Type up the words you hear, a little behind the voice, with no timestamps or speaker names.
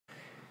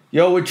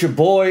Yo, it's your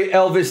boy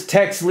Elvis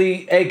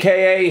Texley,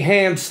 a.k.a.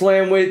 Ham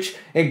Sandwich,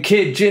 and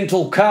Kid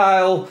Gentle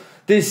Kyle.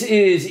 This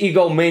is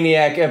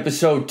Egomaniac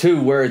Episode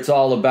 2, where it's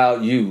all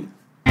about you.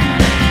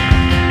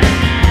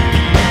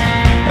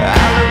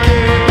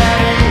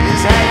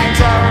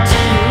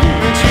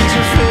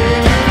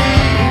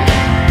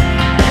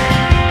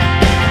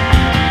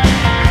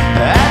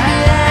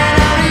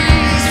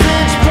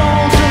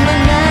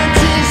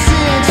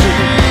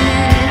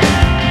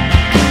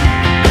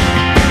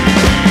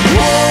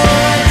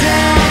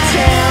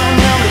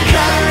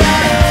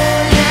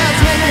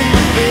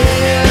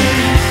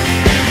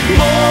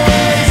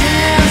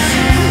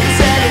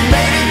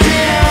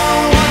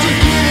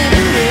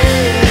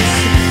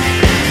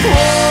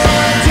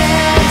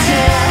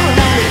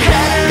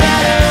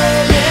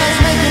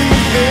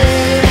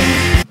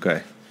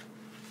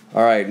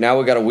 All right, now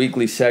we got a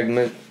weekly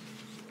segment.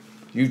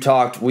 You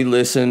talked, we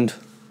listened.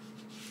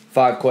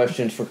 5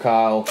 questions for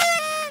Kyle.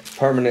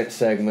 Permanent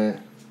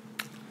segment.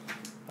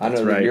 I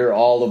know that you're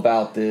all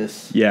about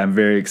this. Yeah, I'm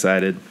very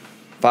excited.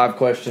 5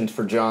 questions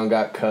for John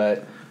got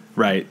cut.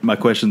 Right, my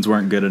questions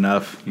weren't good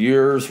enough.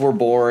 Yours were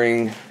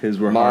boring. His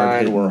were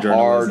Mine were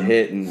hard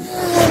hitting.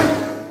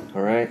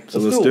 All right, so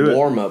let's do a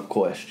warm-up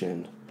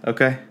question.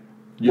 Okay.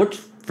 What's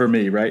for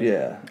me, right?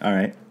 Yeah. All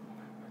right.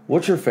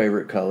 What's your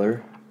favorite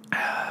color?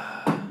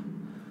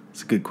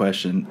 It's a good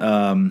question.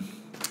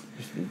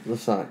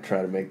 Let's not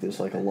try to make this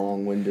like a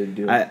long-winded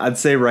deal. I'd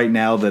say right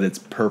now that it's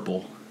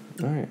purple.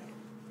 All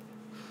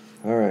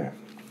right.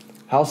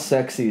 How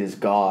sexy is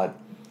God?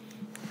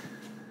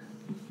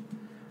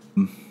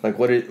 Like,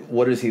 what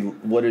does he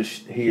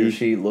or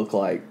she look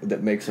like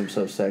that makes him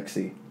so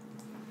sexy?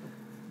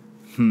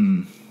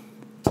 Boom,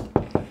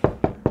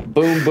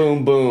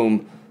 boom,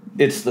 boom.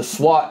 It's the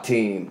SWAT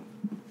team.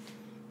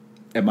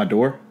 At my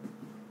door?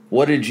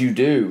 What did you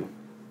do?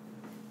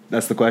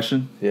 That's the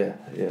question? Yeah.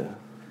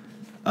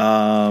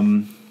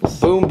 Boom,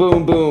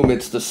 boom, boom.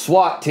 It's the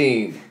SWAT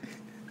team.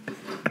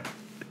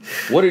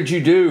 What did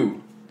you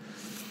do?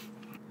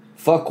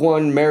 Fuck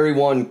one, marry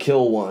one,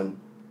 kill one.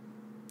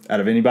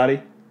 Out of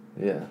anybody?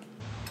 Yeah.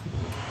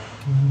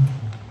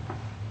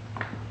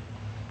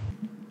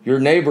 Your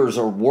neighbors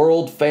are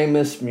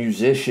world-famous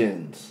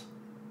musicians.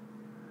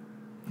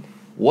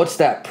 What's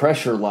that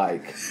pressure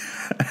like?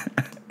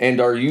 And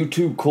are you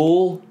too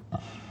cool?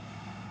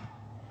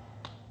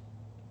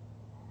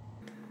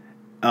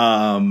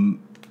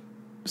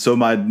 So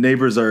my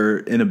neighbors are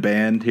in a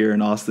band here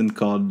in Austin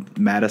called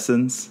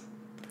Madison's.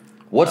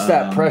 What's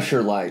that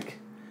pressure like?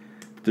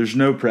 There's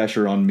no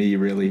pressure on me,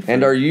 really.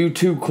 And are you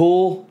too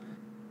cool?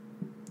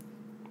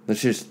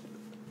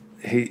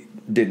 He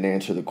didn't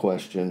answer the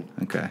question.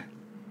 Okay.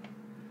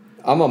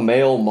 I'm a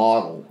male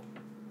model.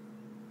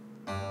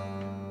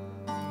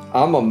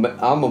 I'm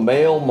a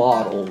male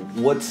model.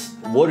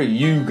 What are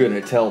you gonna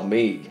tell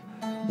me?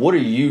 What are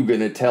you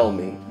gonna tell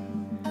me?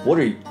 What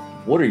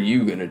are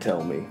you gonna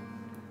tell me?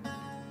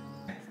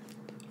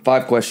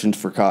 5 questions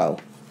for Kyle.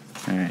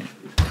 All right.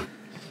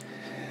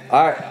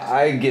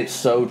 I get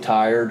so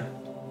tired.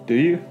 Do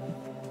you?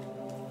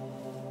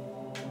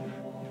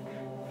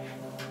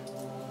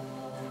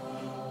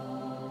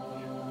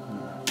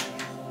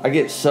 I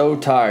get so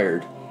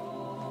tired.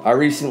 I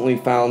recently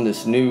found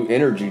this new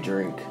energy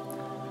drink.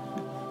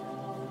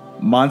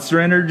 Monster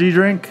Energy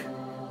drink?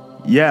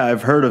 Yeah,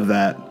 I've heard of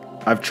that.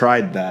 I've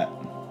tried that.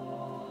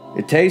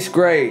 It tastes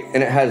great,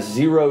 and it has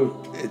zero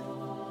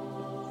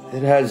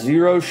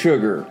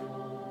sugar.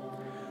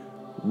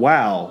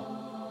 Wow.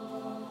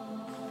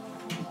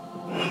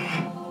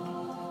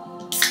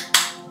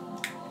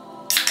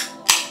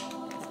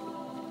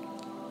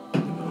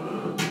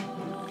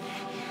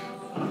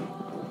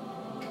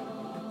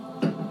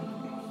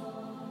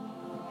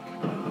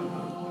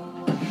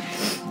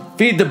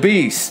 Feed the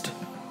beast.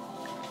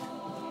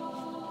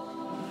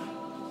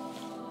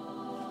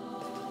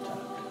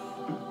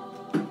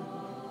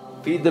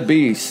 Feed the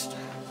beast.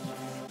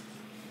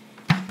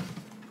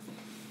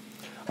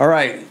 All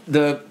right,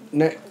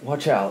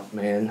 watch out,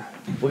 man.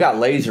 We got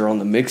Laser on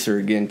the mixer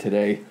again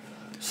today.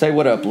 Say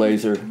what up,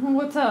 Laser.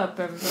 What's up,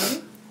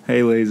 everybody?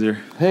 Hey, Laser.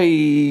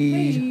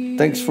 Hey.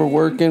 Thanks for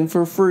working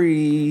for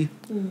free.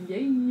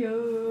 Yeah.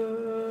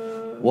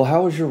 Well,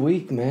 how was your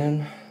week,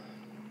 man?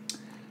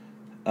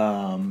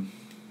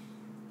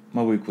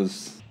 My week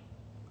was...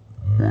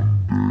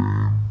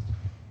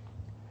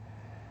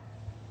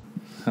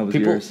 How was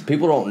yours?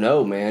 People don't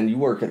know, man. You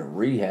work at a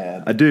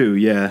rehab. I do,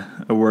 yeah.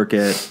 I work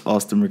at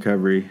Austin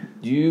Recovery.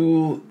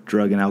 You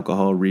drug and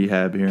alcohol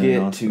rehab here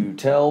in Austin. Get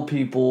to tell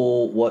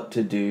people what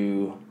to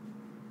do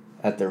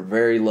at their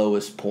very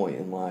lowest point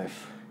in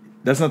life.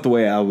 That's not the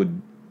way I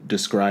would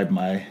describe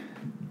my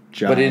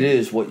job. But it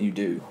is what you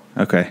do.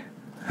 Okay.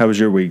 How was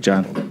your week,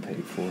 John?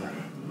 Paid for.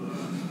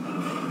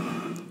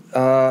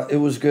 It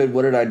was good.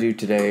 What did I do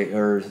today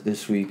or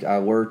this week? I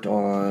worked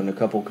on a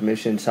couple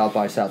commissions. South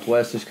by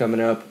Southwest is coming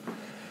up,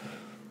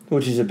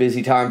 which is a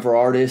busy time for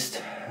artists.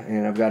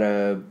 And I've got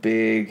a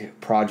big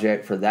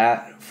project for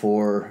that,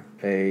 for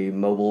a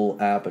mobile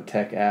app, a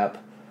tech app,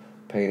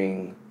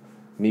 painting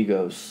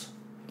Migos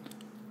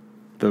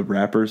The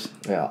rappers?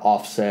 Yeah,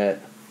 Offset.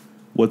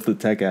 What's the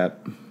tech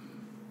app?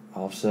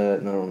 Offset,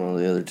 and I don't know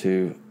the other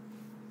two.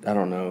 I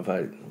don't know if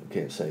I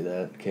can't say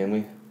that. Can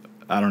we?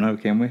 I don't know.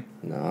 Can we?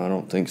 No, I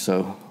don't think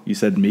so. You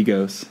said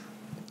Migos.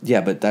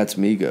 Yeah, but that's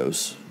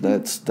Migos.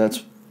 That's.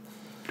 Do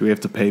we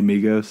have to pay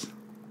Migos?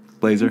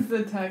 Blazer? It's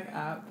the tech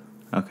app.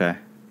 Okay.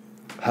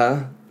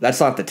 Huh? That's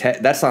not the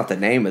tech. That's not the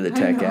name of the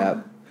tech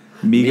app.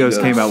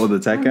 Migos came out with a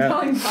tech I'm app?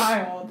 telling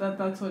Kyle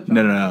that's what.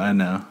 No, I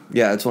know.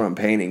 Yeah, that's what I'm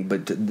painting.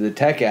 But the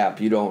tech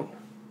app, you don't.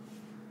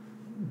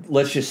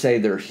 Let's just say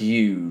they're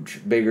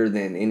huge, bigger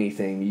than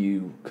anything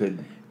you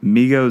could.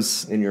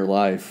 Migos. In your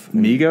life.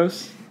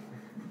 Migos?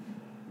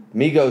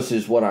 Migos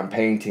is what I'm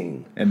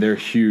painting. And they're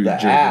huge.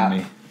 The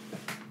app,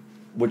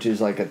 which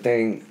is like a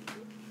thing.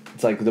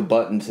 It's like the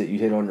buttons that you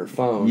hit on your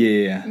phone.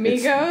 Yeah.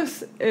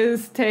 Migos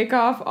is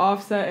Takeoff,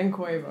 Offset, and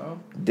Quavo.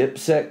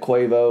 Dipset,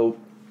 Quavo,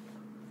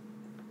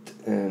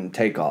 and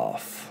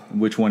Takeoff.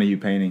 Which one are you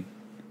painting?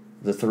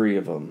 The three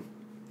of them.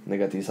 And they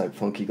got these like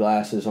funky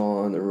glasses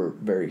on. They're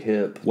very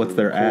hip. What's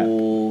their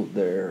cool.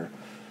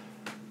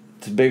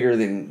 It's bigger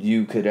than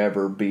you could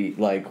ever be.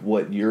 Like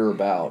what you're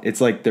about.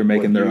 It's like they're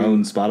making their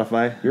own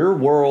Spotify. Your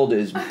world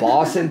is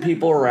bossing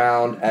people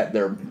around at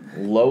their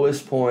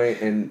lowest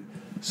point, and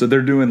so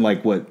they're doing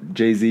like what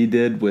Jay-Z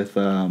did with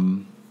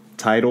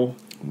Tidal.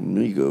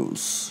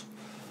 Migos.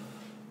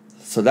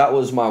 So that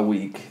was my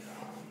week.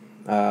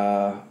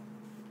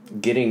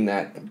 Getting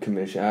that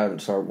commission. I haven't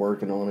started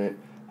working on it.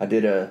 I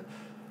did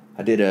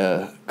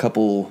a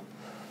couple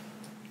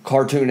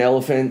cartoon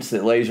elephants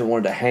that Laser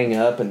wanted to hang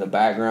up in the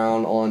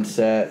background on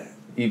set.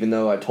 Even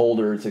though I told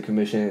her it's a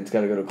commission, it's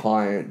got to go to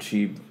client,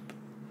 she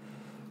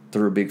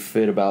threw a big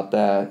fit about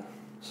that.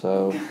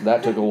 So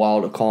that took a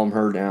while to calm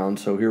her down.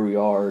 So here we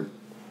are,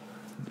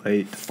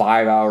 late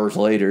 5 hours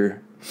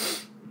later.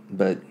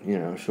 But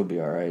she'll be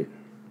all right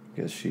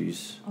because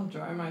she's. I'll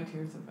dry my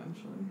tears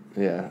eventually.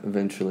 Yeah,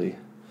 eventually.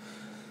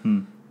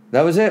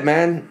 That was it,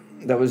 man.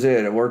 That was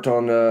it. I worked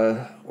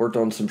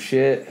on some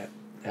shit.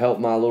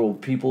 Helped my little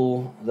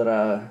people that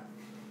I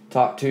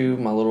talked to.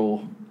 My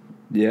little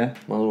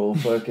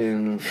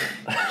fucking.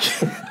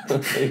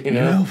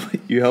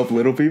 You help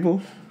little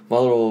people. My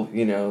little,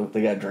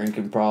 they got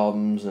drinking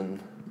problems,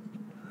 and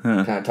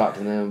kind of talk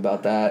to them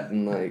about that,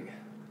 and like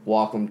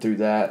walk them through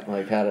that,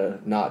 like how to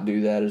not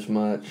do that as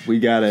much. We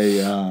got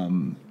a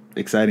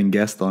exciting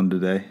guest on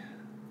today.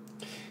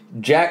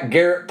 Jack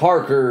Garrett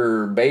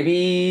Parker,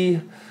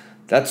 baby.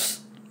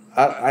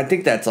 I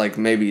think that's like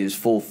maybe his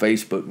full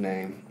Facebook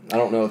name. I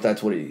don't know if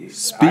that's what he.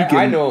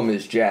 I know him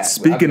as Jack.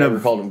 I've never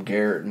called him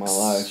Garrett in my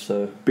life.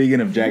 So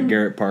speaking of Jack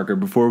Garrett Parker,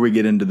 before we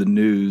get into the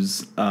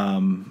news,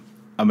 I'm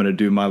gonna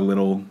do my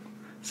little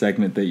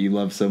segment that you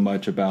love so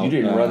much about. You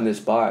didn't run this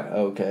by.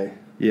 Okay.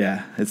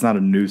 Yeah, it's not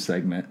a news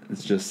segment.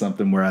 It's just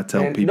something where I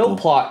tell people. No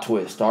plot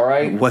twist. All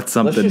right. What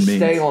something means. Let's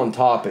just means. stay on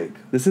topic.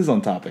 This is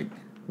on topic.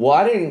 Well,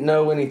 I didn't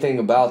know anything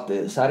about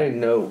this. I didn't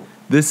know.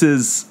 This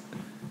is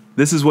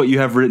what you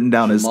have written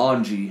down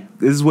Jumanji.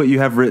 This is what you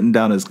have written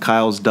down as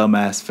Kyle's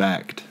dumbass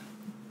fact.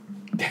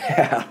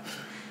 Yeah,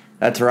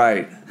 that's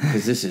right.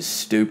 Because this is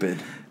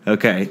stupid.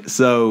 Okay,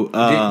 so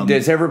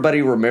does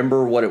everybody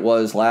remember what it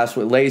was last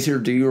week? Laser,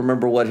 do you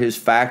remember what his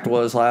fact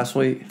was last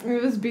week?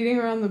 It was beating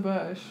around the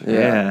bush.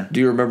 Yeah.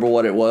 Do you remember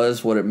what it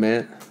was? What it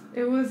meant?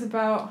 It was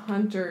about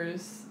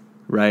hunters.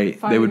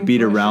 Right, they would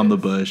beat around the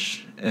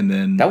bush, and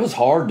then that was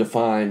hard to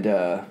find.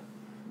 The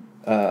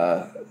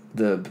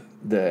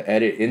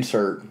edit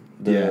insert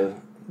the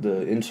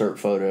insert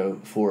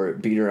photo for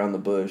it, beat around the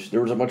bush.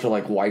 There was a bunch of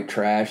like white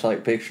trash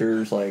like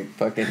pictures, like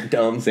fucking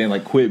dumb, saying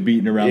like quit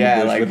beating around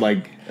the bush with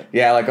like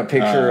like a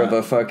picture of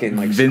a fucking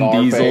like Vin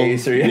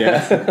Scarface Diesel.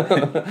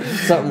 Or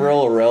something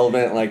real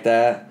irrelevant like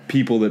that.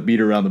 People that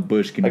beat around the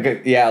bush can like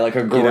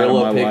a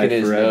gorilla picking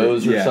his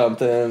nose or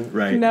something.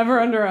 Right. Never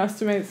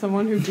underestimate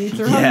someone who beats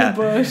around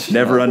the bush.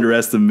 Never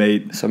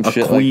underestimate some a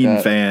shit Queen like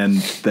that. fan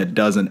that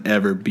doesn't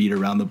ever beat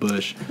around the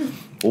bush.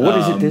 Well, what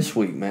is it this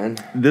week, man?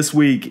 This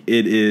week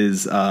it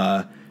is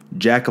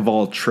Jack of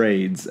all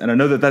trades, and I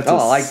know that's. I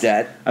like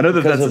that. I know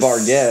because that's of our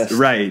guest,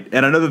 right?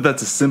 And I know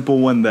that's a simple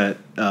one that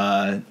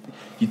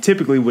you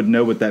typically would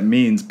know what that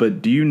means.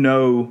 But do you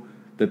know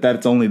that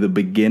that's only the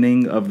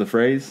beginning of the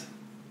phrase?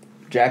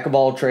 Jack of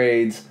all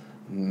trades,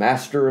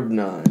 master of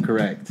none.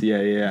 Correct. Yeah.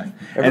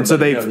 Everybody and so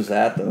knows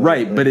that, though.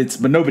 Right, but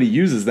nobody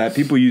uses that.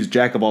 People use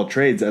Jack of all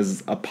trades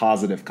as a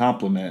positive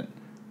compliment,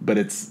 but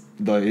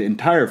the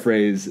entire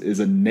phrase is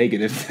a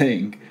negative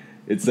thing.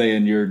 It's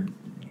saying you're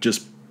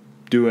just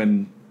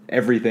doing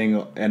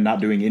everything and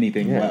not doing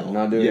anything well.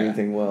 Not doing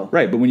anything well.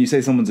 Right, but when you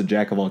say someone's a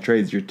jack of all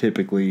trades, you're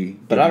typically.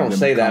 But I don't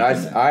say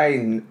that.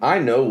 I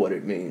know what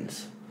it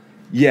means.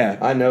 Yeah,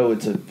 I know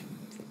it's an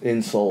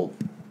insult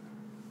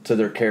to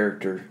their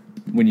character.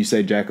 When you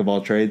say jack of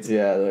all trades.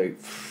 Yeah, like.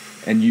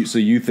 And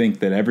you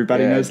think that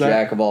everybody knows that?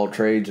 Jack of all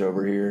trades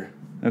over here.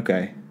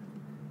 Okay.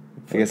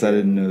 I guess I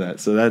didn't know that.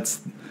 So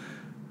that's.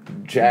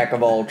 Jack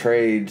of all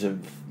trades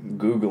of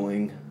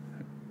Googling.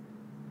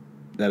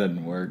 That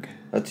doesn't work.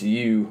 That's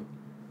you.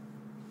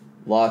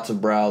 Lots of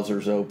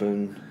browsers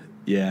open.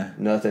 Yeah.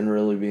 Nothing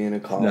really being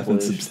accomplished.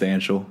 Nothing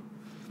substantial.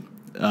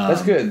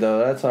 That's good, though.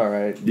 That's all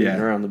right. Yeah.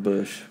 Getting around the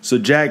bush. So,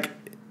 Jack,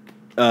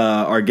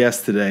 our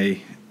guest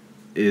today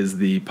is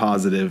the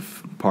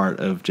positive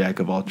part of Jack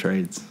of all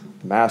trades.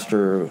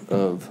 Master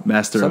of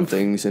some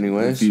things,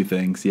 anyways. A few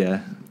things,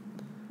 yeah.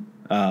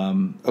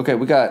 Okay,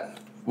 we got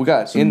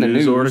Some in the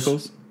news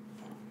articles.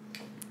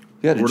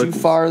 Yeah, did you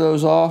fire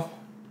those off?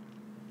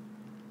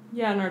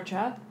 Yeah, in our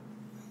chat.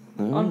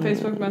 On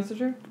Facebook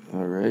Messenger.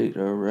 All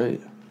right.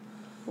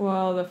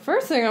 Well, the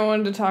first thing I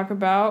wanted to talk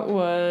about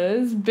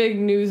was big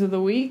news of the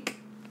week.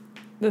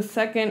 The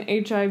second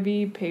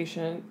HIV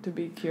patient to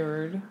be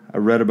cured. I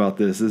read about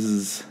this. This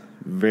is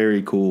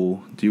very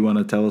cool. Do you want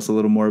to tell us a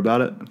little more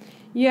about it?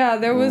 Yeah,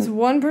 there was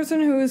one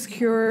person who was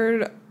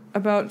cured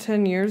about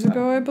 10 years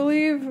ago, I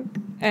believe.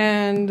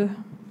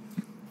 And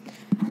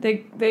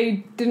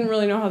they didn't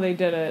really know how they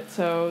did it.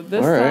 So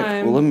this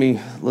time... Well,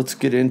 let's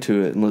get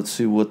into it and let's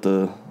see what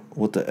the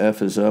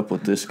F is up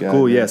with this guy.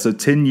 Cool, yeah. So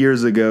 10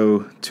 years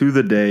ago to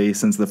the day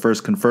since the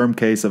first confirmed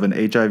case of an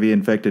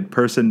HIV-infected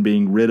person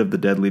being rid of the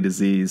deadly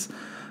disease,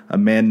 a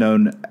man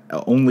known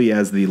only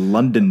as the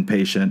London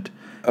patient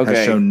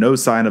has shown no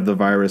sign of the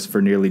virus for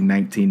nearly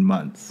 19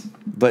 months.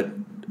 But,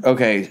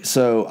 okay,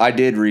 so I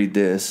did read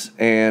this,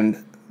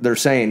 and they're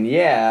saying,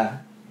 yeah,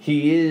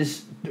 he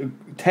is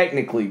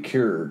technically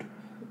cured.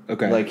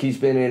 Okay. Like, he's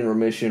been in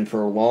remission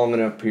for a long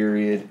enough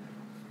period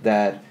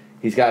that...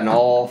 He's gotten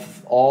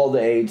all the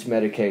AIDS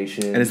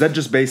medication. And is that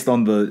just based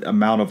on the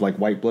amount of like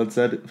white blood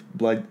cell count?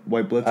 I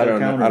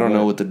don't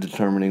know what the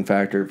determining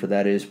factor for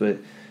that is, but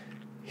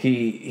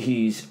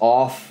he's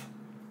off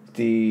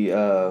the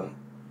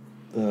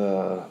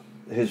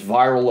his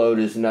viral load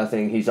is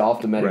nothing. He's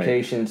off the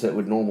medications that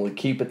would normally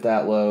keep it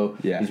that low.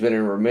 Yeah. He's been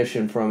in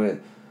remission from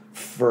it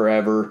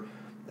forever.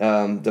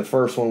 The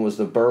first one was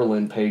the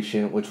Berlin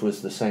patient, which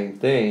was the same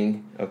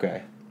thing.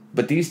 Okay.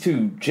 But these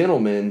two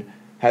gentlemen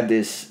had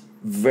this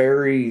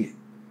very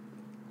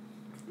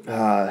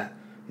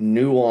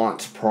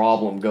nuanced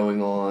problem going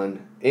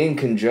on in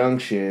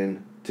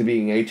conjunction to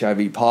being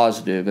HIV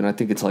positive, and I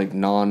think it's like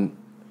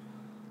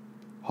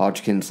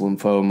non-Hodgkin's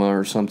lymphoma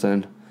or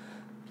something.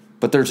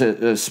 But there's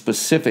a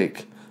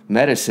specific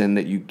medicine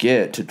that you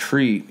get to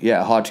treat,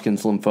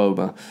 Hodgkin's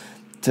lymphoma,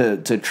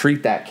 to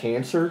treat that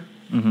cancer.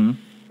 Mm-hmm.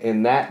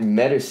 And that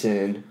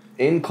medicine,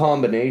 in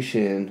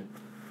combination...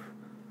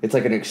 It's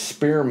like an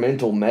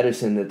experimental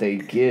medicine that they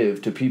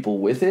give to people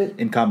with it.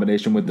 In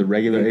combination with the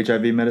regular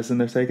HIV medicine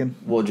they're taking?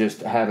 Well,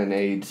 just having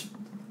AIDS,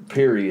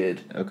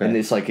 period. Okay. And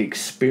this, like,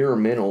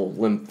 experimental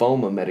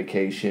lymphoma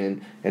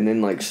medication, and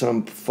then, like,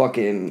 some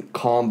fucking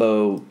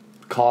combo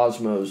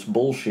cosmos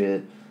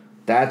bullshit.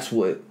 That's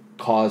what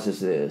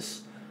causes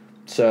this.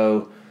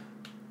 So,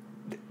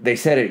 they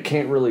said it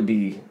can't really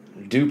be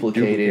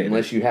duplicated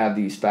unless you have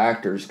these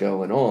factors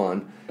going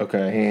on.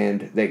 Okay.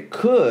 And they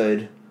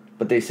could...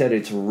 But they said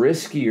it's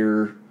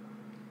riskier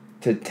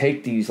to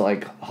take these,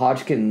 like,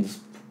 Hodgkin's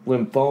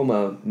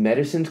lymphoma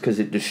medicines because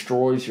it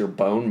destroys your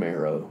bone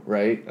marrow,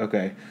 right?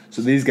 Okay.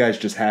 So these guys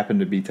just happen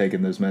to be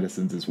taking those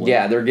medicines as well.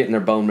 Yeah, they're getting their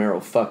bone marrow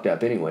fucked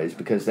up anyways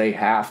because they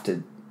have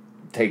to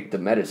take the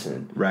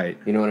medicine. Right.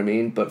 You know what I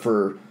mean? But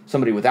for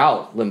somebody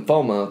without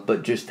lymphoma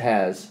but just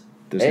has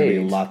There's AIDS, going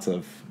to be lots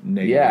of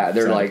negative yeah,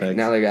 they're side like, effects.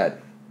 now they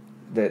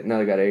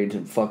got AIDS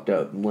and fucked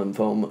up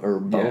lymphoma or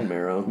bone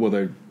marrow. Well,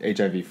 they're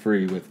HIV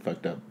free with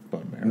fucked up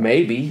bone marrow.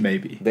 Maybe.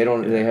 They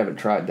don't. They haven't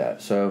tried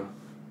that. So.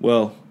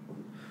 Well,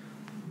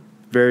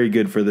 very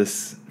good for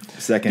this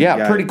second guy.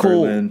 Yeah, pretty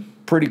cool. Berlin,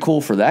 pretty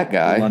cool for that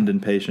guy. London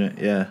patient,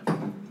 yeah.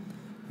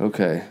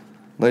 Okay.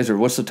 Laser,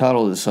 what's the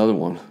title of this other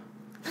one?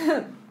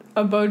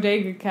 A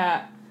bodega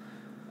cat.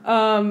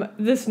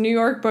 This New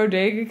York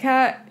bodega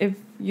cat, if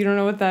you don't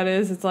know what that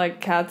is, it's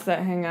like cats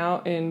that hang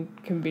out in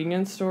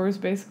convenience stores,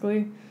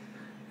 basically.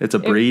 It's a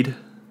breed?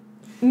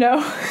 No.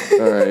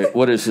 All right.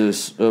 What is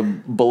this? A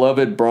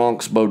beloved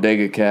Bronx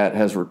bodega cat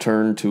has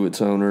returned to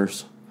its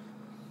owners.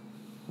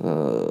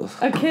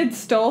 A kid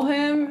stole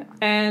him,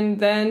 and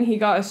then he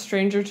got a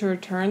stranger to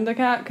return the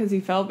cat because he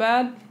felt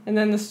bad. And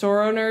then the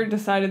store owner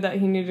decided that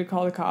he needed to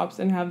call the cops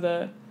and have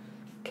the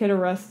kid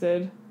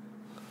arrested,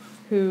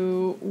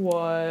 who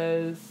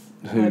was,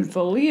 I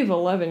believe,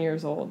 11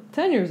 years old.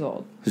 10 years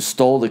old. Who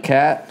stole the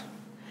cat?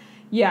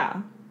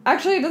 Yeah.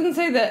 Actually, it doesn't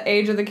say the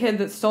age of the kid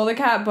that stole the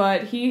cat,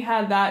 but he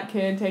had that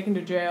kid taken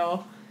to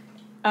jail,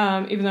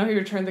 even though he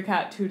returned the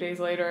cat 2 days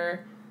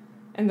later.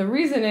 And the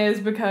reason is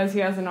because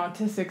he has an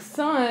autistic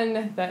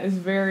son that is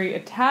very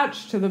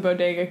attached to the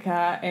bodega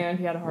cat, and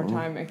he had a hard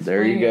time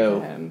explaining it to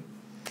him.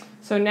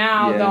 So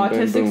now the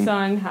autistic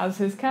son has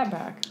his cat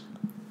back.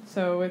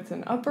 So it's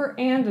an upper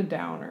and a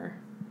downer.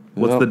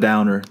 What's the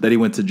downer? That he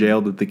went to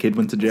jail? That the kid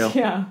went to jail?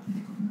 Yeah.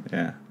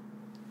 Yeah.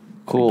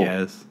 Cool. I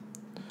guess.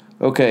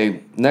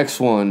 Okay, next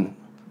one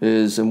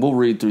is, and we'll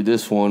read through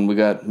this one. We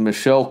got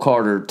Michelle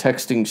Carter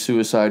texting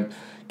suicide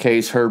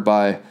case heard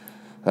by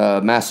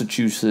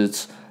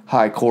Massachusetts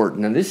High Court.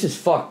 Now, this is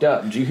fucked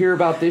up. Did you hear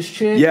about this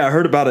chick? Yeah, I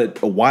heard about it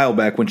a while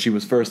back when she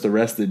was first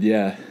arrested,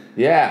 yeah.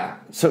 Yeah.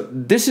 So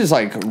this is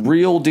like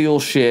real deal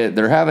shit.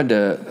 They're having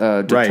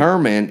to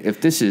determine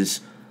if this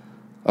is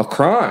a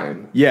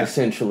crime. Yeah.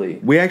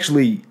 Essentially.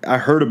 I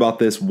heard about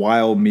this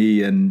while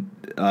me and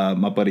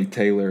my buddy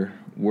Taylor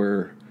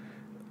were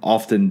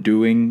often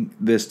doing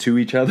this to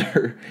each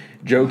other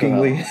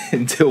jokingly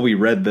until we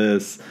read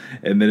this,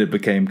 and then it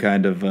became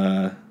kind of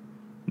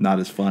not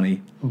as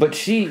funny. But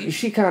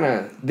she kind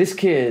of, this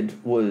kid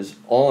was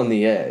on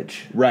the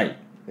edge. Right.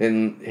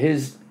 And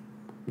his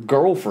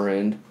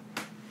girlfriend,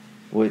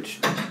 which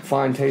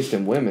fine taste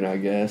in women, I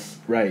guess,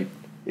 Right.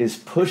 is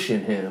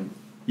pushing him.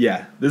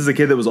 Yeah. This is a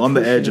kid that was on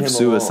the edge of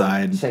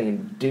suicide. Along,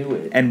 saying, do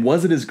it. And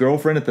was it his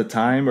girlfriend at the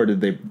time, or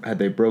had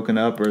they broken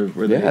up, or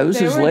were they? Yeah, it was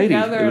They his were lady.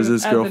 together It was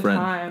his at the girlfriend.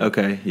 time.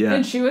 Okay, yeah.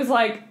 And she was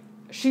like,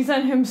 she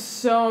sent him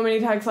so many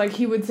texts. Like,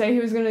 he would say he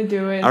was going to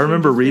do it. And I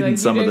remember she'd just be reading like,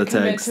 some "You of the didn't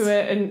commit texts." to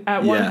it. And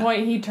at Yeah. one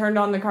point, he turned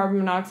on the carbon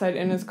monoxide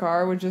in his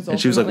car, which is And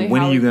she was like, ultimately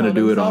 "When how are you he gonna killed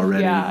do it himself."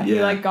 already? Yeah, he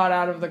Yeah. like got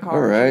out of the car.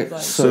 All right. She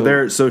was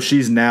like, So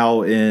she's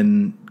now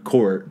in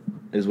court,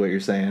 is what you're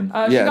saying.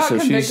 she Yeah, got so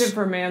convicted she's-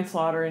 for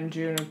manslaughter in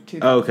June of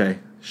 2000. Oh, okay.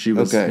 She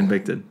was Okay.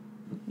 convicted.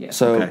 Yeah.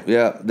 So, Okay.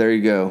 yeah, there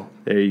you go.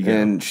 There you go.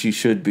 And she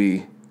should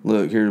be.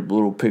 Look, here's a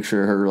little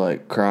picture of her,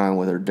 like, crying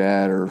with her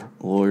dad or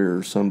lawyer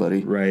or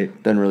somebody. Right.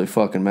 Doesn't really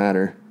fucking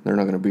matter. They're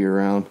not going to be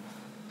around.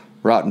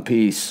 Rotten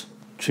piece,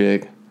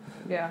 chick.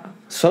 Yeah.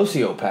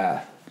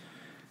 Sociopath.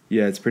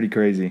 Yeah, it's pretty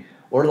crazy.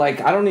 Or,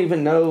 like, I don't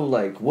even know,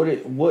 like,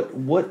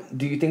 what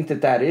do you think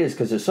that is?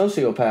 Because a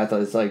sociopath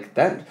is, like,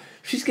 that...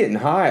 She's getting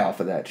high off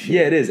of that shit.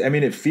 Yeah, it is. I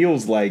mean, it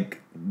feels like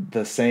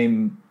the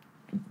same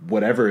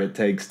whatever it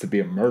takes to be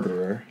a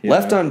murderer.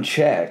 Left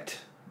unchecked,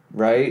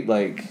 right?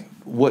 Like,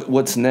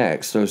 what's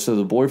next? So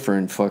the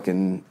boyfriend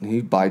fucking,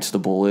 he bites the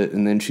bullet,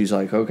 and then she's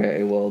like,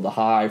 okay, well, the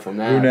high from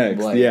that. Who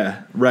next? Like,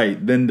 Yeah,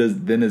 right. Then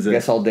is it? I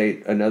guess I'll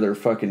date another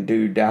fucking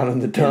dude down in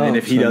the dumps. And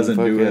if he doesn't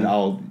do it, fucking-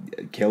 I'll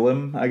kill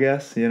him, I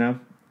guess,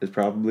 is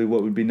probably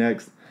what would be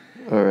next.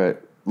 All right.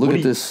 Look What at do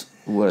you- this.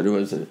 What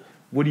was it?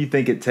 What do you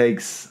think it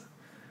takes?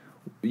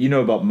 You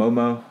know about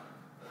Momo?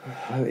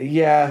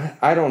 Yeah,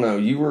 I don't know.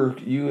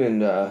 You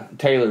and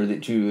Taylor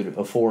that you had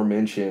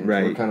aforementioned were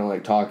Right. kind of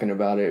like talking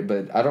about it,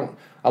 but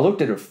I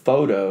looked at a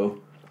photo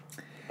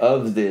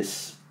of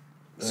this.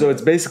 So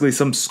it's basically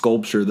some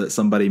sculpture that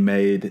somebody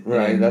made.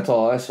 Right, and- that's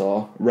all I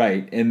saw.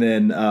 Right, and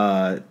then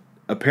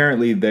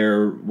apparently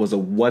there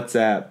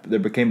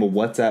became a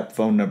WhatsApp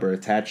phone number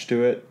attached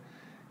to it,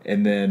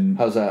 and then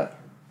How's that?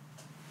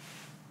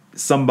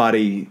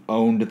 somebody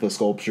owned the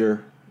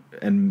sculpture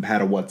and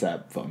had a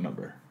WhatsApp phone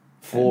number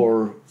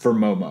For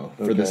Momo,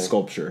 for Okay. this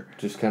sculpture.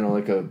 just kind of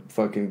like a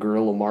fucking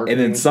guerrilla marketing.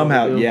 And then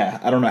somehow, sort of deal? yeah,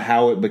 I don't know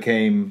how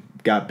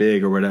it got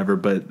big or whatever,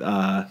 but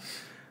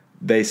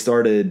they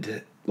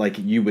started, like,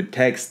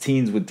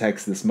 teens would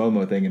text this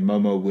Momo thing, and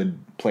Momo would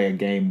play a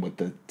game with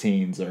the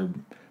teens or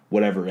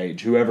whatever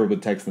age. Whoever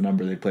would text the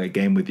number, they'd play a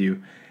game with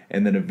you.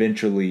 And then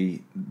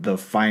eventually the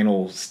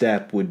final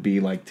step would be,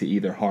 like, to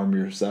either harm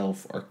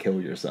yourself or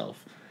kill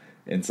yourself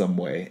in some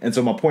way. And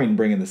so my point in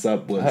bringing this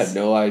up was... I had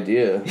no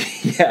idea.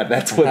 yeah,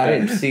 that's what... I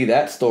didn't see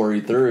that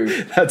story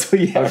through. That's what...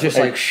 Yeah, I was just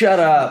right. like, shut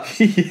up.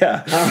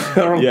 yeah. I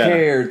don't Yeah.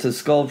 care. It's a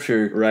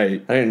sculpture.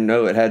 Right. I didn't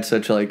know it had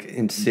such like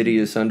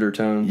insidious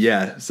undertones.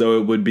 Yeah, so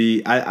it would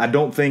be... I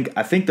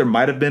think there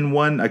might have been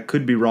one. I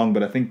could be wrong,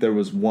 but I think there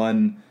was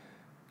one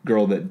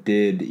girl that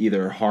did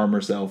either harm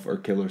herself or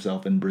kill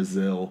herself in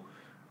Brazil.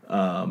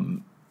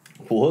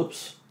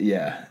 Whoops.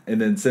 Yeah, and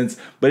then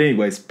but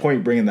anyways,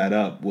 point bringing that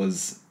up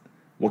was,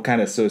 what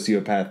kind of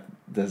sociopath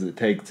does it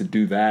take to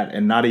do that,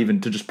 and not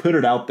even to just put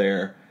it out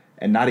there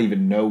and not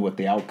even know what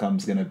the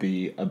outcome's going to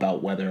be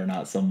about whether or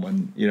not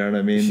someone, you know what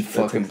I mean? It's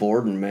fucking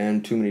boredom,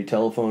 man. Too many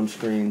telephone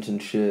screens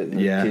and shit. And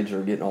Yeah. the kids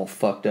are getting all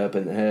fucked up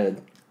in the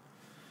head.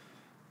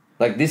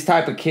 Like this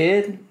type of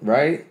kid,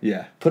 right?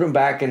 Yeah. Put him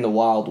back in the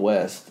Wild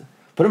West.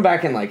 Put him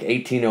back in like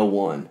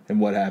 1801. And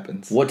what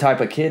happens? What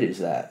type of kid is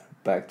that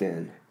back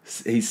then?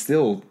 He's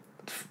still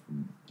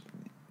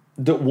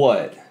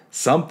What?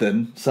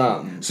 something.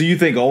 Something. So you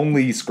think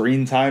only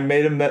screen time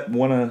made him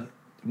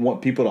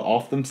want people to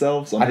off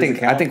themselves on I his think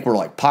account? we're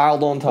like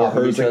piled on top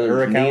Or of each her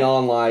other. account?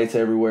 Neon lights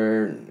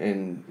everywhere,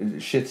 and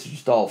shit's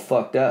just all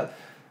fucked up.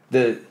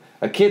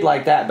 A kid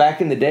like that back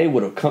in the day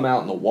would have come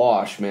out in the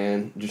wash,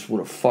 man. Just would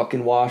have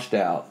fucking washed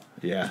out.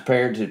 Yeah. His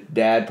parents, his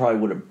dad probably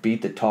would have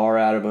beat the tar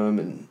out of him,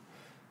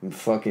 and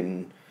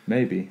fucking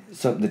Maybe.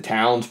 the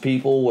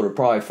townspeople would have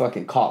probably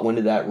fucking caught wind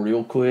of that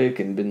real quick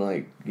and been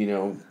like,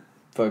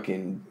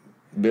 fucking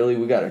Billy,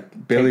 we gotta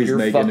take Billy's your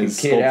making fucking his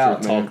kid sculpture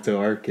out, man. talk to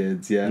our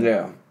kids, yeah.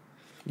 Yeah,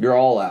 you're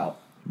all out.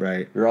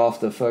 Right. You're off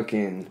the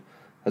fucking.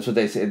 That's what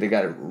they said. They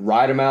got to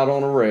ride them out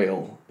on a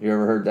rail. You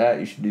ever heard that?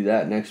 You should do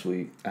that next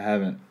week. I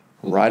haven't.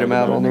 Ride them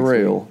out on the next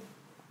rail.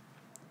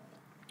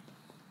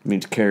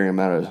 Means carry them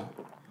out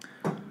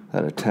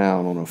of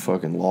town on a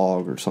fucking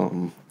log or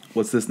something. week.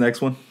 What's this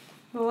next one?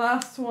 The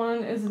last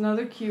one is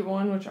another cute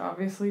one, which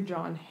obviously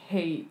John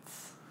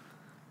hates.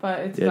 But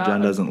it's Yeah, about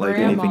John a doesn't like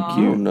grandma. anything You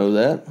cute. don't know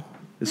that?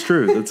 It's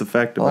true. That's a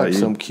fact I about like you.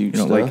 some cute You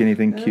don't stuff. like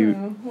anything cute.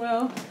 Oh,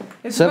 well,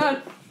 It's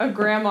about a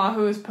grandma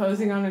who was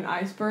posing on an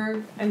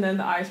iceberg, and then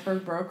the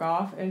iceberg broke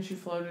off, and she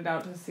floated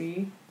out to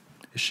sea.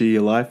 Is she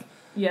alive?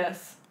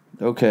 Yes.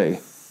 Okay.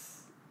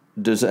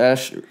 Is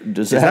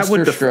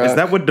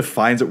that what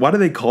defines it? Why do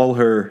they call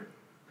her,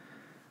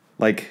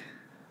 like,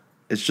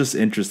 it's just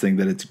interesting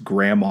that it's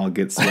grandma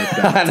gets swept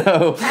out.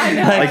 I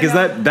know. Like,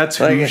 that's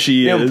who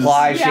she is?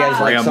 Implies she has,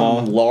 like, grandma.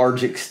 some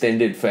large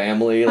extended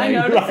family. Like, I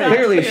noticed that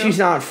clearly too. she's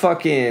not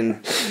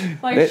fucking...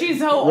 Like, she's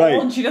so Right.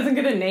 old, she doesn't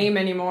get a name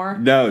anymore.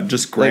 No,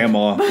 just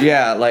grandma.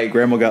 Yeah, like...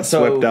 Grandma got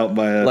swept out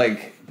by a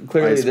like,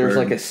 clearly iceberg. there's,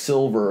 like, a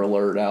silver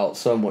alert out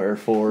somewhere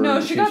for her.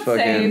 No, she got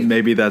saved.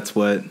 Maybe that's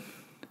what...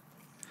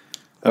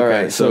 All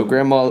right, so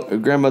grandmother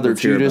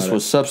let's hear Judas about it.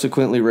 was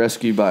subsequently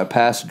rescued by a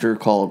passenger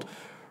called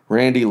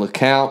Randy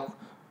LeCount,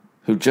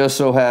 who just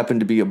so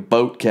happened to be a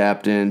boat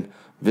captain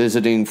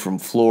visiting from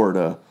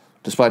Florida.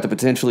 Despite the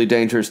potentially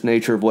dangerous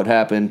nature of what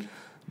happened,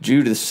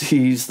 Judas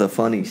sees the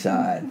funny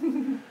side.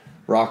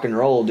 Rock and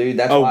roll, dude.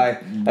 That's why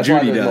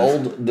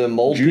the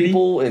old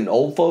people in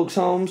old folks'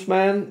 homes,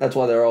 man, that's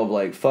why they're all,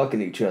 like,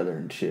 fucking each other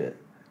and shit.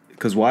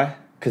 Because why?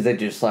 Because they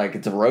just, like,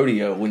 it's a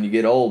rodeo when you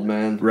get old,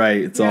 man. Right,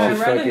 it's Yeah, all... I read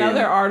fucking-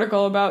 another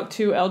article about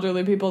 2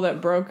 elderly people that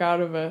broke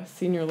out of a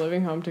senior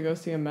living home to go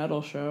see a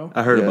metal show.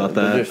 I heard about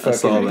that. They're just I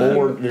saw fucking that.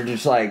 bored. They're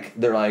just like,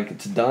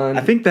 it's done.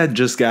 I think that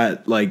just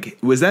got, like...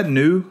 Was that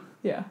new?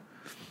 Yeah.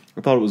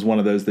 I thought it was one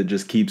of those that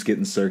just keeps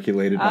getting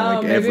circulated by,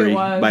 like, maybe it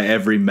was.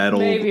 every metal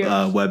Maybe it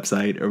was.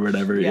 website or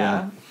whatever,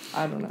 yeah.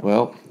 I don't know.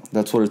 Well,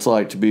 that's what it's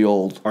like to be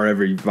old. Or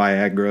every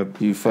Viagra.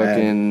 You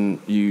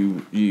fucking,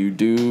 you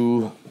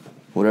do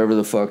whatever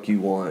the fuck you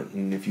want.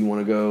 And if you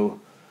want to go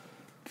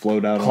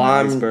Float out on an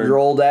climb iceberg. your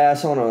old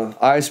ass on an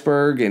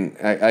iceberg, and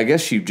I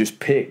guess she just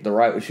picked the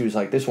right, she was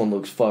like, this one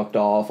looks fucked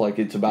off, like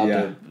it's about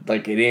to,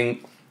 like it in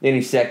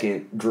any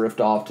second drift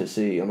off to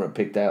sea. I'm going to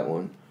pick that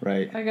one.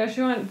 Right. I guess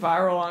she went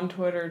viral on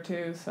Twitter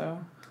too, so...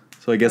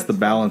 So I guess the That's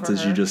balance fun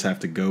is for you her. just have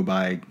to go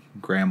by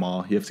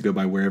grandma. You have to go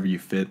by wherever you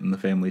fit in the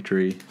family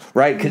tree.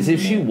 Right, because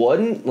if she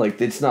wasn't, like,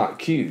 it's not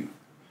cute.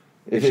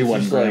 If she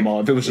wasn't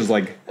grandma, if it was just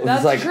like... If it's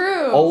That's like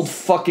true. Old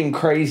fucking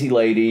crazy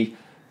lady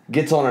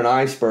gets on an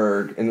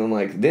iceberg, and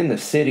then the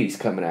city's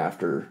coming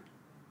after her.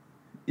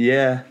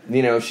 Yeah.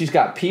 You know, she's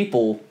got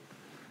people.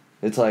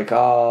 It's like,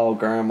 oh,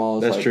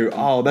 grandma's. That's like, true.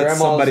 Oh, that's grandma's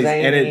somebody's...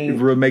 zany.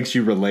 And it makes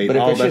you relate. But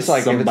if it's that's just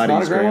like, if it's not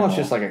somebody's a grandma, grandma. it's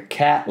just like a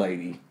cat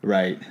lady.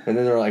 Right. And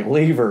then they're like,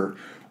 leave her.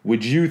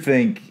 Would you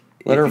think...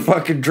 Let her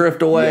fucking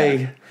drift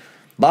away. Yeah.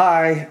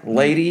 Bye,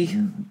 lady.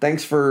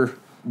 Thanks for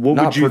What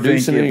not would you think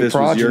producing if any this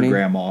progeny. was your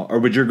grandma? Or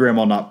would your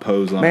grandma not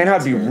pose on Man, an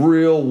I'd be iceberg?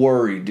 real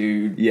worried,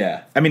 dude.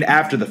 Yeah. I mean,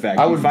 after the fact.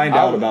 I You would find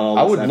out about all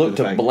this I would after look the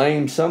to fact.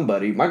 blame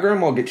somebody. My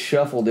grandma gets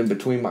shuffled in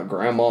between my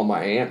grandma and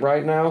my aunt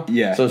right now.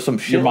 Yeah. So some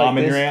shit Your mom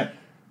like and this, your aunt?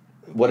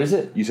 What is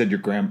it? You said your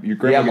grandma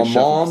Yeah, gets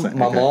shuffled.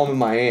 my Okay. mom and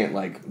my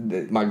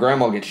aunt, my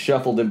grandma gets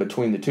shuffled in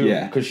between the two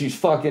Yeah. because she's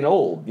fucking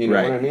old. You know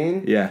Right. what I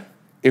mean? Yeah.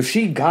 If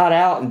she got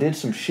out and did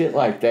some shit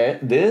like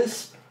that,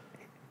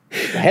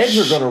 heads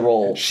are gonna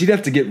roll. She'd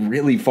have to get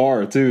really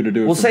far too to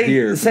do it Well, from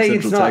here. say from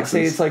it's Central not. Texas.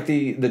 Say it's like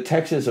the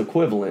Texas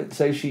equivalent.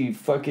 Say she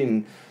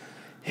fucking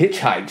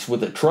hitchhikes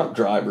with a truck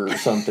driver or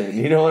something.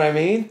 You know what I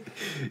mean?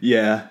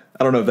 Yeah,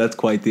 I don't know if that's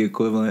quite the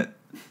equivalent.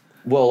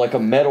 Well, like a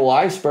metal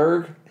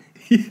iceberg,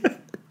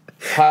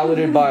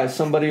 piloted by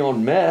somebody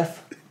on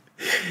meth.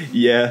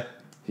 Yeah,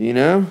 You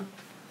know,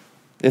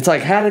 it's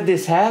like, how did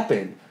this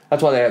happen?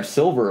 That's why they have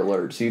silver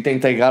alerts. You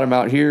think they got him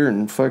out here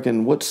in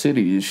fucking what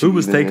city is she? who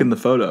was even taking in? the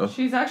photo?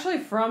 She's actually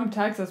from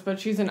Texas, but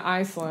she's in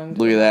Iceland.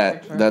 Look at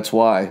that. Picture. That's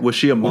why. Was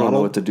she a We don't know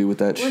model? what to do with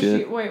that Was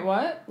shit. she? Wait,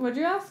 what? What'd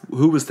you ask?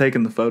 Who was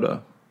taking the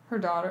photo? Her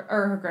daughter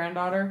or her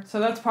granddaughter. So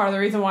that's part of the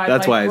reason why.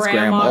 That's why it's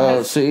grandma. 'cause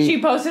Oh, see?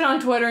 She posted on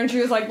Twitter and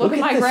she was like, Look "Look, at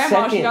at my the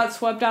grandma. She second- got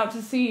swept out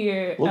to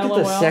sea." Look LOL.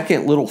 at the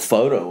second little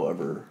photo of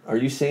her. Are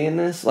you seeing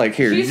this? Like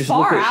here, you She's just far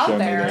look at, out show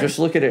me there. that. Just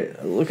look at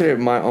it. Look at it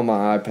on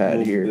my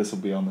iPad here. This will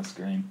be on the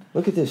screen.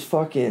 Look at this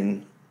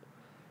fucking.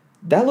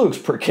 That looks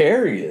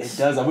precarious.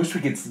 does. I wish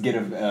we could get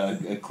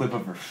a clip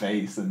of her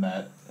face in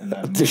that.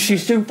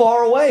 She's too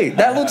far away.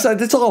 That looks like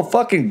it's all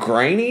fucking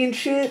grainy and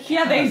shit.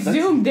 Yeah, they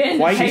zoomed in to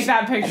quite- take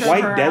that picture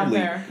quite of her deadly.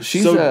 out there.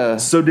 She's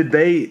So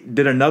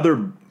did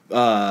another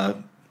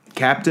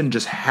captain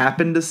just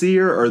happen to see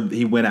her, or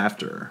he went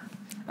after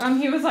her?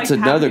 He was like It's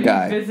another happened to be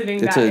guy.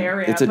 visiting It's that a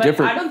area. it's a but I don't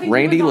different think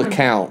Randy he was on a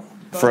LeCount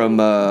boat, from.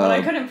 But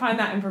I couldn't find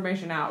that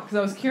information out because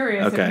I was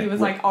curious if Okay. he was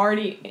like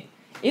already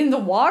in the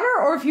water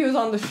or if he was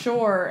on the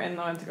shore and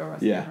went to go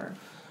rescue her.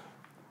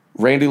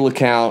 Randy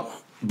LeCount,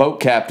 boat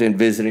captain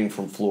visiting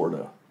from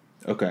Florida.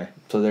 Okay.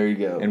 So there you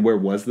go. And where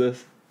was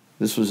this?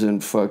 This was in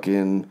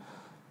fucking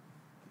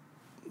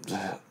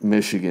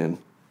Michigan.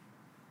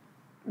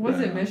 Was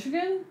it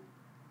Michigan?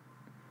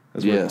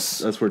 Yes.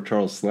 That's where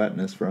Charles Slatton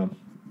is from.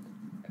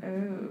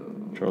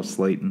 Oh. Charles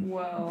Slayton.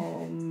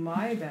 Well,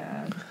 my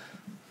bad.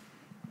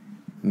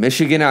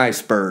 Michigan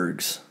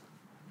icebergs.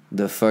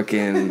 The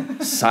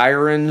fucking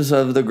sirens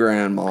of the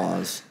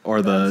grandmas.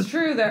 Or That's the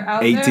true. They're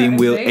out there.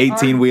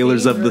 18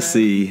 wheelers of the dangerous.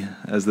 sea,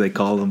 as they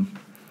call them.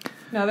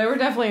 No, they were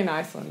definitely in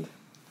Iceland.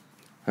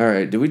 All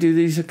right, did we do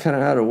these kind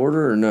of out of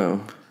order or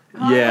no?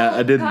 Yeah,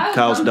 I did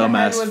Kyle's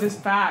dumbass. With his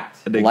fact.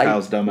 I did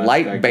Kyle's dumbass.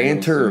 Light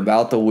banter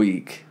about the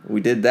week.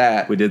 We did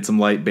that. We did some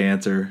light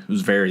banter. It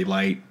was very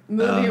light.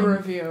 Movie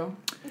review.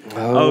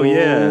 Oh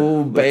yeah,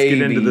 baby. Let's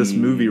get into this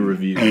movie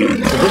review. So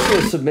this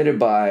was submitted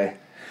by...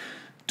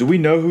 Do we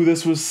know who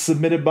this was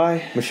submitted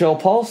by? Michelle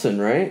Paulson,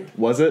 right?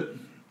 Was it?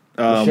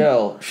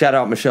 Michelle. Shout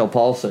out Michelle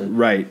Paulson.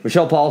 Right.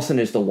 Michelle Paulson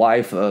is the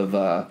wife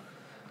of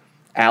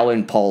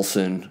Alan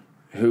Paulson,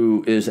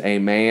 who is a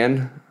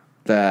man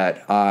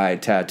that I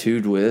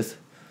tattooed with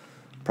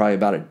probably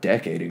about a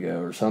decade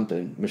ago or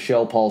something.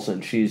 Michelle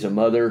Paulson, she's a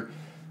mother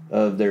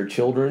of their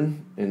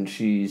children, and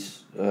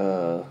she's,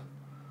 yeah,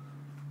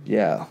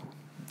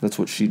 that's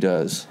what she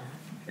does.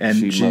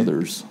 And she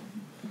mothers.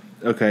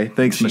 Okay,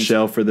 thanks,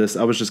 Michelle, for this.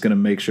 I was just going to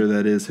make sure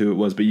that is who it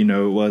was, but you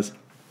know who it was.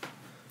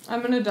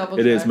 I'm going to double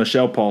check. It is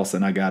Michelle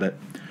Paulson. I got it.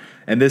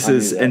 And this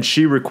is, and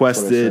she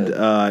requested,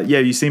 yeah,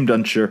 you seemed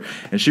unsure.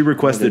 And she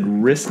requested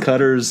Wrist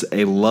Cutters,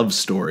 a love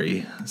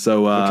story.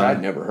 So, which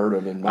I'd never heard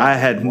of. I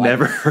had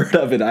never heard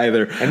of it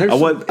either. And I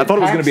thought it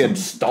was going to be a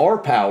star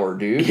power,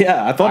 dude.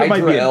 Yeah, I thought it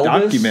might be a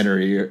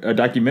Elvis.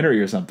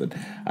 documentary or something.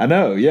 I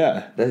know,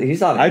 yeah.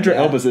 He's not in Idra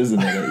Elvis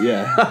isn't in it,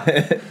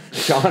 yeah.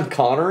 Sean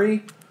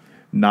Connery?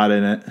 Not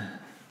in it.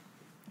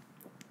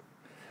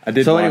 I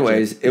did. So,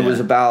 anyways, it was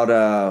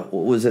about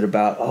what was it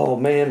about? Oh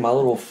man, my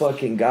little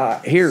fucking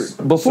guy. Here,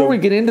 before we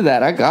get into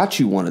that, I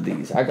got you one of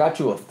these. I got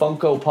you a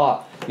Funko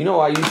Pop. You know,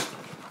 I used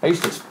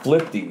to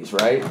flip these,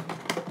 right?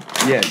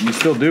 Yeah, you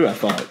still do. I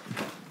thought.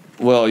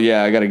 Well,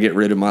 yeah, I got to get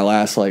rid of my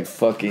last I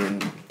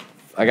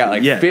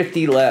got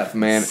 50 left,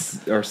 man.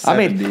 Or 70.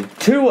 I made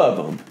 2 of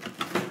them.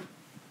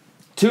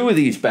 2 of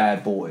these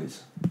bad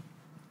boys.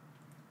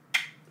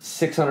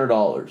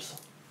 $600.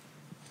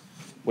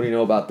 What do you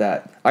know about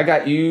that? I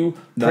got you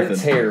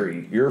Prince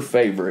Harry, your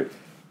favorite.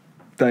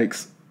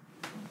 Thanks.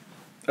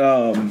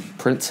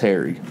 Prince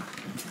Harry.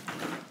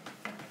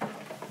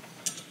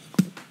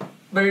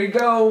 There you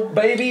go,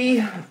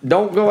 baby.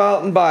 Don't go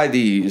out and buy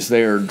these.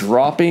 They're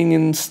dropping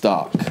in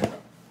stock.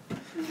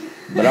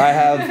 But I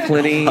have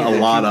plenty. A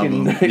lot of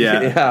them.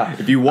 Yeah.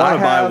 If you want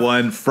to buy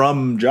one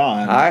from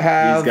John, I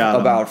have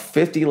about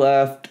 50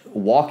 left.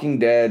 Walking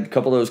Dead. A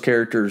couple of those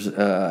characters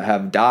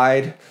have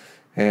died.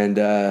 And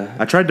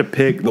I tried to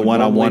pick the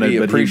one I wanted,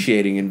 but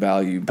appreciating in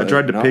value. I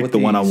tried to pick the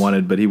one I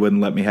wanted, but he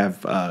wouldn't let me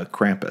have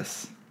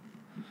Krampus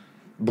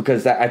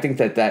because I think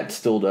that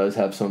still does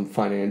have some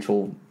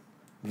financial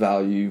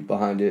value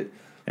behind it.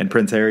 And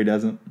Prince Harry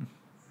doesn't.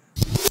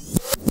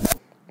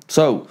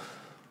 So,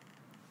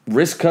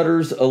 Wrist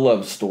Cutters, a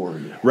love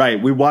story.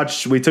 Right.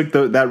 We took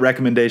that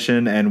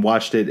recommendation and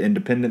watched it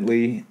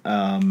independently,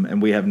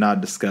 and we have not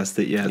discussed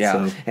it yet.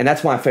 Yeah, so. And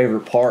that's my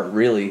favorite part,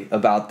 really,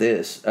 about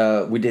this.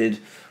 We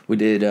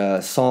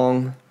did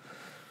song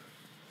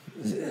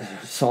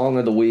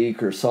of the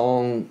week or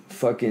song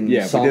fucking we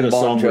did a Bon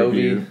song Jovi.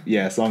 review.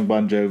 Yeah, song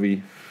Bon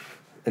Jovi.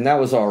 And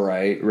that was all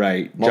right.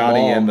 Right.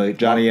 Johnny and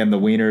the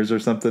Wieners or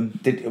something.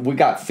 We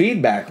got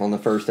feedback on the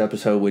first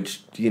episode,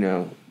 which, you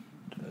know,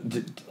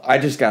 I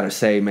just got to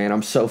say, man,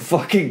 I'm so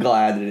fucking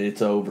glad that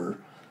it's over.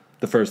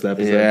 The first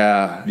episode.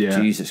 Yeah.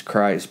 Jesus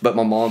Christ. But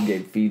my mom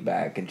gave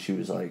feedback, and she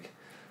was like,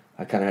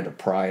 I kind of had to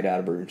pry it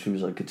out of her, and she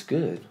was like, it's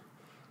good.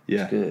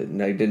 Yeah. It's good.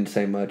 And I didn't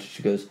say much.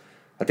 She goes,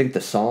 I think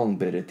the song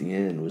bit at the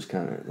end was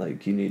kind of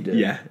like, you need to.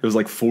 Yeah. It was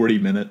like 40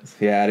 minutes.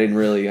 Yeah. I didn't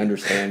really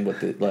understand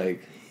what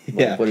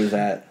yeah. What is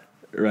that?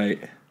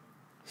 Right.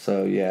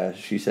 So, yeah,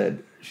 she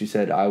said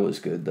I was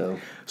good, though.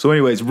 So,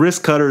 anyways,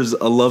 Wrist Cutters,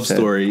 a love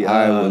story.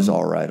 I was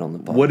all right on the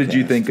podcast. What did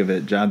you think of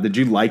it, John? Did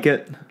you like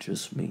it?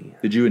 Just me.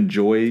 Did you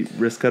enjoy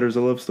Wrist Cutters,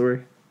 a love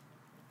story?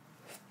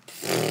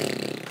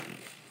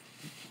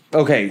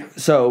 Okay,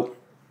 so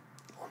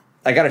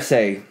I got to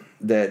say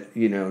that,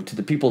 you know, to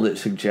the people that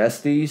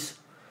suggest these,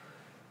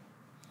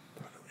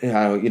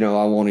 I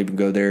won't even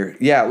go there.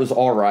 Yeah, it was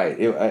all right.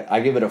 I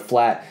give it a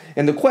flat.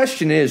 And the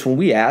question is, when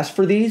we ask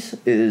for these,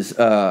 is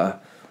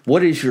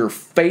what is your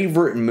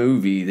favorite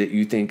movie that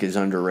you think is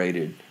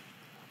underrated?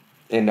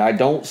 And I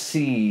don't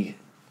see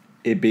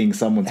it being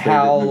someone's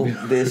favorite movie.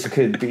 How this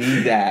could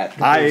be that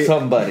for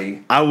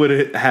somebody. I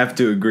would have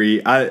to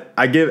agree.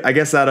 I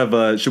guess out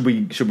of should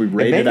we rate it out of?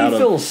 It made me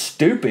feel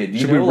stupid.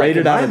 Should we rate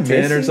it out of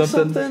 10 or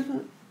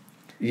something?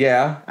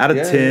 Yeah. Out of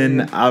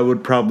 10, I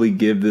would probably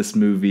give this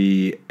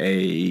movie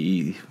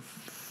a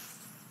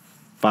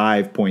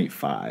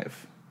 5.5.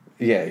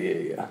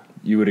 Yeah.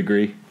 You would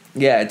agree?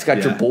 Yeah, it's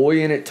got your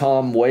boy in it,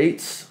 Tom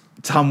Waits.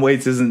 Tom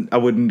Waits I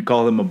wouldn't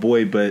call him a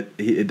boy, but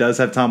it does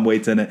have Tom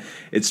Waits in it.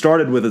 It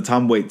started with a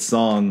Tom Waits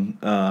song.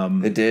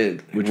 It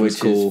did. Which was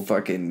cool. Is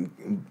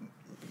fucking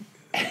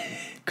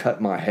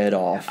cut my head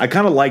off. I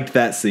kind of liked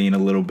that scene a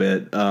little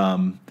bit,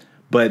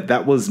 but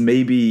that was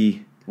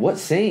maybe... What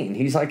scene?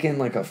 He's like in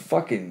like a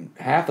fucking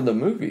half of the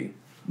movie.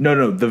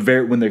 No.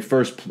 when they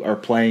first are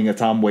playing a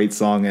Tom Waits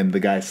song and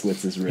the guy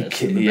slits his wrist.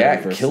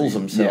 Kills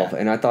himself. Yeah.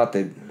 And I thought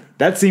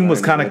that scene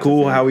was kind of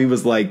cool. How he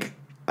was like,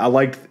 I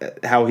liked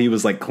how he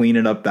was like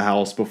cleaning up the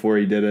house before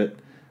he did it.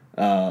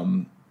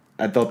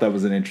 I thought that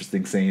was an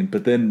interesting scene.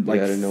 But then,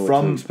 like, I didn't know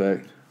what to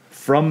expect.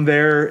 from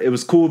there, it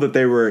was cool that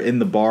they were in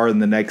the bar in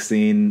the next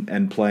scene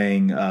and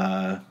playing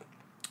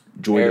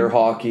Air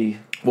hockey.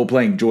 Well,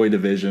 playing Joy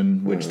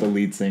Division, which the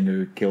lead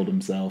singer killed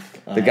himself.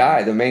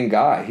 The main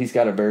guy, he's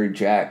got a very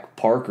Jack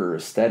Parker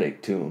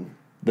aesthetic to him.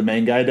 The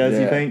main guy does,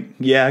 you think?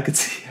 Yeah, I could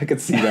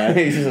see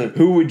that.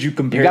 Who would you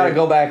compare? You got to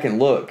go back and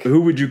look.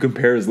 Who would you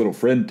compare his little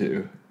friend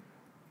to?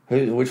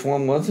 Which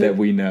one was it? That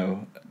we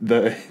know.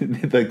 The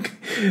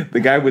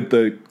guy with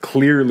the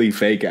clearly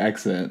fake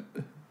accent.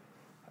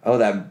 Oh,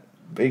 that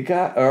big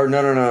guy? Or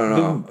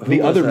no.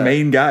 The other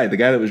main guy, the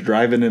guy that was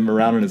driving him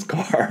around in his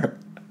car.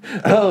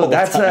 Oh,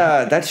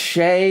 that's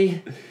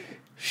Shay.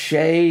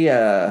 Shay,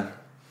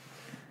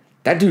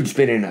 that dude's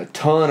been in a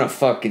ton of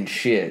fucking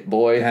shit,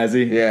 boy. Has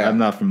he? Yeah. I'm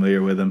not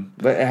familiar with him.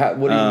 But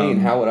what do you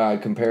mean? How would I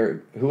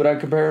compare? Who would I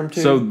compare him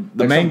to? So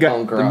the main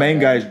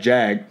guy's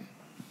Jack.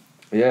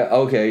 Yeah.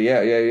 Okay.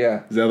 Yeah.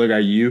 Is the other guy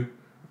you?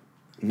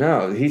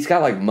 No, he's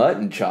got like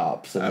mutton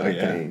chops and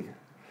yeah. thing.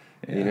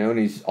 Yeah. You know, and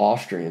he's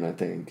Austrian, I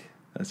think.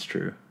 That's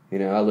true. You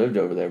know, I lived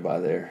over there by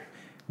there.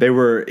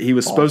 He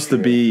was supposed to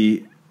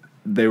be.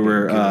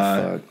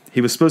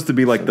 He was supposed to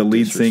be like the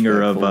lead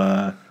singer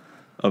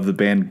of the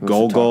band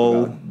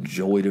Gol.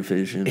 Joy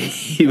Division.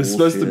 He was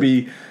supposed to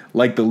be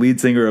like the lead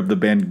singer of the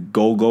band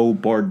Gol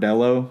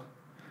Bordello,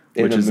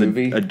 which is a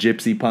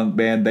gypsy punk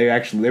band. They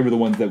were the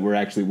ones that were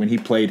actually when he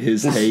played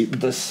his tape.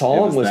 The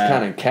song was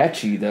kind of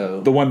catchy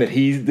though. The one that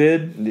he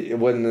did. It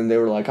wasn't, and they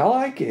were like, I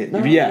like it.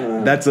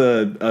 No. That's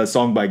a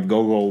song by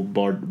Gol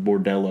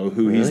Bordello,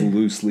 who he's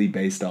loosely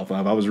based off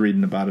of. I was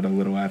reading about it a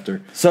little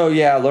after. So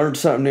yeah, I learned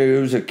something new.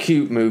 It was a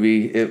cute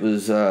movie. It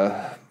was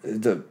I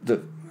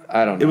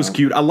don't know. It was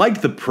cute. I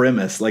liked the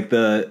premise. Like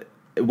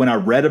when I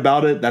read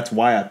about it, that's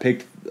why I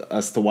picked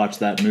us to watch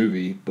that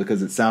movie,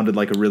 because it sounded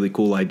like a really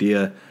cool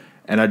idea.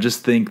 And I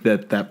just think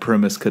that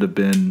premise could have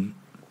been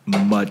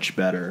much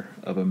better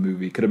of a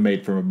movie. Could have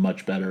made for a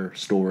much better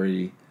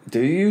story.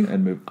 Do you?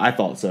 And movie. I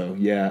thought so.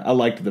 Yeah, I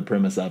liked the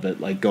premise of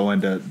it. Like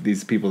going to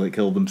these people that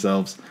killed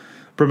themselves.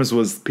 Premise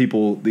was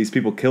these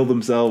people killed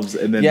themselves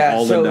and then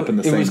all end up in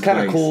the same place. It was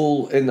kind of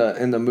cool in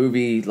the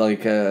movie.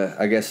 Like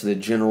I guess the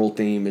general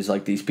theme is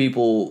like these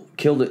people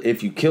killed it.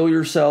 If you kill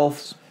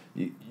yourself,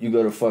 you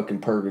go to fucking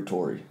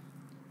purgatory.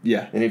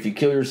 Yeah. And if you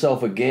kill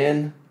yourself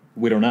again,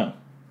 we don't know.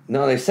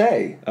 No, they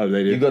say. Oh,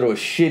 they do? You go to a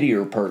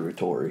shittier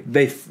purgatory.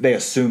 They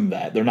assume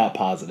that. They're not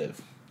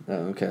positive. Oh,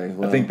 okay.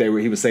 Well, I think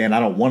he was saying,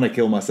 I don't want to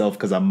kill myself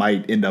because I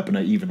might end up in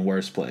an even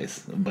worse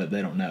place. But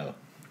they don't know.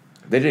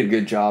 They did a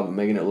good job of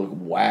making it look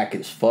whack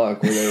as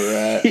fuck where they were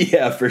at.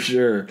 Yeah, for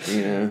sure.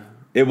 You know?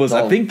 It was.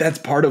 I think that's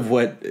part of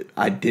what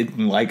I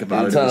didn't like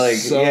about it. It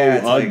was so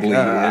ugly.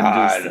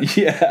 And just,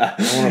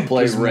 I want to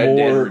play Red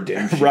Dead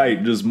Redemption.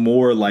 Right, just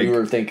more like... You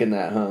were thinking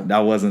that, huh?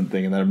 I wasn't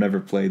thinking that. I've never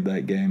played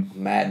that game.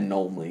 Madden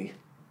only.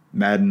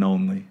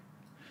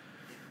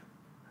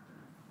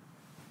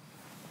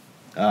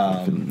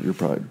 You're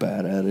probably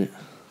bad at it.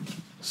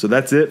 So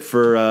that's it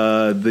for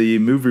the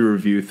movie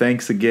review.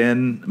 Thanks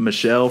again,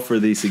 Michelle, for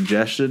the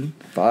suggestion.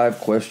 5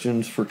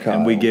 questions for Kyle.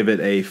 And we give it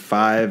a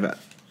 5.5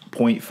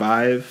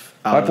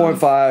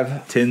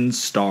 5.5. 10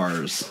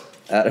 stars.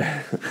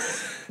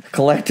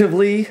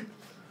 Collectively,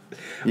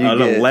 you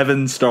get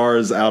 11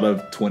 stars out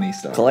of 20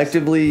 stars.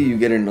 Collectively, you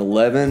get an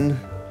 11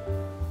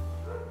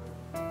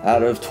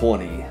 out of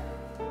 20.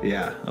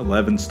 Yeah,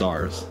 11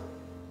 stars.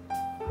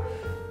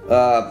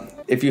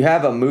 If you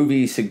have a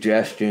movie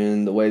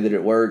suggestion, the way that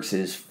it works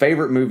is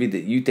favorite movie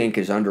that you think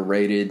is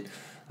underrated,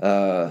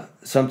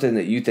 something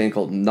that you think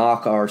will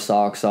knock our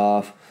socks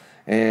off,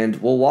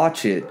 and we'll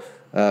watch it.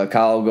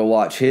 Kyle will go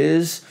watch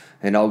his,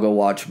 and I'll go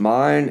watch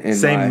mine in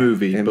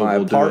my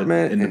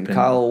apartment, and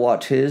Kyle will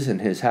watch his in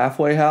his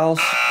halfway house,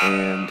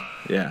 and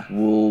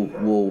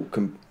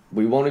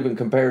we won't even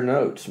compare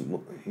notes.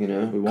 You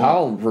know,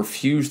 Kyle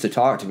refused to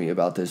talk to me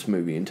about this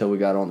movie until we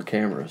got on the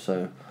camera.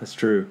 So that's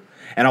true.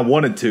 And I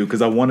wanted to,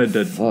 because I wanted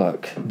to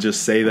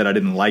just say that I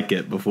didn't like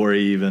it before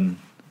he even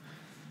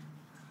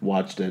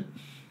watched it.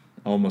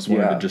 I almost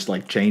wanted to just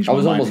like change my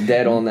mind. I was almost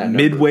dead on that number.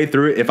 Midway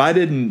through it.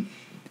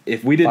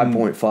 If we didn't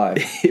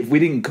 5.5. If we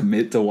didn't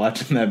commit to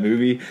watching that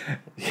movie,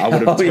 I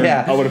would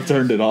have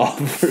turned it off.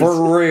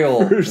 For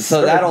real.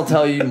 So that'll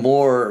tell you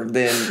more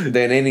than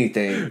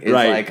anything. It's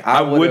right. Like,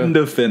 I wouldn't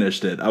have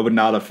finished it. I would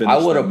not have finished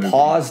it. I would have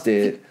paused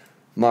it.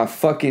 My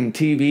fucking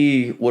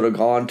TV would have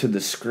gone to the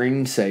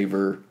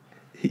screensaver.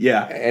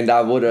 Yeah. And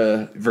I would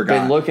have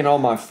been looking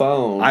on my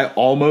phone.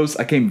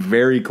 I came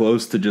very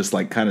close to just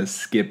like kind of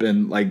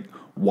skipping, like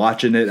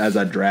watching it as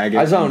I drag it.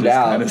 I zoned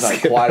out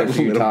like quite a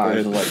few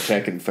times, like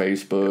checking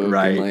Facebook,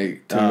 right? And,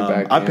 like tuning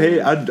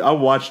back I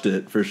watched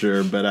it for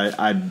sure, but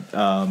I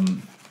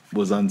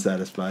was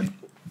unsatisfied.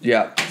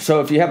 Yeah.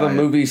 So if you have a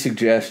movie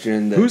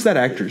suggestion, who's that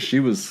actress? She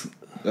was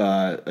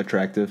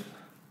attractive.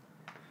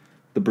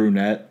 The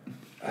brunette.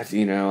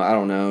 You know, I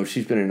don't know.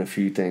 She's been in a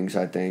few things,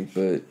 I think,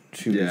 but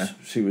she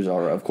was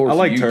all right. Of course, I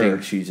liked her.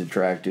 Think she's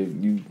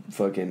attractive. You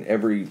fucking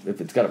if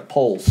it's got a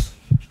pulse,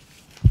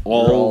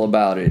 you're all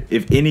about it.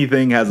 If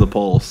anything has a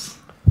pulse,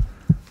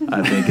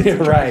 I think it's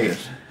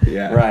attractive. Right.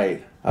 Yeah.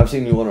 Right. I've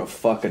seen you want to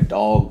fuck a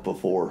dog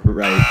before.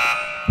 Right.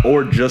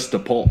 Or just a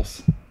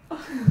pulse.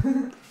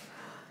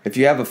 If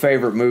you have a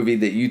favorite movie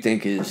that you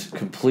think is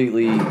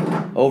completely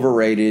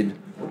overrated,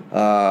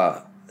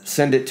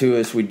 send it to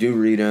us. We do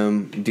read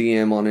them.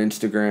 DM on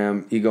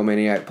Instagram,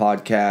 Egomaniac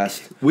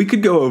Podcast. We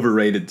could go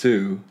overrated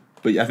too,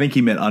 but I think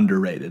he meant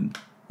underrated.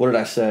 What did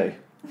I say?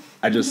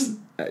 I just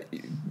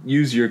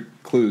use your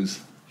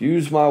clues.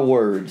 Use my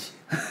words.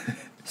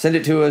 Send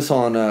it to us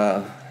on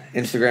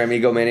Instagram,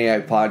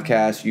 Egomaniac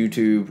Podcast,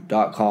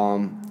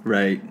 YouTube.com.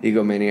 Right.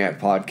 Egomaniac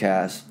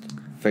Podcast,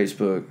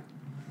 Facebook,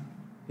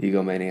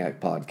 Egomaniac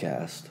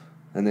Podcast.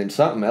 And then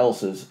something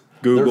else is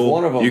Google. There's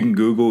one of them. You can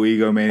Google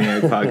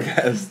Egomaniac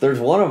Podcast. There's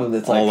one of them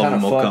that's like All of kind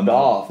of them will fucked come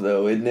off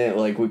though, isn't it?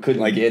 Like we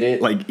couldn't get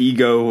it. Like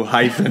ego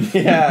hyphen.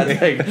 Yeah,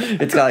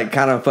 it's like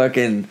kind of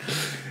fucking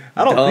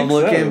I don't dumb think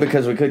so. looking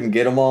because we couldn't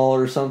get them all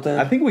or something.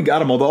 I think we got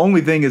them all. The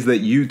only thing is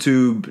that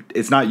YouTube,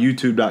 it's not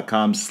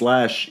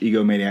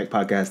youtube.com/Egomaniac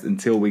Podcast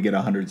until we get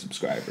 100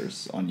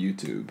 subscribers on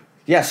YouTube.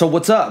 Yeah, so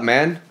what's up,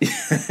 man?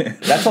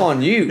 That's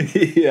on you.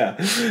 Yeah.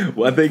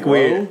 Well, I think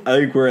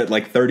we're at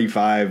like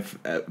 35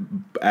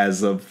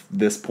 as of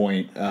this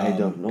point. I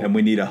don't know. And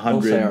we need 100.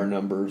 Don't say our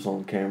numbers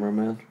on camera,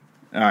 man.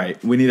 All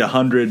right, we need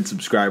 100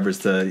 subscribers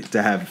to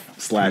have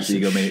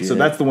 /Egomaniac. So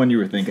that's the one you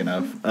were thinking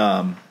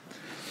of.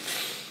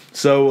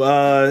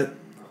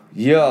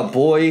 Yeah,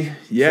 boy.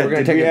 Yeah, so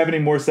did we have any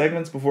more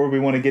segments before we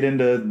want to get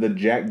into the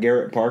Jack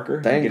Garrett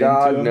Parker? Thank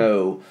God,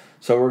 no.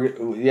 So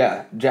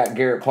Jack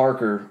Garrett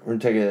Parker. We're gonna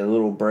take a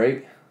little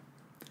break,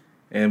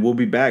 and we'll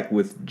be back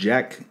with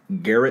Jack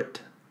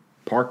Garrett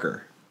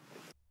Parker.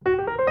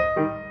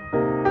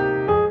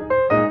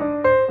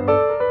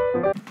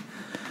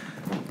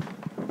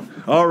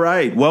 All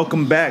right,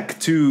 welcome back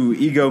to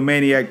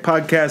Egomaniac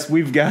Podcast.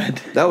 We've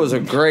got that was a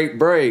great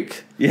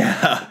break.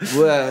 Yeah,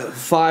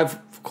 5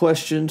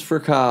 questions for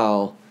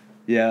Kyle.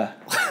 Yeah,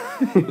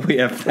 we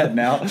have that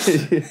now.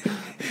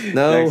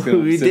 No,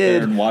 we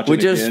did. We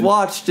just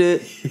watched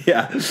it.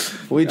 Yeah.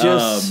 We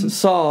just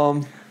saw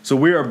him. So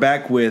we are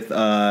back with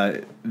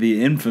the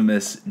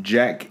infamous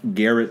Jack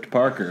Garrett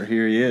Parker.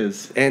 Here he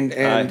is. And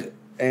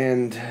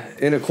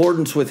in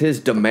accordance with his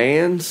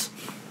demands,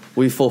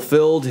 we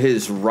fulfilled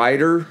his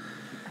rider.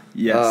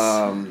 Yes.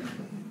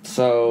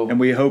 And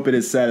we hope it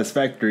is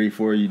satisfactory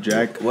for you,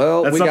 Jack.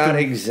 Well, we got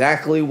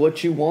exactly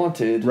what you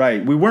wanted.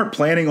 Right. We weren't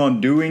planning on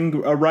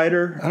doing a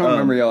writer. I don't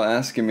remember y'all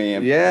asking me.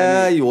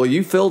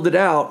 You filled it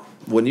out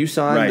when you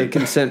signed the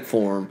consent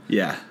form.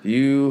 Yeah.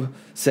 You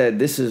said,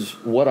 this is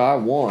what I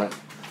want.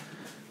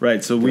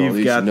 Right, so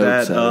we've got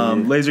that.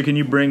 Laser, can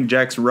you bring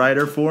Jack's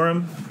rider for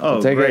him?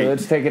 Oh, great.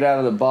 Let's take it out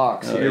of the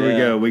box. Here we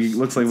go.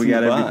 Looks like we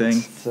got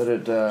everything. Set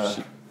it,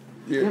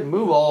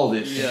 move all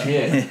this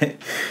shit.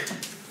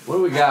 What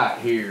do we got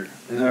here?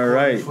 All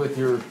right. With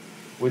your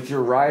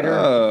rider.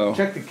 Oh.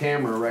 Check the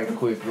camera right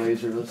quick,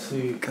 Laser. Let's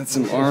see. Got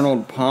some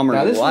Arnold Palmer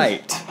now, this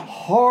Light. Is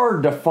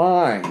hard to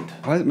find.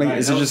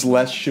 Is it just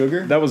less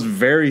sugar? That was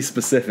very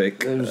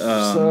specific. It was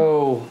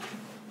so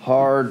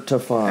hard to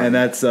find. And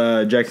that's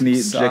Jack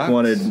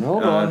wanted.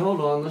 Hold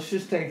on. Let's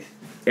just take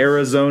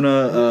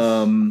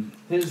Arizona.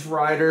 His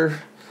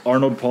rider.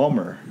 Arnold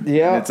Palmer.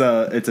 Yeah. It's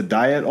a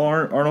diet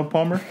Arnold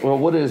Palmer. Well,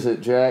 what is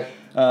it, Jack?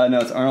 No,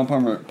 it's Arnold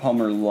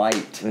Palmer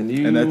Light.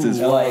 And that's his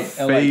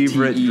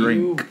favorite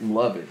drink. You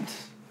love it,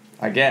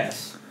 I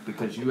guess,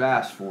 because you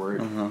asked for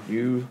it.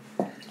 You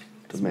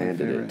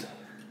demanded it.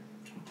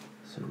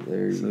 So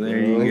there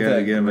you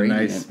go. Give him a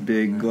nice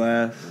big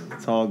glass,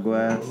 tall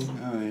glass.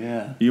 Oh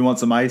yeah. You want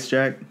some ice,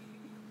 Jack?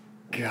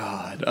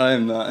 God, I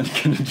am not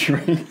gonna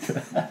drink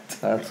that.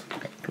 That's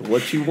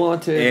what you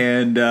wanted.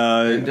 And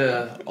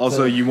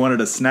also, you wanted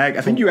a snack.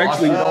 I think you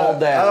actually.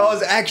 I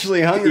was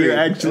actually hungry. You're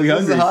actually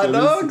hungry. Hot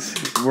dogs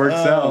works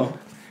out.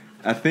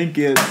 I think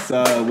it's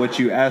what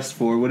you asked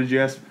for. What did you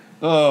ask?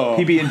 Oh,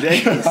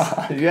 PB&J's.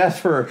 You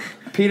asked for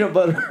peanut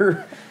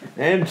butter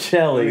and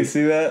jelly. Let me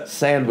see that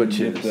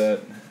sandwiches. Get that.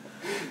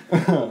 I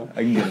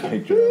can get a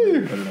picture of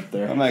it. Put it up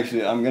there.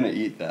 I'm gonna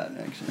eat that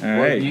actually. All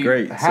right, you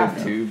great.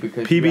 Have to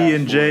because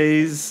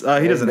PB&J's.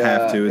 He doesn't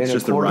have to. It's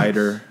just a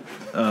rider.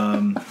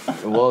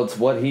 Well, it's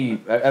what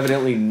he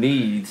evidently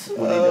needs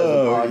when he does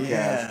a podcast.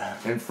 Yeah.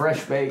 And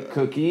fresh baked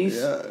cookies.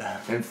 Yeah.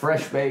 And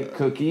fresh baked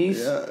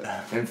cookies.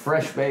 Yeah. And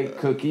fresh baked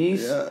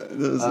cookies.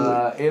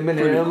 Yeah. M&M.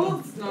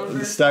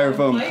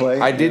 Styrofoam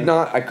plate. I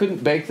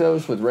couldn't bake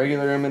those with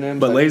regular M&Ms.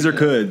 But Laser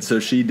could, so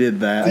she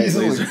did that. These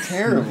look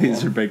terrible.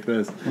 Laser baked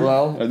this.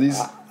 Well, are these?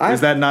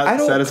 Is that not I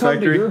don't satisfactory?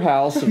 come to your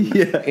house and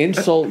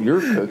insult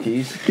your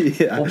cookies.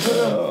 Yeah.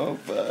 Well,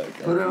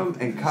 put them,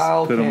 and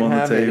Kyle put can't them on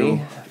have the table.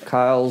 any.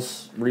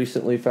 Kyle's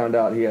recently found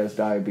out he has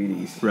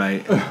diabetes.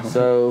 Right.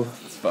 So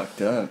It's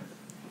fucked up.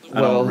 I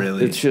don't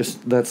really. It's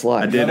just that's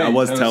life. I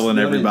was Toast- telling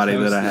let me everybody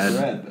toast that I the had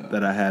bread, though.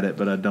 that I had it,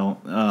 but I don't.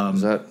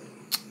 Is that I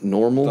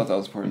normal? thought that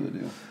was part of the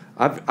deal.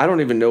 I don't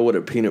even know what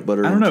a peanut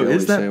butter. I don't know. and jelly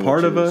Is that sandwich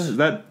part of a? is. Is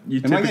that you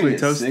Am I gonna typically get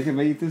toast? sick if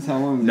I eat this? How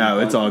long? No,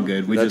 it's all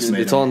good. We just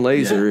made It's them. on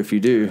laser if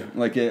you do.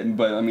 Like it,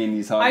 but I mean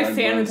these hot I dog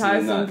sanitize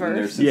buns, them they're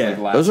first. since, Yeah. like,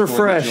 last Those are 4th of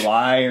fresh.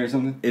 July or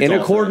something. It's In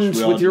all accordance fresh.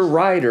 We all with your just-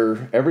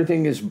 rider,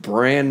 everything is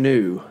brand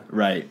new,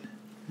 right,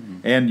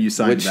 and you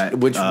signed that,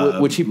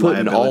 which he put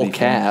in all liability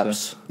claim caps.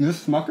 stuff. Is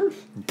this Smuckers?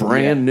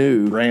 Brand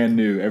new. Brand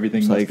new.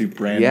 Everything must like- be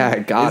brand yeah, new. I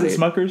got Is it.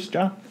 Smuckers,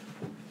 John?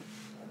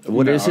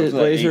 What is it,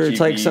 Laser? It's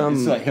like It's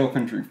some. like Hill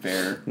Country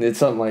Fair. It's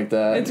something like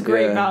that. It's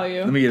great yeah.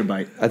 value. Let me get a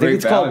bite. I think Great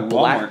it's called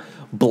value, Walmart.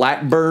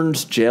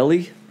 Blackburn's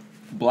jelly.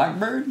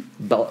 Blackbird?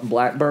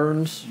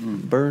 Blackburn's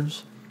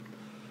burns.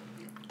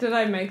 Did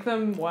I make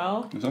them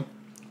well? Is that?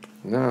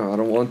 No, I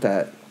don't want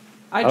that.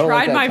 I don't like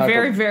tried that my type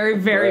very, of very,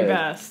 very bread.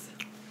 best.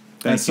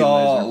 I Thank you,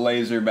 saw Laser.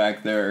 Laser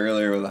back there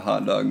earlier with a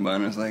hot dog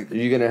bun. I was like, Are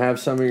you gonna have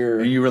some of your?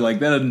 And you were like,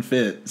 that doesn't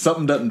fit.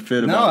 Something doesn't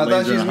fit no, about I thought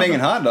Laser she was and making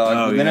hot dog.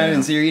 Oh, But then I yeah.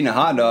 didn't see her eating a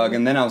hot dog,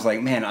 and then I was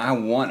like, man, I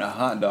want a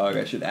hot dog.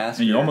 I should ask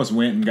And you her. almost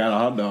went and got a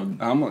hot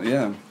dog.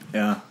 Yeah.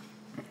 Yeah.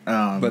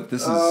 But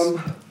this is.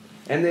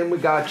 And then we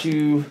got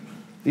you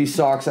these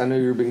socks. I know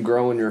you've been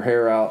growing your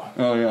hair out,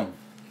 Oh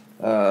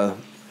yeah.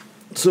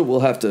 so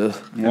we'll have to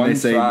And One they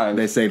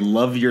size. say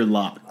love your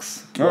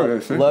locks. Oh,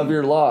 that's it. love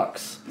your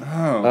locks.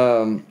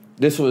 Oh.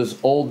 This was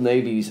Old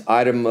Navy's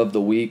item of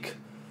the week.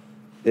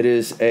 It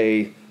is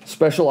a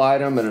special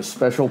item at a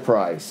special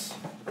price.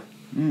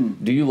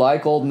 Do you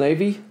like Old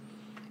Navy?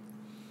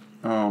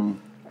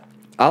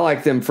 I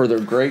like them for their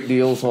great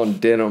deals on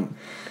denim.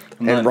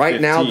 I'm And not right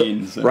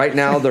 15, now, so- right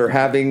now they're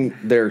having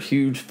their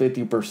huge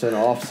 50%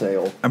 off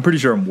sale. I'm pretty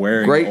sure I'm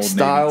wearing Great an Old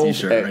styles Navy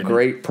t-shirt at right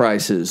great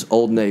prices.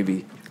 Old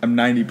Navy. now. I'm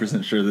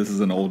 90% sure this is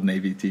an Old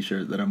Navy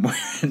t-shirt that I'm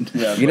wearing.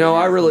 Yeah, You know,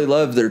 I really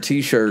love their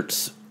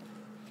t-shirts.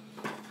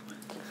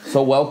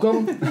 So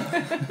welcome.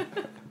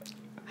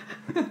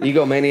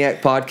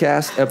 Egomaniac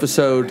Podcast,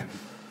 episode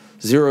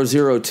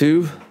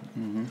 002.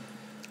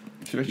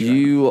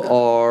 You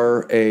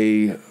are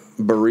a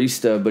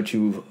barista, but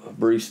you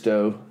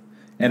baristo.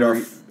 and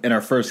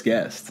our first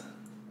guest.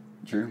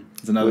 True.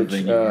 It's another Which,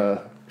 thing.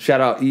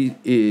 shout out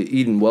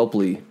Eden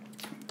Welply,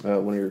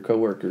 one of your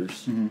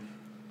coworkers.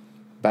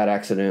 Bad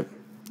accident.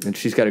 And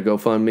she's got a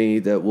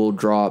GoFundMe that will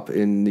drop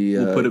in the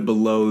we'll put it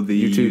below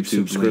the YouTube link,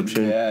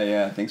 subscription.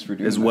 Yeah. Thanks for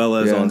doing as that. well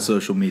as Yeah. on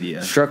social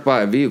media. Struck by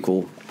a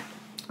vehicle.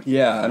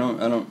 Yeah, I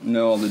don't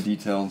know all the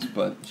details,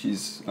 but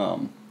she's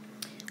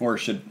or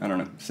should I don't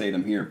know say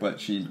them here,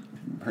 but she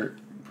hurt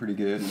pretty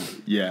good.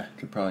 And Yeah,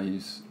 could probably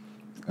use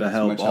the as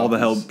help, much all the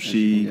as help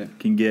she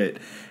can get.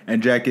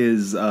 And Jack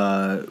is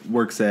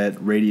works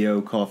at Radio,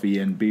 Coffee,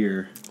 and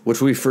Beer.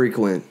 Which we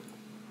frequent,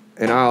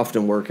 and I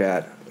often work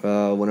at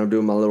when I'm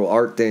doing my little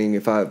art thing.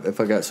 If I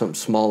got something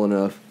small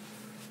enough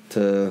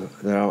that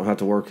I don't have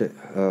to work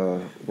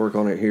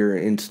on it here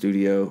in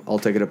studio, I'll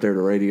take it up there to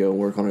radio and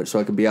work on it so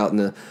I can be out in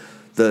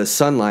the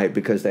sunlight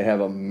because they have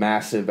a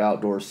massive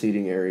outdoor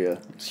seating area.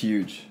 It's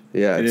huge.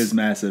 Yeah, It it's- is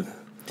massive.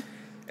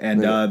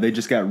 And they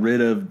just got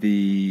rid of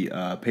the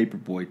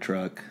Paperboy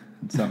truck.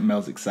 Something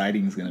else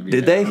exciting is going to be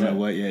Did there. they? I don't know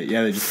what yet.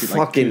 Yeah, they just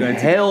fucking 2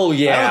 nights hell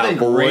yeah, I don't think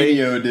boy.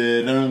 radio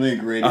did. I don't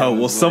think radio. Oh,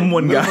 well, was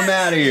someone like, got move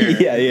them out of here.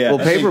 yeah. Well,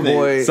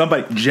 Paperboy.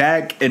 Somebody,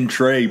 Jack and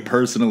Trey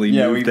personally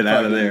Yeah, moved we it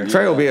out of fucking- there.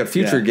 Trey will be a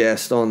future Yeah.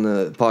 guest on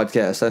the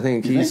podcast. I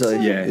think You he's think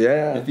like, so?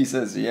 Yeah. If he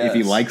says yes. If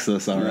he likes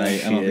us, all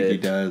right. I don't think he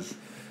Shit. does.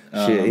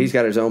 Shit, he's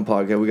got his own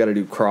podcast. We got to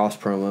do cross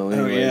promo.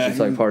 Anyways, it's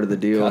like part of the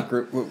deal.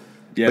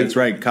 Yeah, But- that's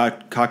right.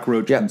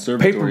 Cockroach Yeah,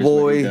 Conservatory is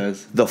what he Paperboy,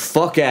 does. the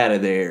fuck out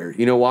of there.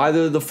 You know why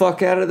they're the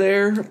fuck out of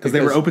there? Because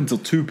they were open till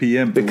 2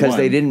 p.m. for Because one.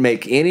 they didn't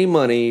make any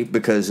money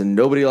because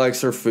nobody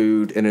likes their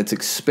food and it's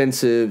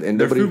expensive and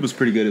Their nobody food was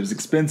pretty good. It was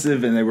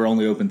expensive, and they were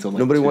only open till like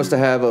nobody 2. wants to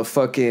have a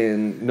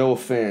fucking, no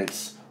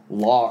offense,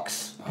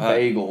 lox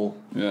bagel.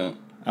 Yeah.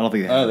 I don't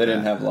think they Oh, had they that.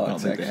 didn't have I don't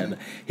locks, think they had actually.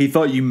 that. He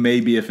thought you may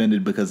be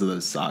offended because of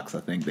those socks, I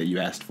think, that you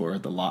asked for,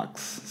 the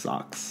locks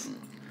socks.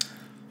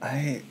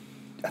 I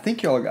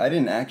think y'all. I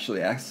didn't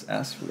actually ask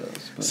for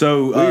those. But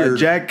So Weird.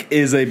 Jack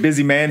is a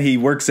busy man. He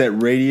works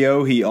at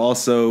radio. He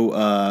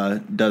also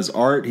does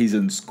art. He's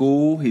in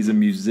school. He's a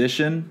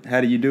musician.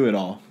 How do you do it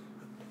all?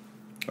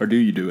 Or do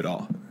you do it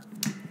all?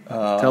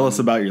 Tell us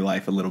about your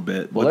life a little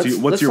bit. Well, What's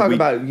let's your talk week?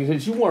 about it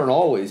because you weren't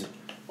always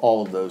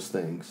all of those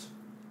things.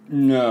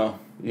 no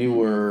You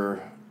were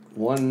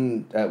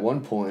at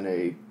one point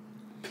a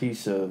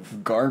piece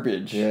of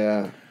garbage.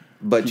 yeah.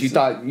 But you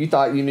thought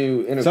you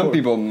knew. Some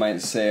people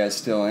might say I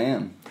still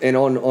am. and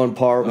on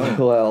par.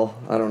 Well,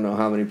 I don't know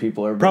how many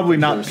people are Probably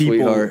thinks not you're a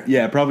people. sweetheart.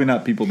 Yeah, probably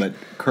not people that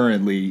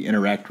currently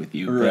interact with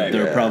you. But Right,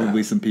 there are yeah.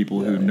 probably some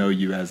people who know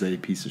you as a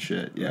piece of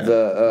shit. Yeah.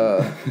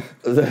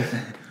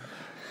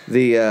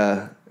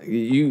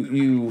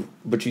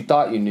 But you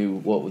thought you knew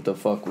what the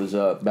fuck was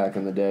up back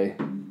in the day.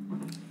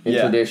 In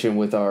Yeah. tradition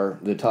with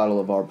the title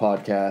of our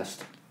podcast.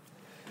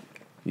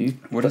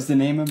 What is the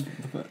name of?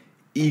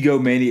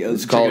 Egomaniac.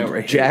 It's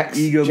called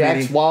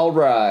Jack's Wild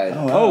Ride.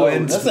 Oh,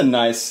 and that's a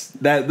nice.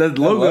 that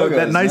logo.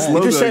 That is nice nice.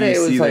 logo. You just said you it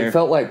was see like there.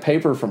 felt like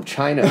paper from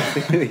China.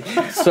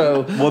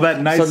 So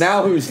So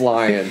now who's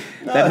lying?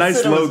 That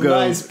nice logo.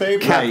 Nice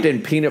paper.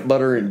 Captain Peanut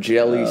Butter and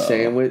Jelly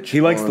Sandwich.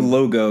 He likes the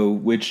logo,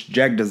 which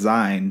Jack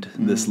designed.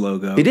 This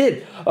logo. He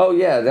did. Oh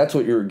yeah, that's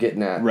what you were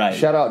getting at. Right.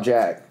 Shout out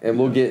Jack, and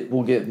we'll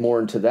get more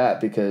into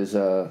that because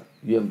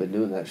you haven't been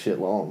doing that shit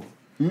long.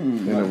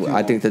 And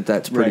I think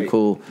that's pretty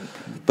cool.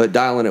 But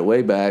dialing it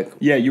way back.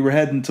 Yeah, you were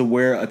heading to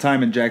a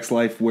time in Jack's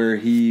life where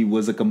he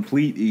was a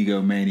complete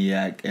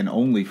egomaniac and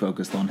only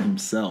focused on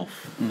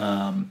himself.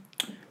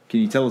 Can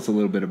you tell us a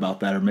little bit about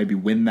that, or maybe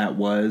when that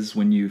was,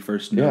 when you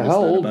first noticed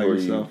how that old about were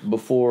yourself? you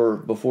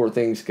before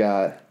things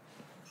got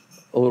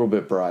a little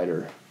bit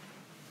brighter?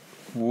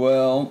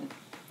 Well,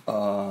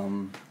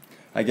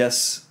 I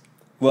guess.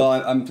 Well,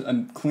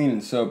 I'm clean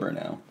and sober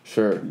now.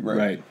 Sure.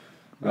 Right.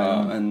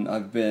 And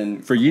I've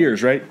been For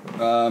years, right?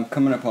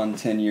 coming up on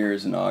 10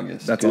 years in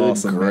August. That's Good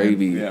awesome,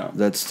 gravy. man. Yeah.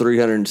 That's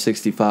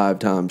 365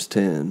 times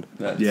 10.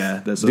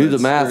 That's Do the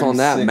math on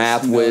that,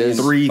 math whiz.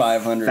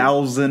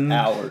 3,000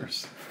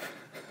 hours.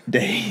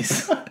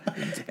 days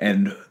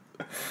and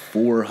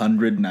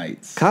 400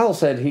 nights. Kyle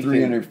said he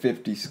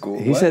 350 school.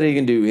 He said he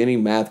can do any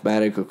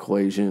mathematical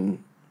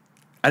equation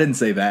I didn't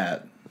say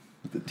that.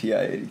 the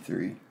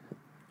TI-83.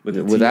 With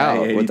the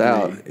without.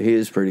 TI-83. He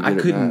is pretty good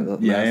I couldn't. at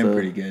math. Yeah, I am though.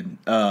 pretty good.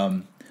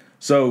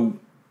 So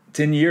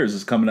 10 years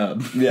is coming up.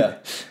 Yeah.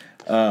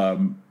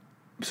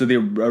 So the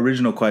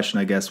original question,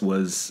 I guess,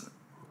 was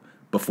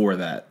before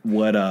that.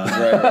 What?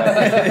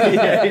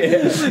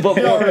 Right. But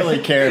You don't really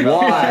care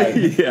about why?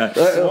 Yeah.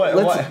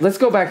 Let's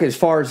go back as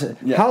far as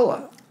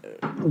how.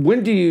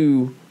 When do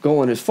you,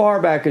 going as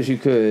far back as you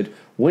could,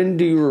 when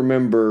do you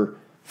remember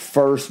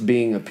first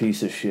being a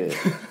piece of shit?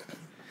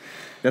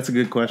 That's a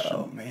good question.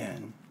 Oh,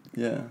 man.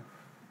 Yeah.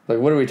 Like,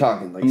 what are we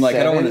talking? I'm like,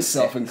 I don't want to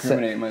 7,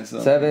 self-incriminate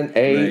myself. 7,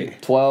 8,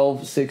 Right.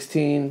 12,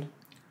 16?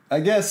 I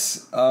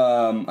guess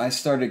I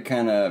started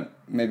kind of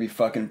maybe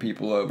fucking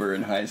people over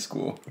in high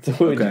school.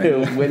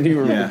 When you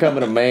were Yeah.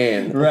 becoming a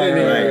man. Right,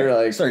 When right. you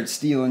were like, Started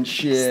stealing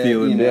shit.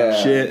 Stealing you know,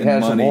 yeah, shit and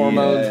had some money,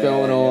 hormones yeah,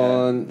 going yeah.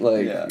 on.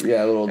 Like,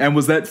 Yeah. a little. And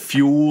was that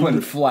fueled?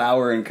 putting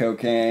flour in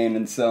cocaine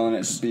and selling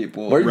it to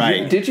people.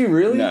 Right. Did you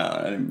really?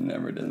 No, I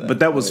never did that. But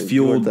that was You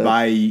fueled weren't that-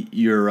 by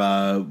your.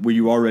 Were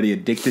you already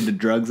addicted to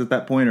drugs at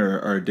that point,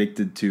 or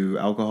addicted to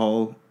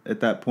alcohol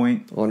at that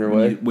point? On your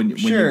way? When you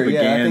sure,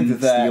 began yeah, I think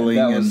stealing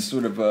that and was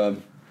sort of a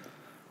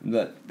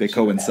that they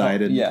sort of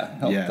coincided.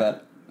 helped Yeah.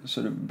 that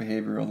sort of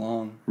behavior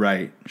along.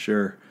 right,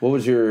 sure. What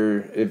was your,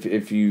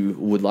 if you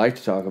would like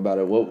to talk about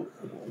it, what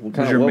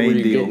kind your of, what were main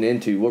you deal? getting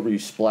into? What were you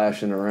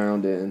splashing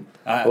around in?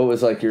 I- What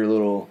was like your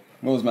little,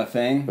 What was my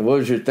thing? what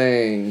was your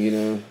thing, you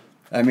know?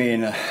 I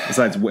mean,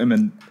 Besides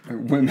women,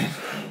 women.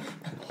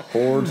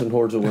 Hordes and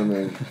hordes of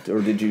women.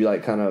 Or did you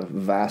like kind of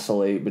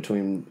vacillate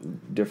between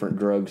different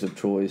drugs of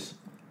choice?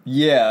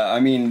 Yeah, I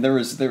mean,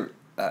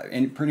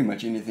 pretty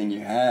much anything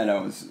you had, I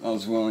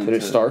was willing. Did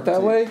it start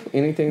that way?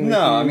 Anything? No,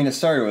 that you- I mean, it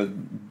started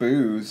with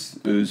booze.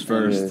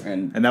 first.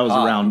 and And that was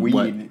pot, around, weed.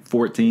 what,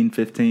 14,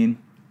 15?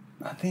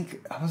 I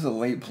think I was a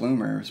late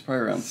bloomer. It was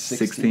probably around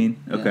 16?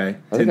 Yeah. Okay.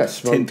 I think I 10th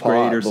smoked grade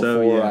pot or so,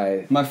 before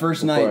yeah. My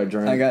first before night, I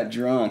drank. I got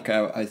drunk.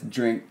 I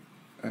drank.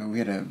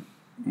 We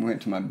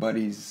went to my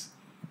buddy's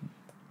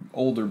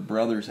older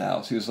brother's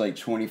house. He was like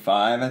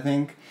 25, I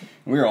think.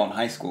 We were all in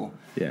high school.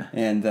 Yeah.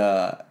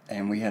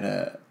 And we had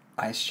a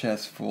ice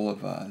chest full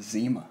of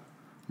Zima.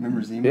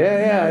 Remember Zima?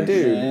 Yeah, I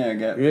do. Yeah, I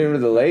got. You remember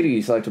the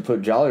ladies like to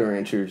put Jolly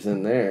Ranchers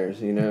in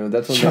theirs, you know?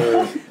 That's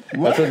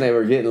when they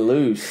were getting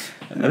loose.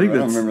 I think I don't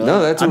that's remember No,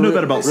 that. that's I a know real,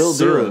 that about real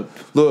syrup.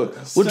 deal. Look,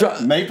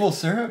 we'll Maple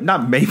syrup?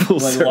 not maple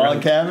Like syrup.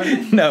 log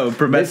cabin? No,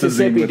 promethazine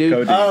Mississippi, with dude.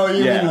 codeine. Oh,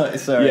 you yeah. mean like,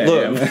 sorry. Yeah,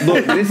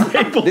 look,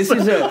 this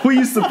is a We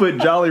used to put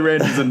Jolly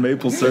Ranchers and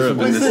maple syrup in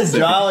What's this Mississippi.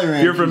 Jolly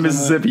If you're Ranchers from in the-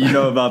 Mississippi, you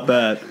know about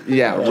that.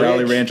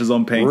 Jolly Ranchers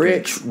on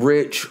pancakes.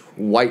 rich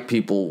white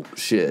people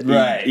shit.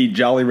 Right. Eat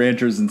Jolly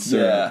Ranchers and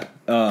syrup. Yeah.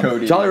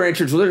 Cody. Jolly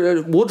Ranchers,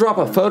 we'll drop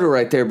a photo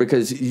right there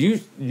because you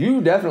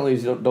definitely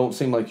don't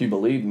seem like you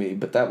believe me,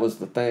 but that was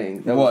the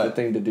thing. That was What? the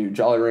thing to do.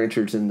 Jolly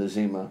Ranchers in the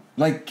Zima.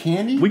 Like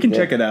candy? We can Yeah.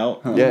 check it out.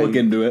 Yeah, We'll look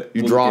into it.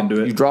 You We'll drop look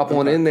into it. you drop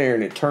one in there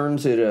and it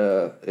turns it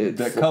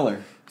that color.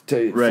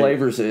 it Right.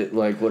 flavors it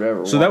like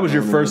whatever. So that was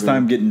your first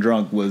Watermelon, time getting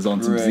drunk was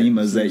on some Right,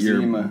 Zimas some at your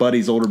Zima.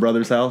 buddy's older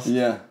brother's house?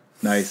 Yeah.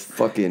 Nice.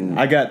 fucking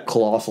I got-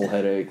 colossal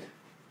headache.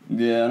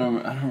 Yeah, I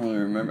don't really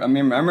remember. I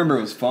mean, I remember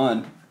it was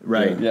fun.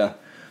 Right. Yeah.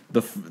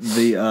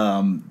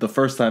 The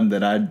first time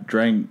that I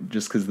drank,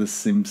 just because this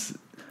seems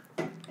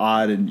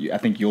odd, and I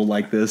think you'll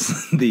like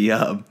this.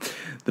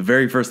 The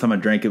very first time I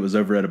drank it was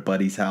over at a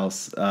buddy's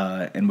house,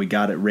 and we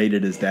got it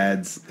rated as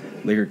Dad's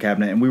liquor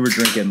cabinet, and we were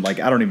drinking like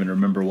I don't even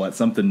remember what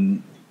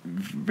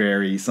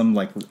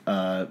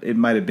it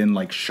might have been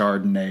like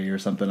Chardonnay or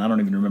something. I don't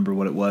even remember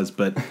what it was,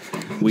 but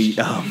we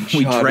drank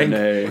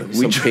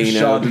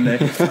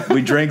Chardonnay.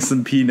 We drank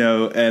some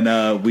Pinot,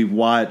 and we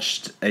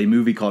watched a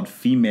movie called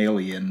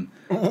Femalien,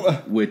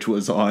 which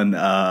was on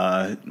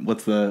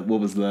what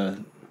was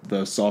the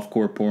the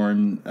softcore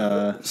porn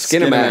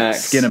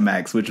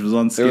Skinamax, which was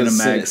on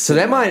Skinamax. So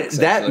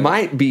that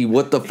might be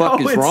what the fuck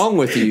is wrong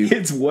with you.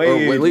 It's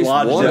way or at least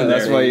lodged one in of there.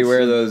 That's why you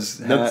wear those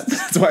hats.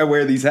 That's why I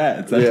wear these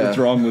hats. That's what's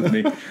wrong with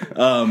me.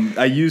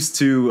 I used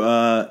to.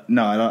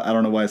 No, I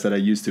don't know why I said I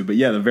used to, but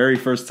yeah, the very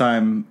first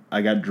time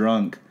I got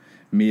drunk,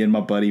 me and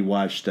my buddy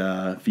watched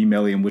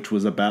Femalium, which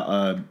was about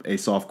a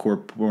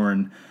softcore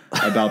porn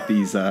about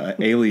these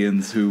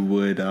aliens who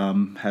would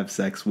have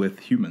sex with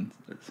humans.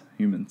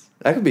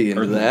 I could be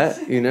into that,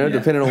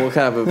 depending on what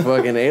kind of a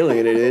fucking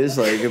alien it is.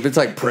 Like, if it's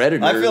like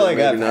Predator, I feel like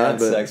I've not,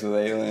 had sex with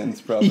aliens,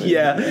 probably.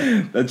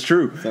 Yeah, that's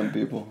true. Some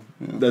people.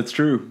 Yeah. That's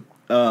true.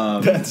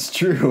 That's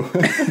true.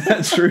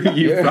 That's true.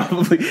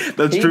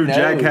 That's true. knows.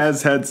 Jack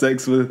has had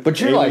sex with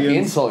But you're aliens. like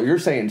insult. You're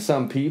saying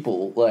some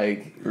people,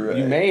 like,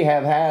 you may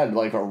have had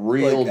like a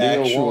real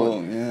deal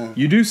one. Yeah.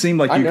 You do seem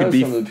like I you know could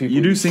be. some of the people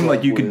You do you seem like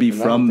slept you could be with,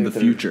 and I don't from the think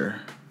they're-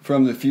 future.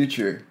 From the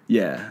future.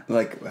 Yeah.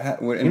 Like,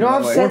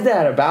 I've said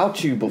that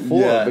about you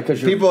before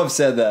because people have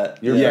said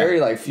that. you're very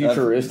like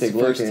futuristic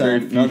looking.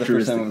 Not the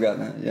first time we've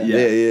gotten that.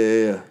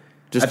 Yeah.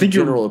 Just I think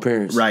general you're,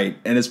 appearance, right?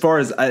 And as far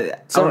as I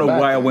don't know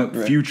why I went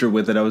future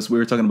with it. We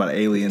were talking about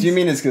aliens. Do you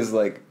mean it's because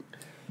like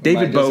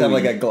David Bowie have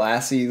like a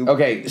glassy?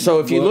 Okay, so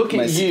if you look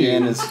at you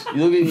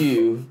look at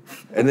you,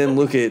 and then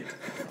look at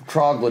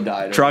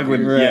troglodyte.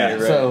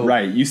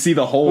 Right. You see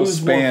the whole who's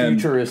span. more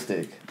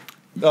futuristic?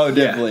 Oh,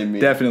 definitely me.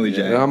 Definitely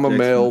Jack. I'm a Jack's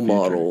male from the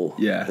future. model.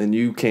 Yeah. And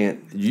you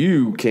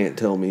can't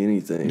tell me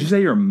anything. Did you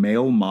say you're a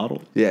male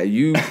model? Yeah,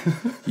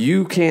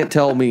 you can't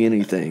tell me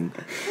anything.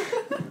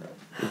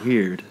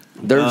 Weird.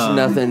 There's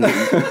nothing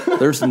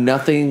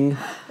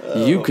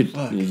you could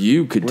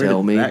Where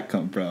tell did me. that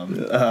come from?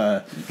 You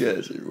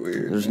guys are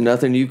weird. There's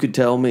nothing you could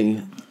tell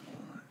me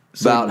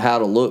about how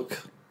to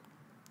look.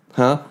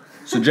 Huh?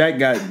 So Jack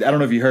got, I don't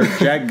know if you heard,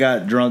 Jack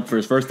got drunk for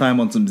his first time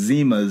on some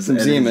Zimas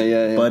at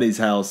his buddy's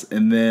house.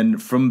 And then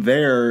from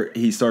there,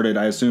 he started,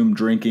 I assume,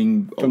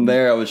 drinking. From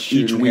there, I was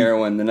shooting week.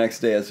 heroin. The next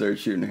day, I started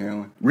shooting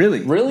heroin.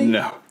 Really? Really?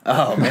 No.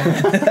 Oh,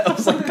 man. I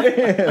was like,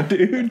 damn,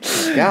 dude.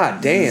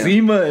 God damn.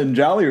 Zima and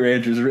Jolly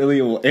Ranchers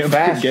really will amp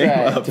the game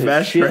up.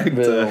 Fast track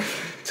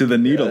to the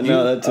needle.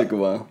 No, that took a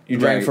while. You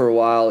drank for a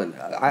while. And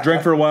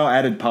drank for a while,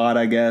 added pot,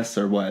 I guess,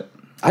 or what?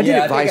 I did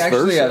it vice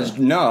versa.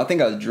 I think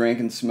I was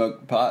drinking,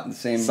 smoked pot in the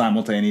same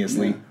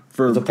simultaneously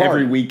for The party.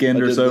 every weekend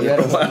or so. For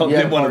a while,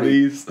 did one of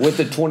these with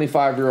the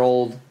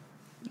 25-year-old.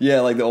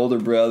 Yeah, like the older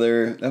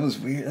brother. That was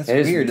weird. That's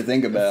weird to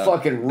think about.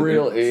 Fucking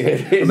real.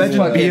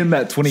 Imagine being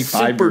that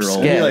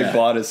 25-year-old. He like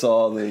bought us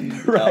all the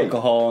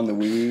alcohol and the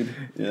weed.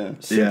 Yeah,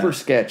 super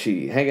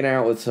sketchy. Hanging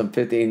out with some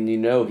 50, and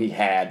he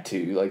had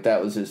to. Like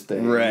that was his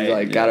thing.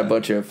 Right. He, got a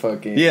bunch of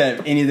fucking. Yeah.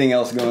 Anything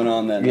else going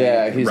on that night?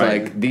 Yeah. He's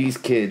like, these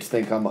kids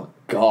think I'm a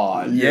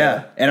god.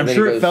 Yeah, and I'm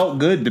sure it felt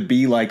good to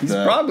be like he's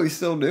probably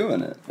still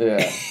doing it.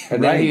 Yeah,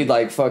 and then he'd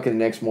like fucking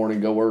next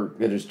morning go work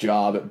at his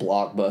job at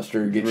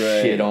Blockbuster, get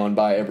shit on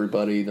by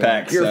everybody.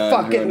 Like, you're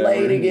fucking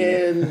late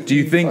again. Do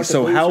you think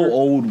so? Loser. How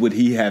old would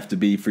he have to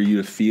be for you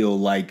to feel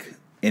like,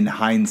 in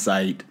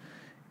hindsight,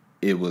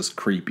 it was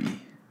creepy?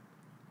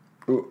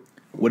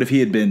 What if he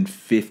had been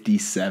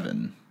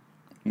 57?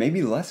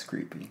 Maybe less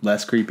creepy.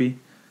 Less creepy?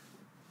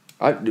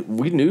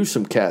 We knew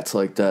some cats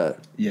like that.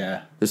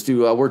 Yeah. This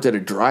dude, I worked at a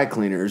dry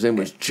cleaner. His name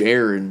was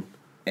Jaron.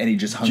 And he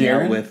just hung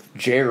out with?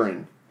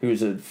 Jaron. He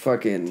was a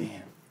fucking...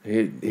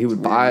 He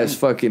would buy us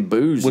fucking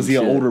booze. Was he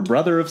an older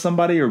brother of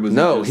somebody? Or was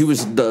No, he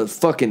was the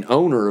fucking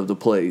owner of the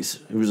place.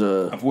 He was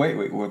a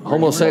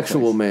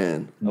homosexual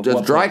man.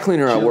 The dry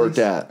cleaner I worked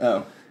at.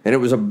 Oh. And it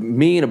was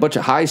me and a bunch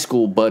of high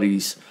school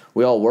buddies.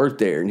 We all worked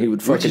there. And he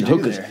would fucking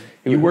hook us.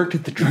 You worked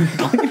at the dry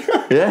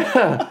cleaner?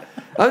 Yeah.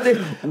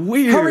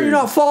 Weird. How are you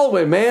not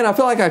following, man? I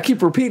feel like I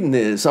keep repeating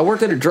this. I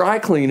worked at a dry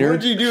cleaner. What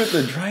did you do at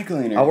the dry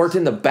cleaner? I worked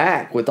in the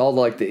back with all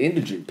like the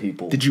indigent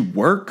people. Did you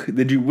work?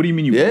 What do you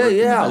mean you worked?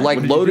 Yeah.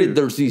 Like loaded.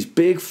 There's these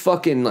big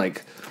fucking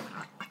like,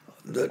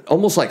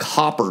 almost like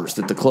hoppers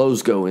that the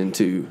clothes go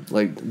into,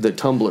 like the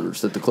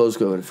tumblers that the clothes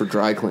go in for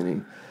dry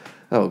cleaning.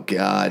 Oh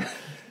God.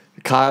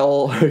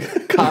 Kyle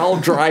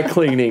dry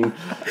cleaning.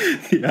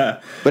 Yeah.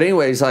 But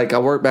anyways, like I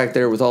worked back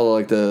there with all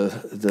like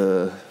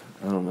the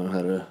I don't know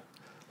how to.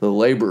 The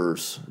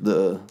laborers, what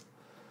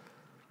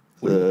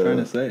are you trying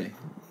to say?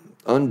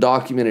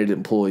 Undocumented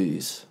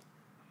employees.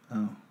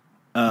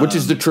 Oh. Which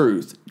is the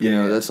truth. You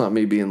know, that's not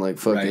me being like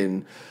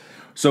fucking. Right.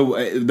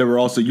 So there were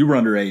also, you were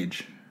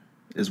underage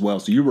as well.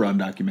 So you were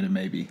undocumented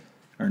maybe,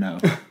 or no?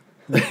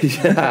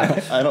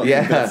 Yeah. I don't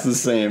think that's the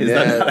same. Is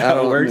that not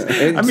how it works?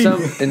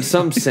 In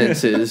some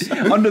senses.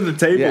 Under the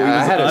table,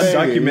 I had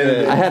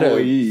undocumented I had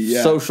employee.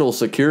 a social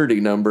security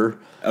number.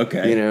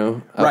 Okay. You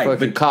know, I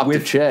fucking copped a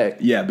check.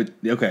 Yeah, but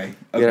okay.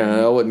 You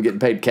know, I wasn't getting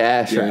paid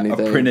cash or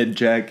anything. A printed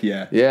check,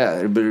 yeah.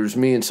 Yeah, but it was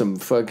me and some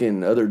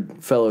fucking other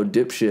fellow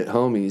dipshit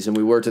homies, and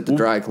we worked at the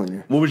dry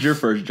cleaner. What was your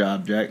first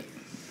job, Jack?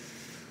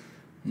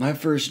 My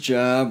first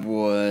job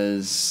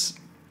was,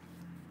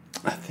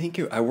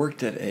 I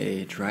worked at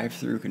a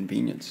drive-through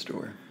convenience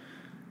store.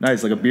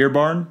 Nice, like a beer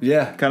barn?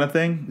 Yeah. Kind of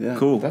thing? Yeah.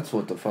 Cool. That's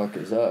what the fuck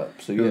is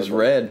up. So it was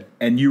red.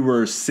 And you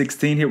were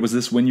 16 here. Was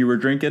this when you were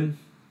drinking?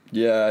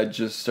 Yeah, I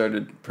just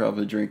started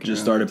probably drinking.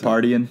 Just started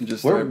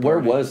partying? Where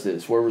was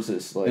this? Where was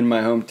this? Like in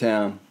my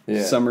hometown,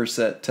 Yeah.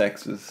 Somerset,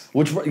 Texas.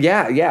 Which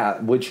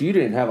you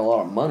didn't have a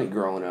lot of money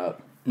growing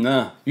up.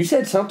 No. You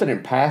said something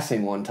in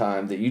passing one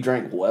time that you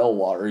drank well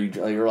water.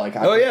 You're like,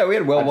 Oh yeah, we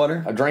had well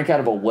water. I drank out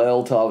of a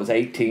well till I was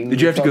 18. Did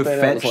you have to go something.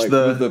 I was fetch like,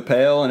 With the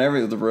pail and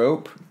everything, with the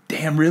rope.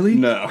 Damn, really?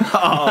 No.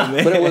 Oh,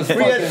 man. But it was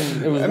fucking. had-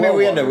 it was I mean, well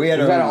we had to- water. we had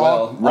It our was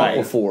well. Right.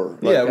 before.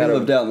 Yeah, we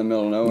lived out in the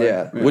middle of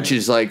nowhere. Yeah, which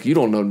is like you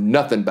don't know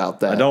nothing about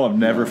that. I've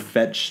never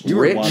fetched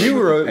Rich? water You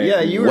with were a pail.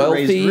 yeah, you were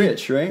raised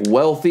rich, right?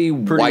 Wealthy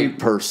white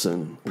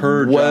person.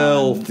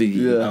 Wealthy.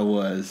 Yeah.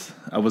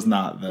 I was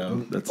not,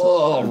 though. That's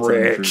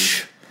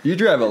Rich. You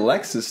drive a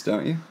Lexus,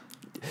 don't you?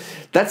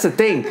 That's the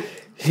thing.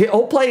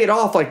 He'll play it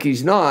off like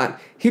he's not.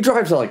 He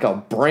drives like a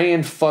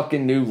brand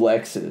fucking new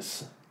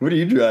Lexus. What do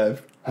you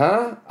drive?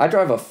 Huh? I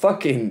drive a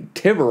fucking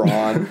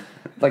Tiburon,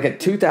 like a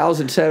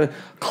 2007,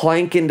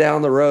 clanking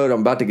down the road.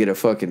 I'm about to get a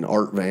fucking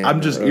art van.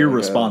 I'm just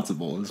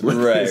irresponsible, is what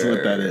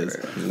that is.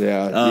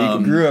 Yeah.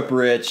 You grew up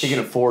rich. You can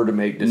afford to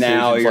make decisions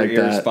Now you're like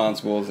that.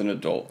 irresponsible as an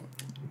adult.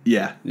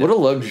 Yeah. What a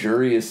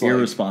luxurious, like,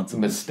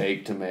 Irresponsible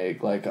mistake to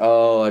make. Like,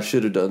 oh, I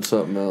should have done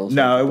something else.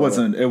 No, it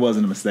wasn't. It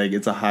wasn't a mistake.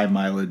 It's a high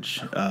mileage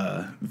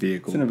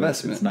vehicle. It's an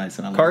investment. It's nice,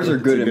 and I like Cars it. are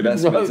It's good a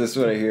investments. That's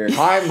what I hear.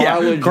 High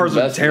mileage. Cars are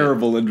investment.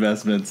 terrible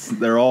investments.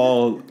 They're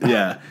all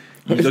the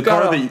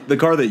got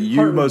car that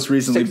you most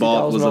recently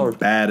bought was a $60,000.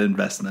 bad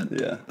investment.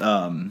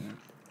 Yeah.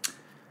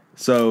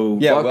 So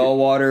Yeah. Fuck Well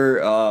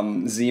water,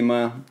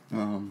 Zima.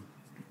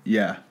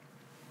 yeah.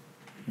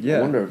 Yeah.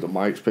 I wonder if the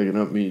mic's picking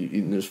up me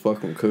eating this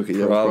fucking cookie. That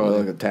was Probably. probably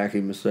like a tacky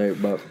mistake,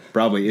 but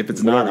Probably. If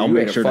it's not, I'll You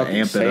make ate a sure to fucking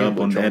amp it up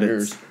on sandwich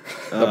edits.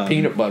 yours. A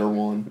peanut butter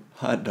one.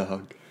 Hot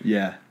dog.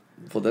 Yeah.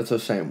 Well, that's a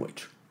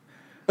sandwich.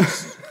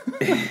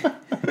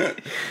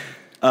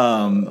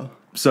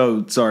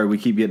 So sorry, we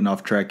keep getting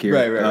off track here.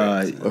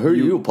 Right. Who are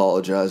you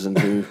apologizing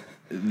to?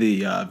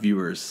 The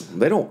viewers,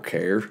 They don't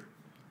care.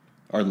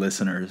 our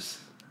listeners,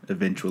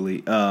 eventually.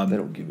 They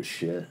don't give a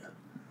shit.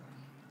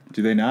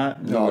 Do they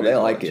not? No, Nobody's they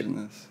like it.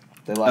 watching this.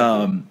 They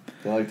like it.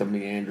 They like the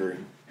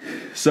meandering.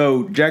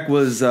 So Jack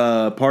was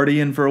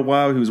partying for a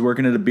while. He was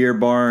working at a beer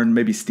barn,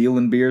 maybe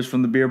stealing beers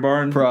from the beer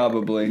barn.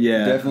 Probably.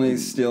 Yeah. Definitely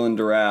stealing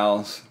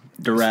Doral.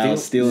 Stealing some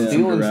Stealing's the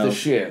Doral.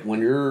 shit. When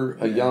you're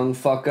a young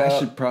fuck I up,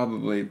 should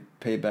probably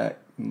pay back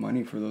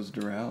money for those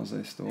Dorals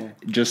I stole.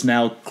 Just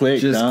now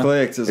clicked. Just huh?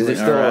 clicked. is it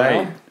still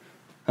around?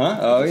 Huh?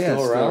 Oh, yeah, Still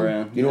it's around? still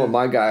around. You know what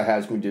my guy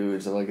has me do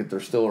is like if they're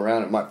still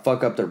around, it might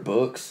fuck up their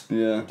books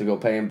Yeah. to go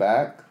pay them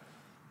back.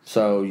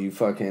 So you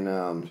fucking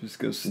Just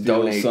go steal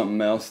donate.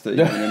 something else that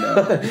you want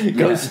to know.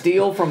 go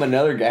steal from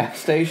another gas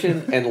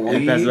station and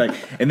leave. pass it back.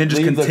 And then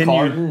just leave continue. the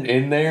carton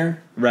in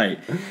there. Right.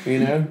 You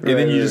know. And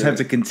then you just have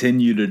to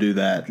continue to do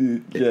that.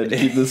 Yeah, to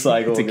keep the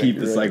cycle to keep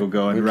the going. cycle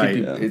going. Keep Right.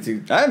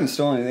 it- I haven't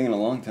stolen anything in a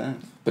long time.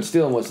 But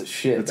stealing was the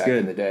shit That's back good.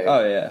 in the day.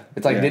 Oh, yeah.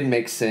 It's like Yeah. it didn't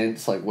make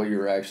sense. Like what you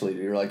were actually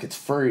doing. You're like it's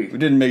free. It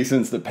didn't make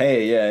sense to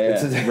pay. Yeah.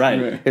 It's-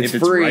 Right. It's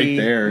if free. It's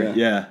right there. Yeah.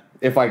 Yeah.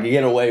 If I can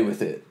get away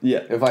with it.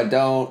 Yeah. If I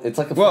don't, it's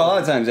like a. Well, a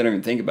lot of times I don't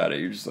even think about it.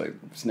 You're just like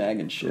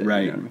snagging shit.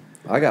 Right. You know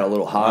what I got a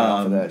little high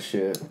off of that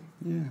shit.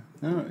 I mean?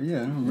 Yeah. I don't Like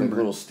remember.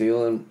 little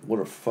stealing. What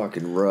a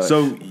fucking rush.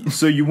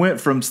 So you went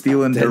from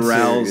stealing Dead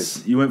Dorals.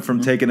 serious. You went from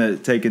taking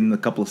a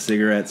couple of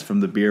cigarettes from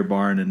the beer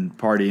barn and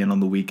partying on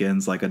the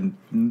weekends, like a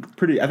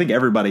pretty. I think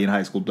everybody in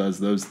high school does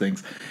those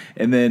things.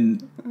 And then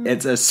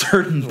at a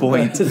certain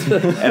point,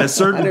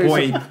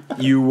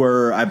 you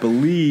were, I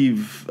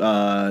believe,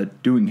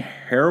 doing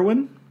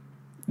heroin.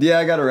 Yeah,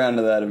 I got around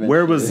to that eventually.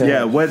 Where was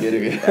what?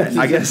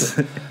 I guess.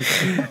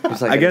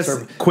 It's like I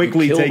guess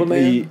quickly you take killed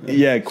a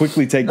man?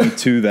 quickly take me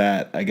to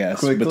that. I guess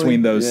Quickly?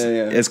 between those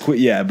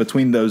Yeah.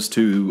 between those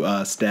two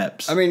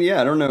steps. I mean, yeah,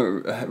 I don't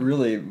know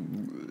really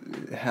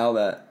how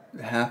that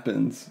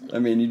happens. I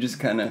mean, you just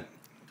kind of.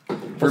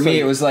 For me,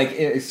 it was like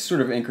it's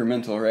sort of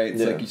incremental, right?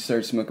 It's Yeah. like you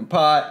start smoking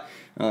pot,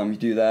 you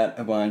do that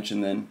a bunch,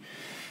 and then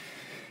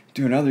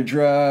doing other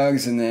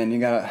drugs, and then you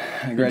got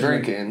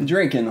drinking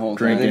the whole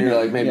time. And then you're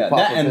like maybe Yeah, pop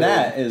a and pill.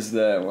 that is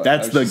the what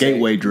That's I was the just saying.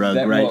 gateway drug,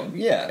 right? Well,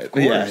 yeah, of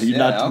course. Yeah,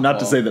 not to alcohol.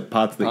 say that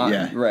pot's the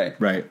Right.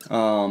 right.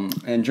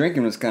 And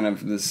drinking was kind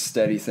of this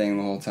steady thing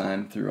the whole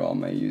time through all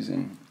my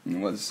using. It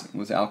was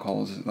alcohol. It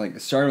was like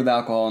it started with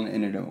alcohol and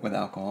ended up with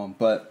alcohol.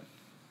 But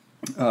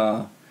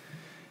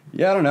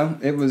yeah, I don't know.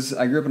 It was.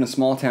 I grew up in a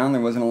small town. There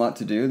wasn't a lot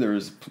to do. There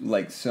was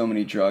like so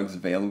many drugs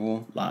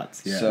available.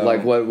 Lots, yeah. So-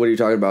 Like what? What are you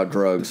talking about?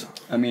 Drugs?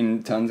 I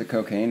mean, tons of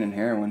cocaine and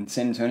heroin.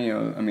 San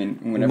Antonio. I mean,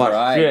 whenever My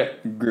I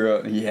shit. grew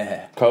up,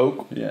 yeah,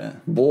 Coke? yeah,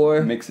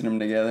 Boy, mixing them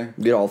together.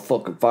 get all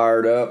fucking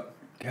fired up.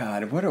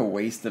 God, what a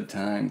waste of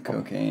time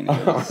cocaine I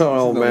is. don't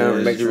know, It's the man. It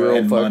worst makes you drug. real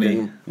And money.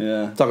 fucking.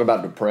 Yeah. Talk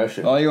about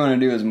depression. All you want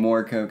to do is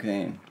more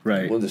cocaine.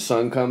 Right. When the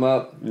sun come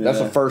up, that's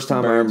Yeah. the first time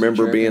I Birds are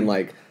remember being chirping.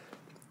 like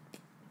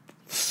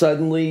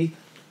suddenly,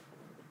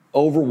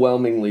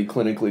 overwhelmingly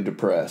clinically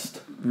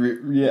depressed.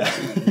 Yeah.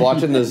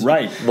 Watching this,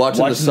 Right.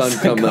 Watching the sun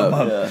come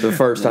up. Yeah. The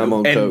first time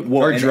on coke.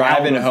 Or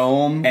driving out of,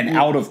 home. and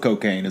out of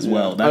cocaine as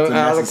well. That's a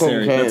Out of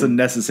necessary. cocaine. That's a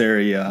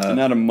necessary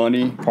Not a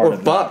money. part Or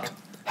of that. fuck,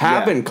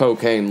 having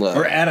cocaine left.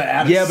 Or out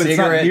of Yeah, but it's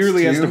not cigarettes,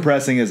 nearly as too.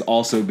 depressing as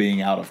also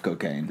being out of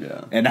cocaine.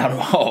 Yeah. And out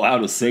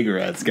of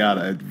cigarettes.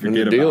 Gotta And forget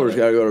the about dealer's it.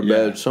 got to go to Yeah.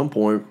 bed at some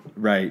point.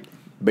 Right.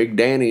 Big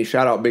Danny,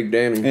 shout out Big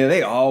Danny. Yeah,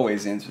 they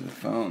always answer the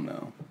phone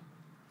though.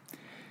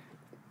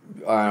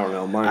 I don't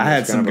know. Mine I had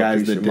was some kind of a guys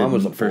piece that of- mine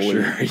was a didn't for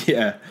bully. sure.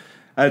 Yeah.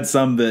 I had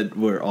some that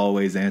were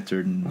always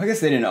answered. And I guess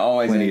they didn't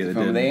always Plenty answer the that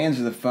phone. But they didn't.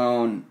 answer the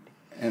phone,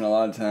 and a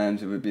lot of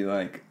times it would be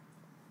like,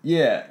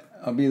 "Yeah,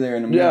 I'll be there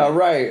in a minute." Yeah,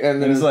 right. And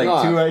then And it's like,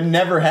 not. it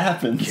never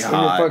happens. Yeah. And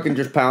you're God. fucking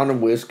just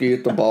pounding whiskey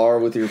at the bar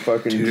with your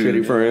fucking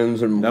shitty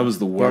friends, and That was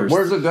the worst.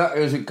 Where's the guy?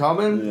 Is it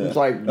coming? Yeah. It's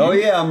like, Oh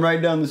yeah, I'm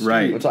right down the street.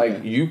 Right. It's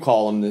like you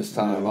call him this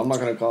time. I'm not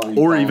gonna call you.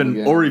 or call him even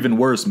again. or even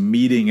worse,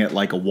 meeting at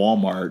like a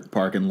Walmart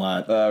parking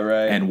lot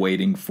Right. and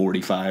waiting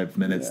 45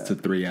 minutes Yeah. to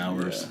 3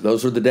 hours.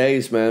 Those were the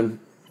days, man.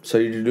 So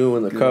you're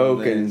doing the Good coke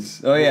old and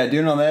days. Oh yeah,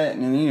 doing all that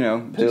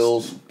and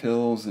Pills.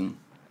 pills and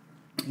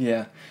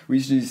yeah. We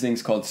used to do these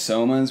things called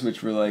somas,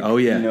 which were like Oh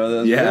yeah. you know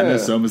those yeah, I know Yeah.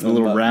 some is the The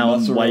little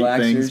round muscle white relaxers.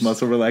 things,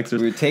 muscle relaxers.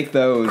 We would take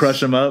those,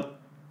 Crush them up.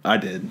 I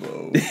did.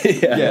 Whoa.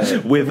 yeah. Yeah,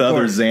 With of other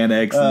course.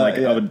 Xanax and like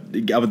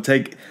Yeah. I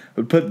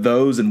would put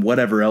those and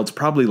whatever else,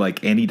 probably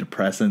like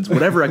antidepressants,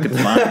 whatever I could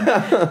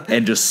find,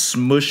 and just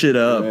smush it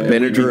up. Yeah. And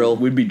Benadryl.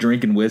 We'd be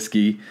drinking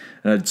whiskey,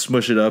 and I'd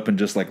smush it up and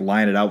just like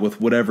line it out with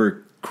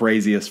whatever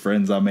craziest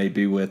friends I may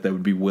be with that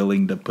would be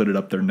willing to put it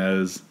up their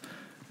nose,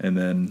 and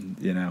then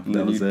And that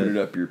then was you it. put it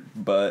up your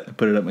butt.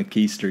 Put it up my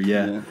keister,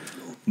 yeah. Yeah.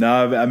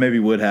 No, I maybe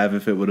would have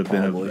if it would have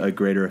been Probably. a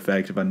greater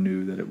effect if I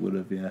knew that it would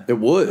have. Yeah, it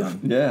would.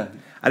 Yeah.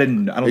 I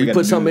didn't. I don't You think I put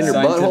knew something in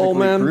that. your butthole, Scientifically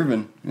man?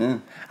 proven. Yeah.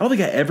 I don't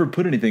think I ever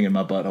put anything in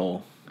my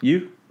butthole.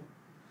 You?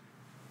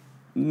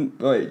 Wait,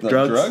 like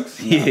Drugs?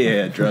 drugs?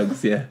 Yeah,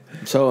 drugs. Yeah.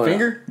 So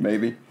Finger?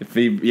 Maybe. If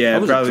he, yeah, I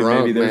was probably a drunk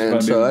maybe there's man,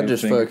 probably so I maybe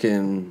just a thing.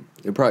 fucking.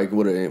 It probably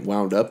would have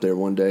wound up there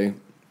one day.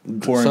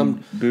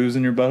 pouring booze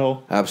in your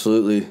butthole.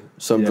 Absolutely.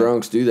 Some Yeah.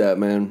 drunks do that,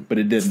 man. But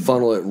it didn't.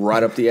 Funnel it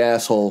right up the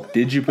asshole.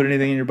 Did you put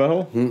anything in your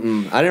butthole?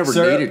 I never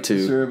needed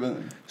to.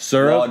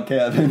 Syrup? Log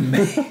cabin.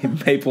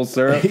 Maple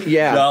syrup.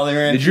 Yeah. Jolly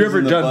Ranchers Did you ever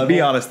in the just be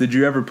butthole. honest? Did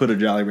you ever put a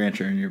Jolly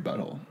Rancher in your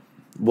butthole?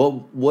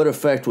 What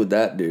effect would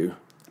that do?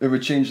 It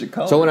would change the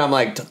color. So when I'm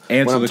like, when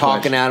Answer I'm the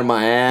talking question. out of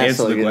my ass,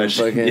 Answer like the in a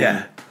question. fucking-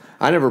 Yeah.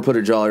 I never put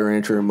a Jolly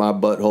Rancher in my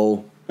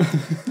butthole.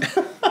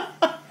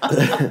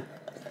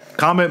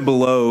 Comment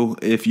below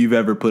if you've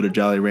ever put a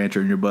Jolly Rancher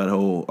in your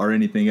butthole or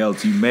anything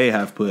else you may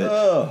have put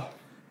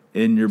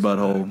in your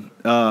butthole.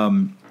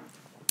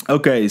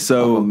 Okay, I'm a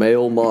so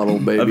male model,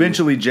 baby.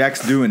 eventually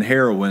Jack's doing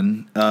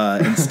heroin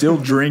and still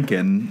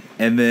drinking,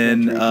 and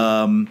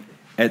then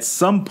at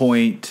some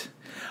point.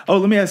 Oh,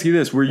 let me ask you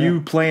this: were you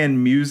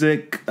playing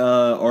music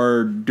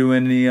or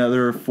doing any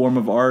other form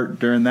of art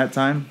during that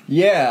time?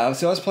 Yeah,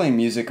 so I was playing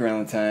music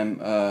around the time.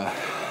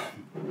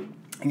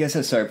 I guess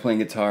I started playing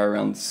guitar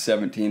around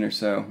 17 or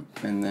so,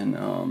 and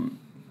then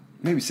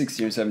maybe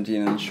 16 or 17,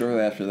 and then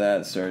shortly after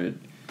that, started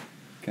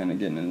kind of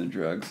getting into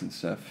drugs and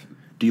stuff.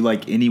 Do you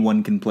like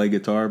Anyone Can Play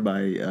Guitar by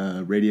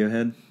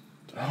Radiohead?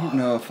 I don't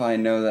know if I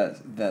know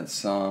that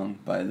song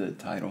by the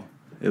title.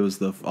 It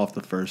was off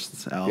the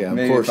first album. Yeah. Of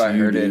Maybe course if I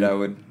you heard it, do. I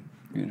would,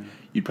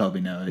 You'd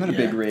probably know it. I'm not a yeah.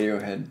 big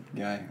Radiohead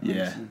guy.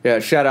 Yeah. honestly. Yeah,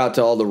 shout out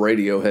to all the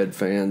Radiohead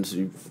fans.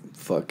 You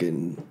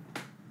fucking.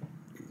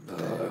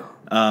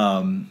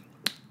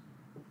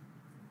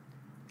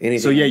 Anything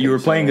So yeah, you were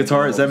happens, playing so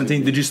guitar at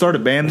 17. Did you start a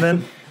band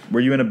then? Were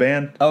you in a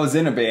band? I was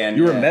in a band.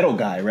 You were yeah. a metal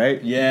guy,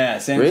 right? Yeah,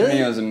 San Really?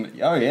 Antonio was a.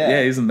 Oh yeah.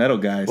 Yeah, he's a metal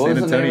guy. What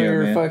San was the name of Antonio,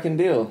 your man. fucking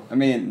deal? I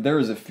mean, there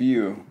was a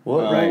few.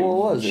 What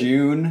was it?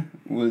 June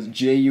was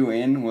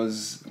Jun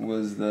was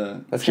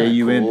the. That's kinda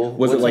J-U-N. cool.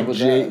 Was it What's like up with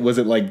J? that? Was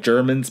it like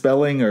German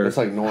spelling or It's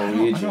like I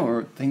Norwegian.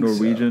 don't think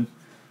Norwegian?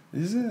 so.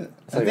 Is it?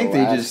 like I think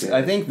they just. Alaskan.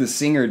 I think the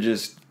singer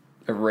just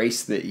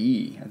erased the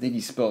E. I think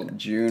he spelled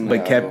June.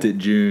 But kept it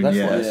June. That's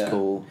yeah. less Yeah.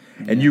 cool.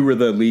 And you were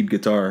the lead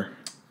guitar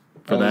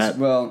for that,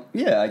 Well,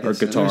 yeah, I guess or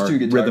so. guitar, There's two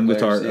guitar rhythm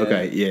guitar. players, yeah.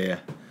 Okay, yeah.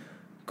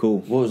 Cool.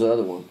 What was the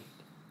other one?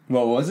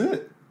 What was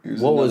it? It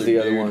What was another the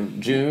other dude.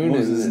 one? June? What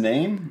was and- his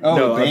name? Oh,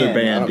 No, the other band.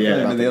 band, I don't yeah. care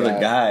And about the other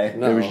guy.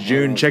 No, There was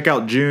June. Check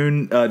out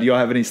June. Do y'all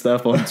have any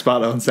stuff on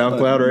spot on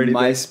SoundCloud or anything?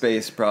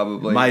 MySpace,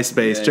 probably.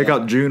 MySpace. Yeah, Check yeah.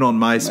 out June on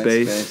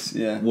MySpace. MySpace,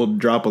 yeah. We'll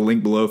drop a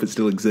link below if it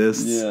still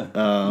exists.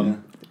 Yeah,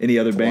 Any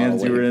other lot of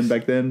bands you were in links.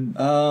 back then?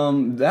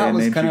 That Band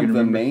was names kind you of can the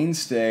remember?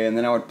 mainstay, and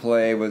then I would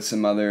play with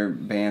some other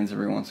bands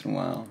every once in a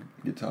while.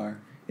 Guitar.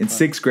 In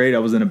sixth grade, I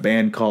was in a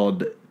band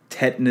called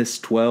Tetanus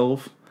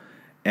 12,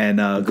 and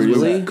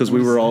Really? because What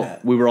we is were all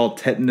that? we were all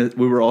tetanus.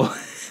 We were all.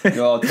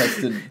 You all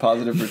tested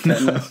positive for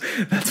tetanus.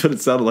 That's what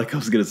it sounded like I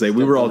was going to say.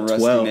 We were all Stepped on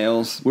rusty 12.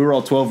 nails. We were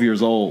all 12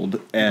 years old,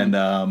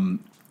 and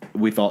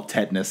we thought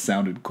tetanus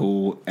sounded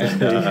cool.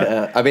 And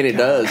Yeah, I mean, it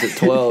does. At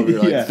 12, you're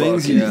like, Yeah.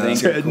 Things fuck you yeah.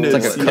 think are cool. It's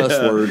like a cuss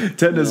word.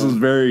 Tetanus was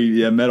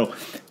very metal,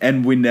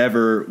 and we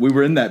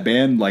were in that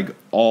band like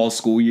all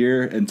school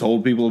year and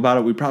told people about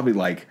it. We probably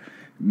like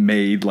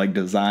made like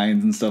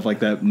designs and stuff like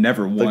that.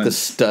 Never Like the once.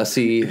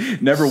 Stussy.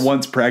 Never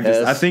once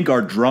practiced. S. I think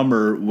our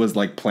drummer was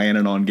like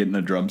planning on getting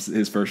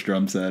his first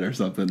drum set or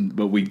something,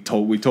 but we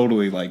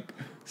totally like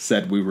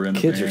said we were in a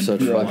Kids band. are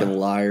such fucking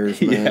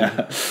liars, man.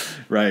 Yeah,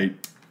 right.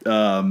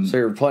 So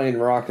you're playing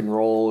rock and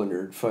roll and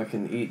you're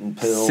fucking eating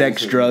pills.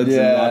 Sex, and drugs,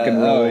 and rock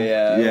and roll. Oh,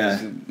 yeah.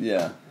 Yeah.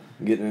 Yeah.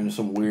 Getting into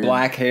some weird...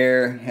 Black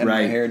hair. Had my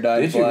Right. hair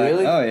dyed Did you black.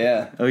 really? Oh,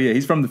 yeah. Oh, yeah,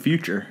 he's from the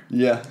future.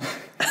 Yeah.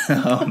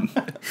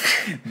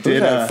 Who's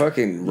that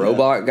fucking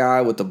robot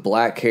guy with the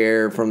black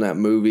hair from that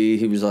movie?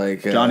 He was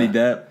like... Johnny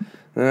Depp?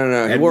 No.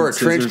 He Edward wore a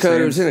trench Scissorhands?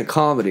 coat. It was in a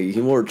comedy.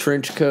 He wore a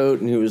trench coat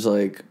and he was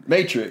like...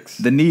 Matrix.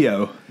 The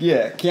Neo.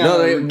 Yeah. No,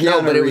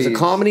 but it was a Reeves.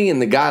 comedy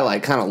and the guy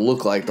like kind of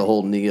looked like the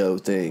whole Neo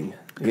thing.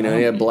 You know,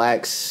 he had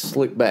black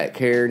slick back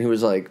hair and he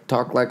was like,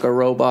 talk like a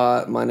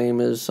robot. My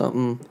name is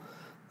something.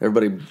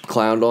 Everybody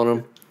clowned on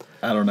him.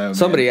 I don't know, man.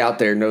 Somebody out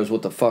there knows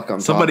what the fuck I'm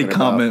Somebody talking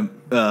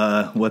about.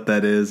 comment what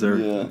that is, or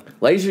Yeah.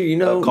 Laser, you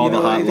know Call the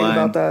anything hotline.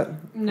 about that?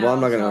 No, Well,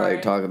 I'm not gonna sorry.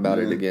 like talk about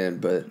it again,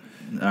 but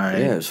all right.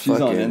 yeah, it's She's on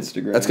fucking.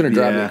 Instagram. That's gonna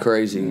drive Yeah. me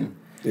crazy.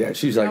 Yeah,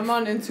 she's like I'm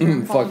on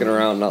Instagram. fucking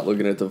around, not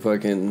looking at the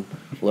fucking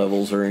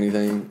levels or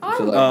anything. I'm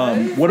So,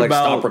 like, What like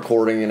about? stop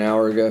recording an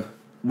hour ago?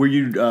 Were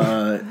you?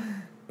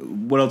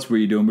 What else were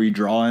you doing? Were you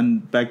drawing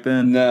back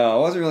then? No, I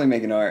wasn't really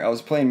making art. I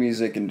was playing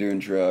music and doing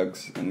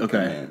drugs. And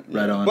Okay,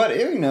 right on. But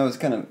it, it was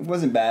kind of, it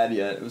wasn't bad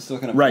yet. It was still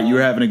kind of Right, fun. you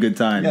were having a good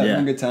time. Yeah, Yeah.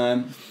 having a good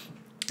time.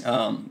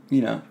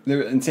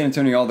 There in San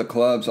Antonio, all the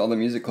clubs, all the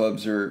music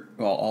clubs are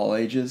all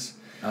ages.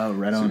 Oh,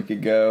 right So we on.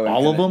 could go. And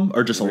All of kinda- them,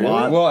 or just a Really?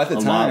 lot? Well, at the A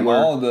lot time, were-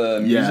 all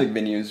the Yeah. music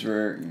venues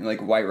were like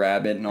White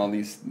Rabbit and all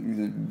these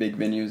big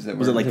venues that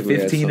Was were it like think we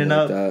had 15 and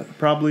up? something like that.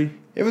 Probably.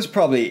 It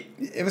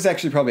was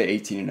actually probably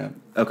 18 and up.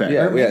 Okay.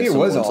 Yeah, Or we had maybe it some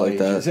was ones all like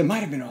that. ages. It might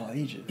have been all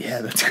ages.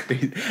 Yeah, that's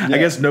crazy. I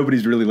guess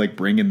nobody's really like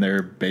bringing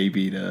their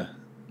baby to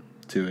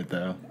it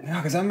though. No,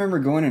 because I remember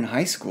going in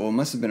high school. It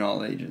must have been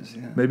all ages.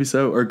 Yeah. Maybe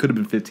so, or it could have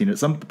been 15.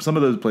 Some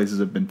of those places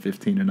have been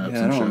 15 and up. Yeah, I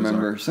some don't shows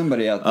remember. are.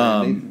 Somebody out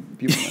there.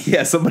 People must-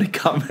 Yeah, somebody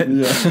comment.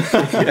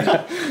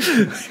 Yeah.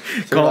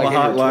 Call like the in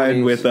your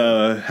hotline 20s.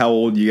 with how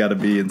old you got to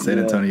be in San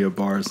Antonio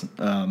bars.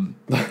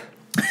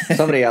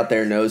 Somebody out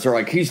there knows. They're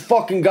like, he's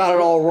fucking got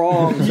it all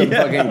wrong. Some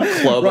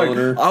fucking club Right.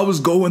 owner. I was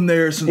going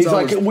there since He's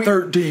I like, was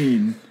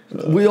 13.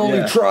 We only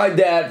Yeah. tried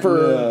that for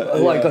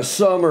like a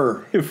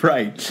summer.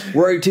 Right.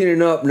 We're 18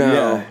 and up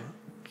now.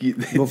 Yeah.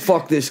 Well,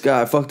 fuck this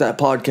guy. Fuck that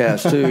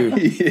podcast too.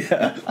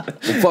 Yeah.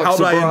 Fuck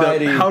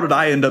sobriety. How did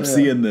I end up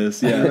seeing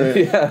this? Yeah.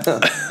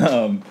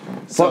 Yeah.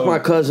 Fuck my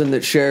cousin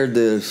that shared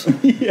this.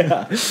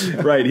 Yeah.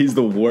 Right. He's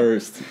the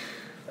worst.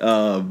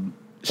 So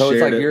it's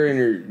like you're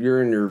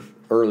in your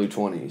early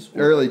 20s.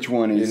 Early In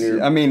 20s.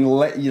 your- I mean,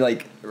 you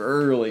like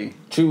early.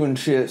 Chewing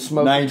shit,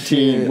 smoking 19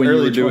 shit, when you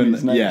early were doing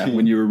 20s, 19.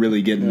 when you were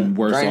really getting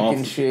worse drinking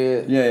off.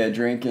 shit. Yeah,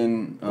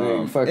 drinking.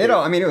 fucking-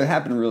 It would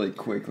happen really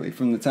quickly.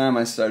 From the time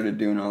I started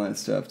doing all that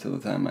stuff till the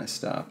time I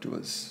stopped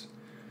was.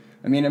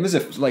 I mean, it was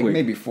like Quick.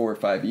 maybe 4 or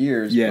 5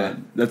 years. Yeah,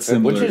 that's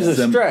similar. Which is a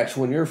Sim- stretch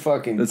when you're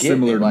fucking That's getting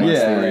similar it to like my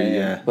that. story. yeah.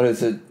 Yeah. But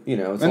it's a, it's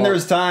And all- there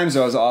was times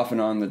I was off and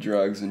on the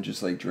drugs and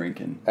just like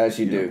drinking. as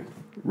you do.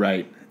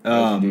 Right.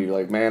 As you do.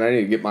 Like, man, I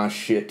need to get my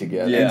shit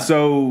together. Yeah. And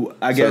so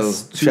I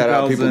guess shout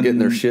out people getting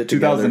their shit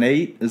together.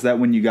 2008, is that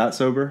when you got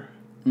sober?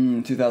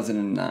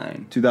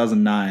 2009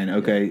 2009.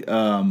 Okay.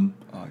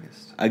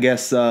 August. I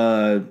guess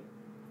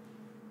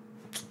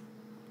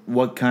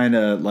what kind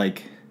of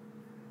like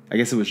I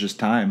guess it was just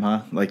time,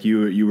 huh? Like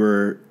you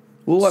were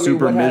Well, I mean,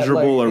 super what had,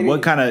 miserable like, or any-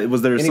 what kind of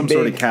was there any some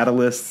sort of big-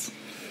 catalysts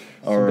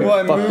or Well,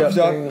 I fucked moved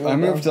up up. thing that I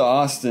went moved down? to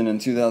Austin in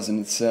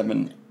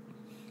 2007.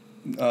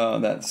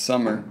 That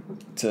summer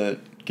to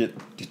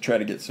try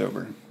to get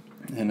sober,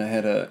 and I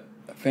had a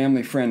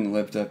family friend that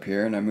lived up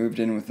here, and I moved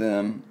in with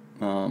them,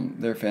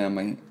 their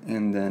family,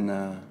 and then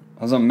I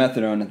was on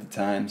methadone at the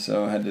time,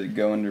 so I had to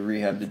go into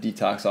rehab to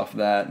detox off of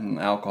that and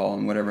alcohol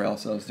and whatever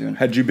else I was doing.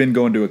 had you been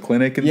going to a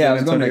clinic in Yeah, I San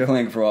was going to a Antonio?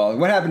 clinic for a while.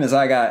 What happened is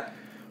I got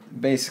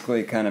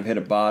basically kind of hit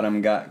a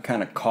bottom, got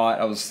kind of caught.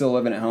 I was still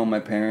living at home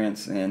with my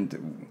parents,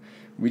 and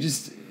we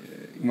just,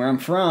 where I'm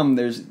from,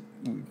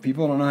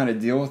 people don't know how to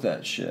deal with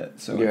that shit.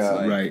 So it's Yeah.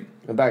 like, Right.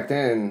 And back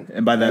then,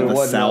 And by that, there the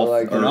wasn't South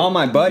like- or and all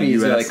my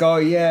buddies are US. like, oh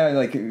yeah,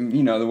 like,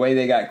 the way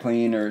they got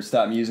clean or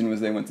stopped using was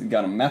they went and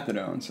got on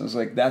methadone. So it's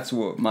like, that's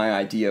what my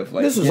idea of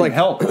like, this was getting like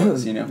help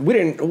was,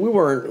 we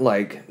weren't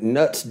like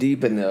nuts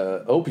deep in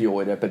the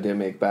opioid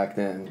epidemic back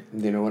then.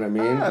 You know what I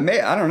mean?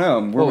 I don't know.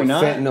 Were Well, we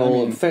not? fentanyl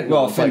well, was like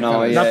fentanyl,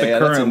 kinda- yeah, Not the yeah,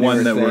 that's a current one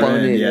newer that we're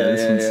thing. in. Yeah, Yeah,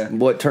 this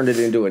one's What turned it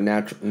into a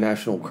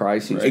national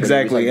crisis? but it was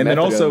exactly, like and then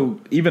methadone. also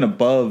even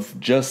above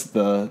just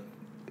the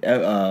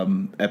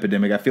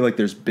epidemic, I feel like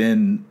there's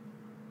been,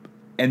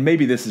 and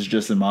maybe this is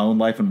just in my own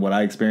life and what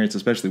I experienced,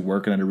 especially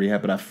working at a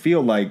rehab, but I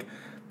feel like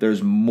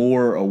there's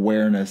more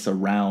awareness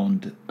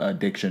around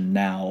addiction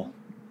now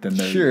than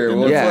there. Sure, than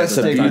well, there Yeah, it's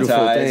was less it's a beautiful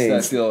stigmatized, thing.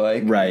 I feel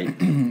like.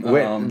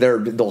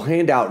 right. they'll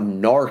hand out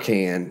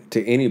Narcan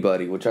to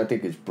anybody, which I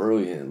think is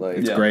brilliant. Like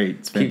It's Yeah. great.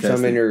 It's keep fantastic.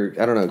 some in your.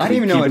 I don't know. I didn't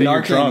even know what Keep it in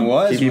your Narcan trunk.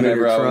 was Keep it in whenever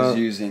your I was trunk.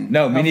 using.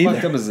 No, me How neither.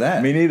 fucked up was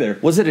that? Me neither.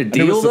 Was it a I knew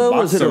deal what though?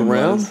 Was it Suboxone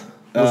around? was.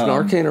 Was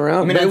Narcan around? I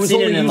mean, But it I've was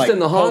seen only it in, used like, in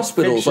the Pulp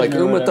hospitals, like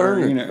Fiction or Uma whatever,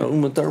 Thurman. you know.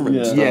 Uma Thurman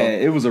Yeah. stuff. Yeah,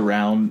 it was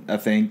around. I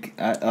think.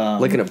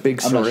 Like in a big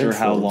I'm not sure syringe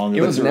how form. long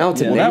It was now it's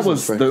a yeah. Well, that nasal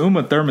was spray. the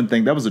Uma Thurman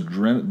thing. That was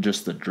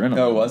just adrenaline.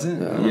 Oh, was it?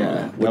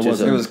 Yeah, Which that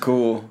is It was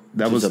cool.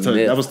 that which was is a to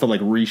myth. that was to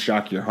like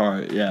re-shock your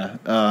heart. Yeah.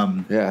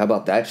 Yeah, how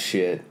about that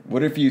shit?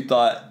 What if you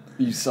thought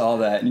you saw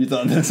that and you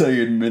thought that's how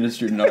you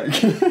administered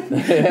Narcan?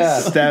 Yeah.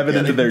 Stab it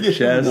into their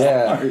chest.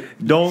 Yeah.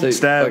 Don't So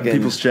stab fucking-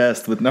 people's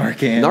chest with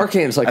Narcan.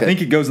 Narcan's like I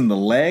think it goes in the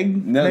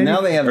leg. No, maybe?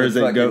 now they have or the does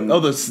it go? fucking- Oh,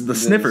 the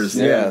sniffers.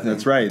 yeah, Yeah, thing.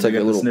 that's right. It's They like a got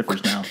the little-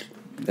 sniffers now.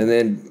 And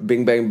then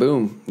bing, bang,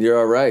 boom. You're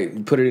all right.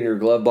 You put it in your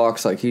glove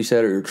box, like he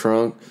said, or your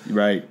trunk.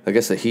 Right. I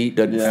guess the heat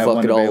doesn't Yeah, fuck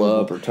one it all available.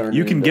 up or turn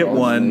You it can into get arsenic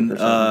one, or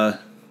something.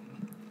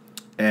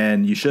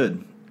 and you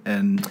should.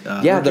 And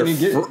Yeah, Where can you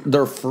get it?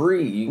 they're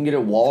free. You can get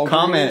it at Walgreens.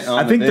 Comment on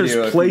I think the there's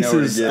video if you know where to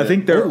places. get I it.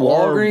 think there are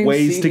Walgreens,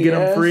 ways to get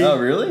them CVS. free. Oh,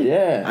 really?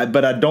 Yeah.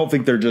 But I don't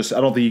think they're just.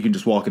 I don't think you can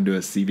just walk into a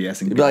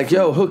CVS and You'd be like,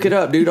 yo, hook it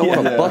up, dude. I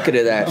want a Yeah. bucket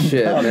of that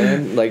shit,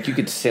 man. Like, you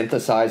could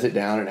synthesize it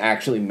down and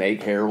actually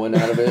make heroin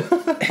out of it.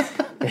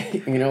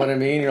 You know what I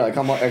mean? You're like,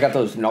 I got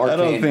those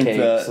Narcan think cakes.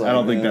 that- like, I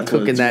don't think that's what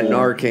cooking it's that for.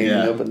 Narcan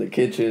Yeah. up in the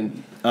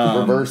kitchen.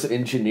 Reverse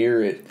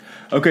engineer it.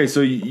 Okay,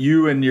 so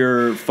you and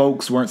your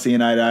folks weren't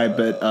seeing eye to eye,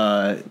 but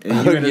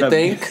and you ended You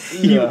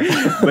up,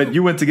 think? but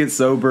you went to get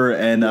sober,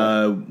 and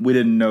we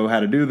didn't know how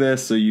to do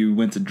this, so you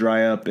went to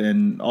dry up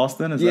in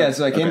Austin. Is Yeah, that?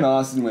 so I came okay. to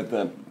Austin with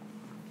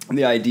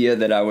the idea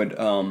that I would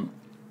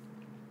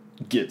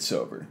get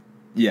sober.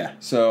 Yeah,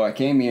 So I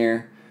came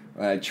here.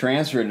 I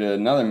transferred to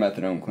another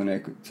methadone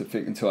clinic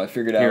until I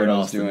figured out Here what in I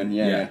was Austin, doing.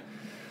 yeah.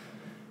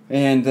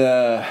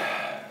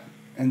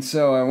 And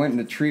so I went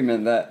into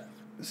treatment that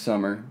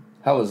summer.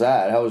 How was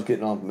that? How was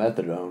getting off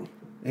methadone?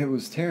 It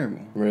was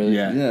terrible. Really?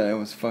 Yeah. Yeah, it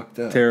was fucked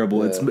up.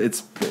 terrible. Yeah.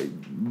 It's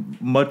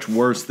much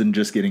worse than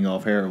just getting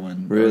off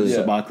heroin. Really?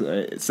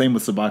 Same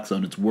with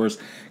Suboxone. It's worse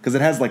because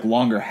it has like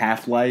longer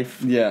half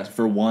life. Yeah.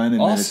 For one,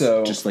 and Also, then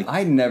it's just like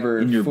I never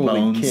in your fully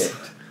bones.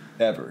 kicked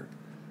ever.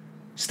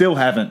 Still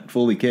haven't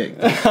fully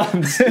kicked.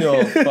 I'm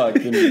still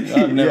fucking.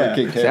 I've never Yeah.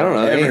 kicked See, I don't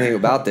know heroin. anything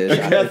about this.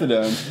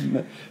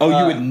 Methadone. Oh,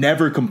 you would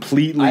never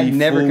completely. I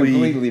never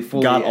completely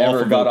fully got ever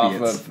off of got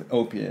opiates. off of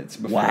opiates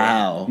before.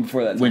 Wow.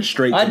 Before that, Went time.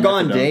 straight to I'd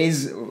gone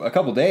methadone. a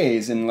couple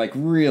days, and like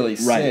really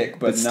Right, sick,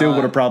 but still not-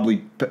 would have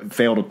probably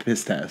failed a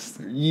piss test.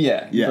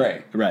 Yeah, Yeah,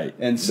 right. right.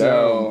 And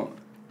so,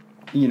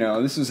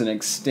 this was an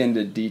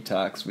extended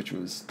detox, which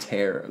was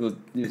terrible.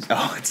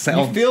 Oh, it You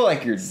sounds feel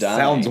like you're dying.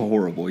 sounds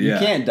horrible. Yeah,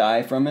 You can't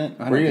die from it.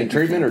 I Were don't you in think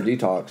treatment or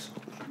detox?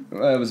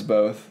 It was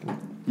both.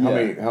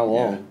 How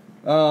long?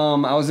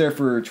 I was there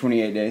for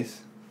 28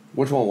 days.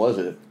 Which one was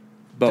it?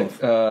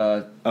 both.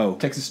 Oh,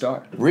 Texas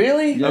Star.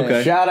 Really? Yeah.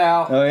 Okay. Shout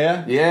out. Oh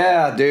yeah.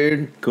 Yeah,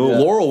 dude. Cool. Yeah.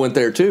 Laurel went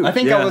there too. I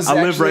think Yeah, I was.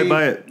 I live right actually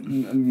by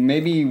it.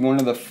 Maybe one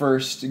of the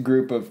first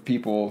group of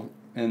people,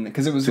 and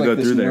because it was To like go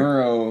this through there.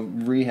 neuro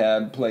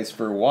rehab place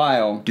for a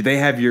while. do they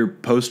have your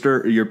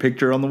poster or your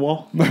picture on the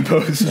wall? My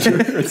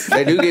poster.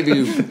 They do give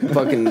you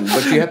fucking,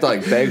 but you have to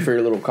like beg for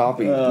your little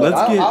copy. Let's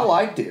I, get- I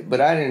liked it,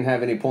 but I didn't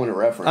have any point of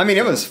reference. I mean,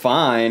 it was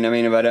fine. I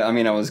mean,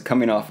 I was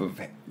coming off of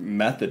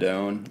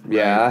methadone.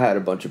 Yeah, right? I had a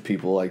bunch of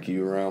people like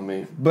you around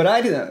me. But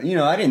I didn't.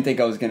 I didn't think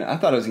I was gonna. I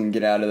thought I was gonna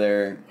get out of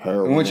there.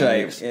 Heroin Which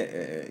addicts.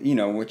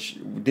 which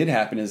did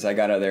happen is I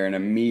got out of there and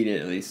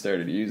immediately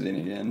started using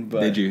again.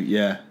 But Did you?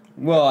 Yeah.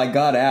 Well, I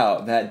got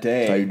out that day.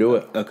 That's how you do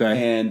it.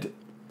 Okay. And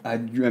I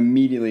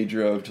immediately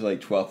drove to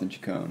like 12th and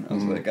Chacon. I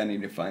was like, I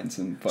need to find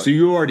some. So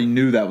you already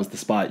knew that was the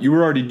spot. You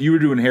were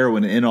doing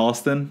heroin in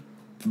Austin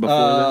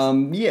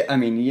before this. Yeah, I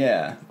mean,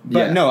 yeah,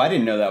 but Yeah. no, I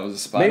didn't know that was a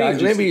spot.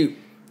 Maybe.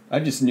 I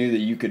just knew that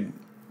you could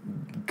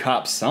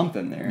cop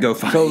something there. Go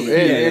find. So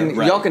and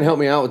right. y'all can help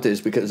me out with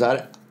this because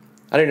I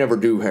didn't ever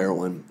do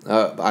heroin.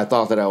 I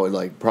thought that I would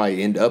like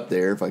probably end up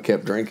there if I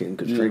kept drinking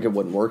because drinking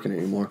wasn't working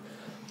anymore.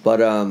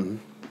 But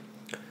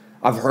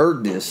I've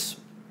heard this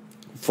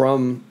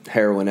from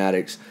heroin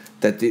addicts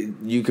that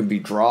you can be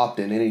dropped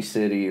in any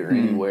city or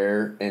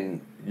anywhere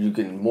and you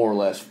can more or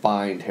less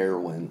find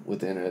heroin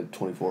within a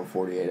 24,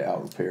 48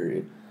 hour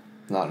period.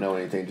 Not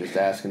knowing anything, just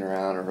asking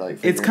around or like.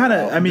 It's figuring kind it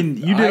of. out. I mean,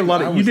 you did a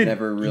lot I of. was You did.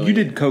 never really- You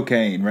did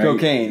cocaine, right?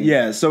 Cocaine.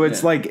 Yeah. So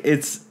it's Yeah. like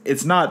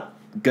it's not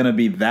gonna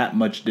be that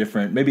much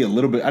different. Maybe a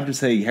little bit. I'd just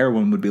say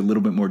heroin would be a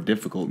little bit more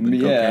difficult than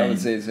cocaine. Yeah, I would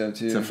say so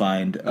too. to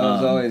find.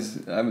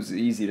 I was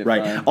easy to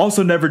right. find.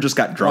 Also, never just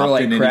got Or dropped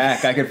like in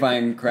crack. any. I could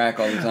find crack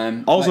all the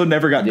time. Also, Like,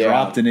 never got Yeah.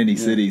 dropped in any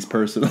cities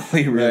personally,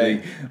 really.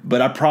 Right. But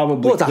I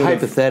probably. Well, it's a could've-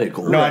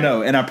 hypothetical. No, I Right.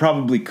 know, and I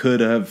probably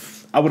could have.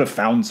 I would have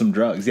found some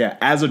drugs. Yeah,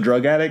 as a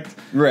drug addict,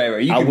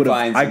 right. You I can would've-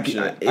 find some I-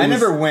 shit. it I was-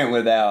 never went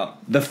without.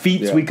 the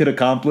feats Yeah. we could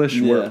accomplish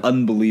were Yeah.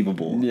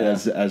 unbelievable Yeah.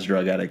 as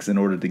drug addicts in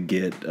order to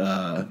get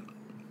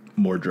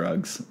more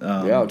drugs.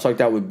 Yeah, it's like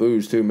that with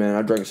booze too, man.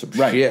 I drank some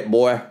Right. shit,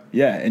 boy.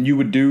 Yeah, and you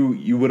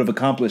would have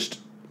accomplished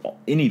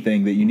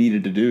anything that you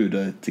needed to do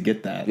to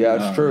get that.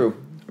 Yeah, it's true.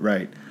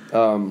 Right.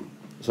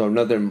 So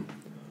nothing.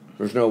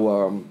 There's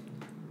no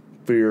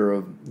fear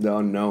of the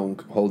unknown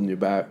holding you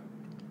back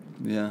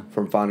Yeah.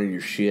 from finding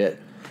your shit.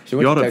 So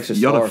You you ought went to to Texas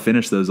you ought Star. to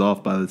finish those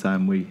off by the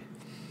time we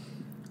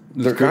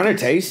They're kind of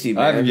tasty,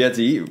 man. I haven't yet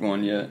to eat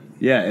one yet.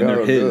 Yeah, and they're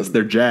they're his. good.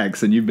 They're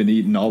Jack's, and you've been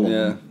eating all of Yeah.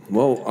 them.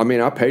 Well, I mean,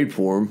 I paid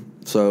for them,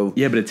 so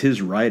Yeah, but it's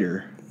his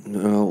rider.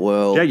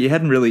 well. Jack, you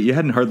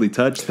hadn't hardly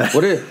touched that.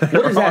 What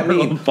does that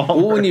mean? Palmer.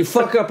 Well, when you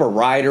fuck up a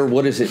rider,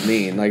 what does it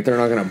mean? Like they're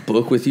not gonna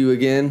book with you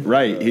again?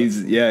 Right,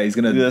 he's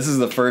gonna This is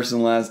the first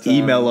and last time.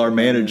 email our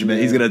management.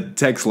 Yeah. He's gonna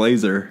text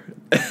Laser.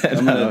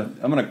 I'm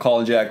gonna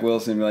call Jack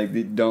Wilson and be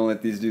like, don't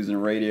let these dudes in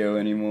radio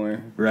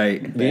anymore.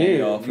 Right. You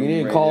Bang off from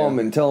need the to call radio. them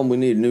and tell them we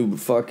need new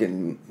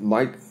fucking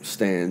mic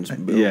stands,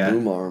 Yeah.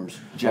 boom arms.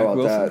 Jack How about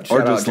Wilson? that? Shout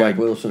Or out just Jack like-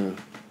 Wilson.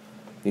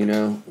 You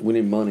know, we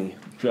need money.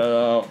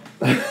 Shout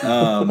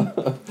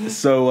out.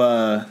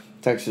 So,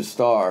 Texas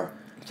Star,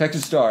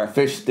 Texas Star.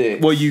 fish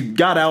sticks. well, you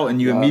got out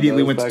and you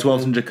immediately those went to back 12th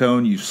then? and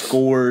Jacone. You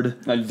scored.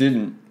 I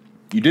didn't.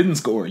 You didn't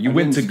score. You I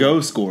went to didn't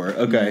go score.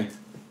 Okay,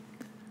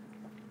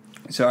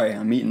 Sorry,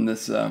 I'm eating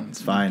this.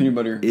 it's fine. Peanut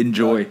butter.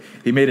 Enjoy.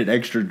 He made it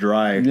extra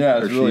dry. Yeah,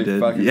 it's or she really did.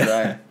 fucking yeah.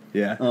 dry.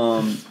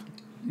 Yeah.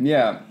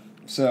 Yeah.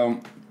 So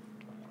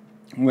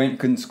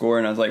couldn't score,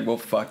 and I was like, well,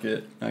 fuck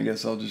it. I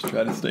guess I'll just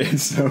try to stay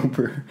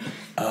sober.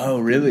 Oh,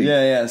 really?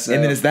 Yeah. So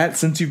And then is that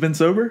since you've been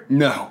sober?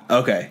 no.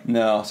 Okay.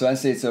 No, so I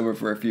stayed sober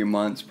for a few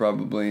months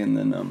probably, and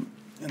then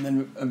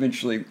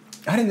eventually,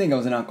 I didn't think I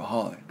was an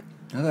alcoholic.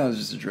 I thought I was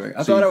just a drug.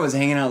 I thought I was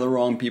hanging out with the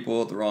wrong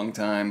people at the wrong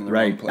time, in the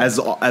wrong Right. place.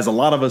 As a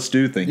lot of us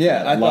do think.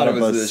 Yeah, that. I A lot thought it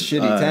of was us, the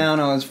shitty town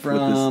I was with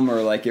from,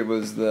 or like it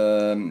was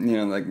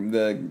like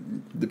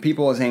the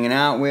people I was hanging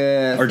out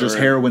with, or just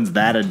heroin's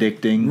that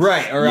addicting.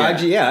 Right, or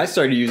Yeah. I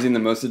started using the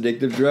most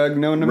addictive drug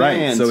known to Right,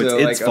 man. so it's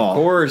its fault.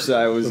 Of course,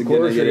 I was Of gonna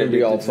course get you're gonna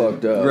be all addicted to-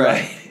 fucked up.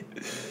 right?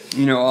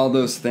 You know, all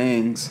those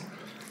things,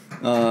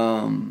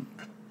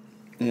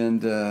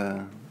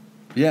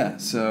 yeah.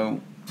 So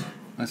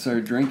I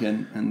started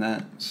drinking, and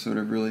that sort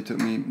of really took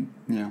me,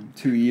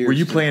 2 years. Were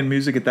you to- playing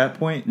music at that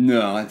point?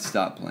 No, I'd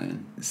stopped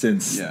playing.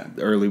 Since Yeah.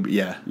 early,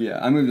 yeah. Yeah,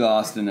 I moved to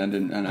Austin.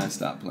 And I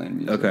stopped playing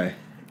music. Okay.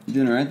 You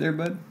doing all right there,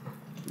 bud?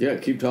 Yeah,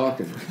 keep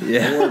talking.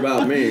 Yeah. Don't worry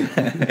about me.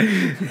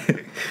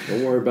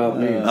 Don't worry about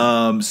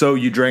me. So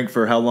you drank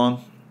for how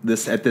long?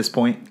 At this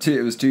point,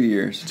 It was 2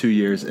 years. 2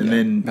 years, and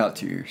then About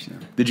 2 years. Yeah.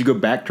 did you go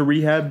back to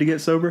rehab to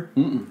get sober?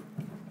 Mm-mm.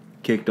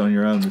 Kicked on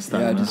your own this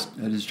time. Yeah, huh?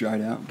 I just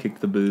dried out.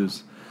 Kicked the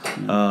booze.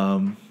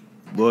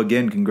 Well,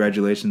 again,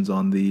 congratulations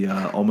on the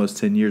almost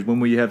 10 years. When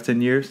will you have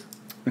 10 years?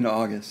 In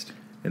August.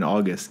 In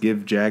August.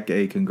 Give Jack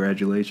a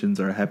congratulations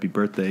or a happy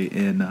birthday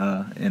in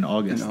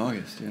August. In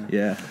August,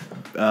 yeah.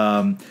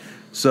 Yeah.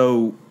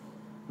 So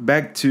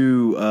back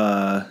to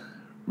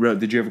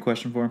did you have a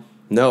question for him?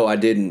 No, I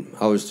didn't.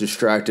 I was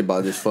distracted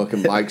by this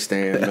fucking mic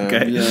stand, man.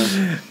 Okay.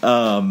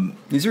 Yeah.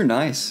 These are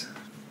nice.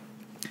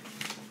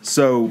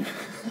 So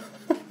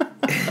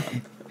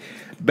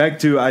back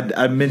to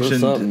I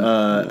mentioned something.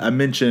 I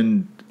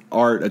mentioned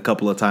art a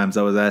couple of times.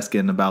 I was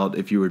asking about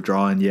if you were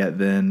drawing yet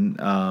then.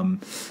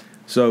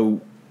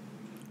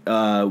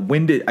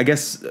 When did, I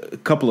guess a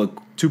couple of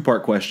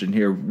two-part question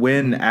here.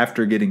 When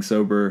after getting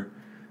sober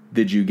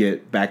did you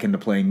get back into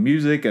playing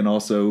music, and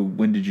also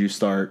when did you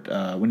start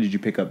when did you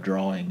pick up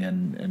drawing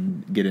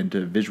and get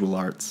into visual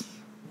arts?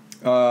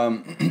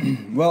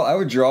 Well, I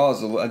would draw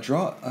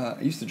I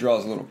used to draw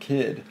as a little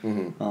kid,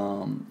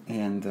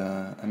 and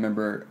I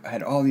remember I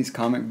had all these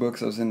comic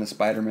books. I was into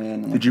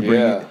Spider-Man. And Did you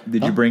bring Yeah.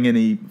 Did you bring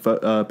any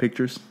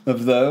pictures?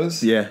 of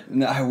those? Yeah.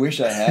 No, I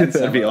wish I had. Some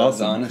That'd be of those,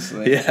 awesome.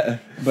 honestly. Yeah.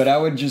 But I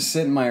would just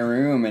sit in my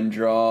room and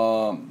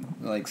draw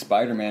like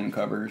Spider-Man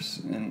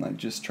covers and like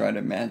just try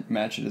to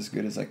match it as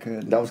good as I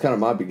could. That was kind of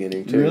my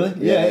beginning too. Really?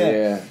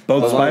 Yeah.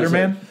 Both As long as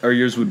Spider-Man, or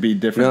yours would be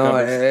different No,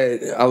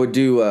 covers? I would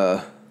do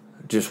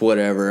just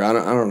whatever. I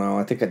don't know.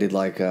 I think I did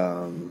like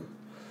the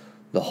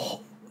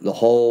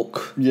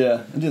Hulk.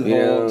 Yeah, I did the you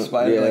whole know,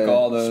 Spider, like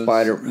all those.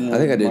 Spider. yeah, I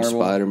think I did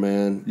Marvel.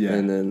 Spider-Man. Yeah.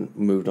 And then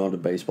moved on to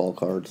baseball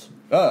cards.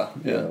 Oh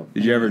yeah. Yeah.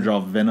 Did you ever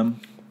draw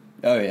Venom?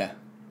 Oh yeah.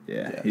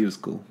 Yeah, Yeah. he was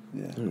cool.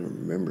 Yeah. I don't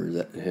remember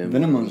that him.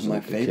 Venom when I was my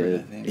like a favorite. I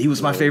kid. think. He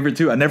was my favorite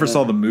too. I never Yeah.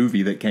 saw the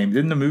movie that came.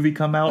 Didn't the movie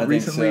come out I think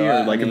recently, so. or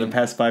I like in mean- the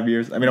past 5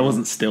 years? I mean, I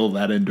wasn't still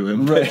that into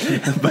him, Right.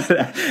 but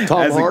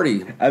Tom as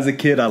Hardy. As a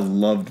kid, I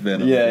loved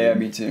Venom. Yeah,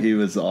 me too. He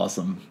was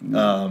awesome.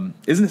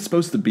 Isn't it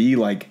supposed to be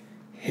like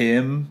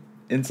him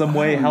in some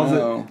way? don't How's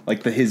know. it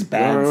like his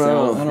bad I don't know.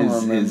 self, I don't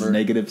his remember.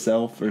 negative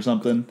self, or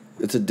something?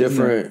 It's a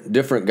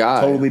different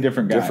guy. Totally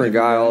different guy. Different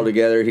guy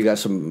altogether. He got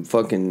some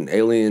fucking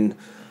alien.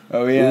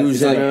 Oh yeah, Who's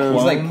he's like, in a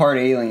he's like clone? part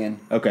alien.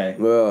 Okay.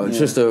 Well, it's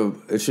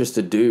Yeah. just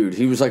a dude.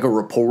 He was like a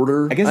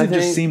reporter. I guess it just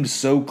think. seemed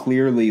so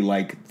clearly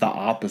like the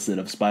opposite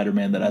of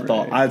Spider-Man that I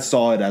thought Right. I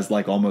saw it as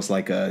like almost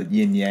like a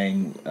yin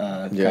yang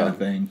kind Yeah. of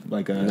thing,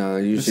 like a No,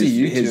 you I see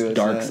you his two as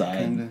dark that, side.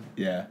 kinda.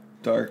 Yeah.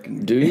 Dark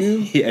and Do you?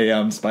 Yeah,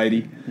 I'm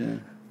Spidey. yeah.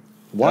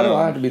 Why do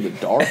I have to be the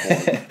dark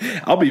one?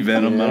 I'll be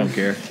Venom. I Yeah. don't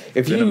care.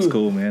 If Venom's you-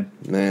 cool, man.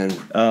 Man,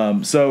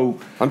 So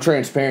I'm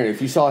transparent.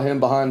 If you saw him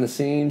behind the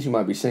scenes, you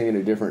might be singing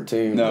a different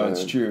tune. No, man.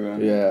 it's true.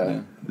 Yeah.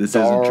 this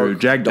Dark, isn't true.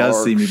 Jack does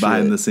dark see me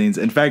behind shit. the scenes.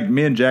 In fact,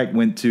 me and Jack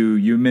went to.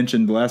 You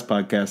mentioned the last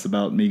podcast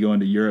about me going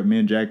to Europe. Me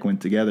and Jack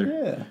went together.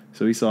 Yeah.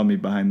 So he saw me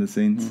behind the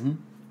scenes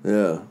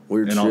Yeah,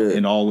 weird in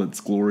shit. all its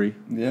glory.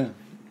 Yeah.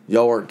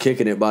 Y'all weren't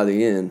kicking it by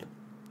the end.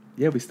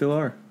 Yeah, we still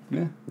are.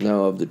 Yeah.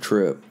 No, of the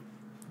trip.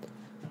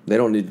 They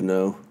don't need to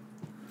know.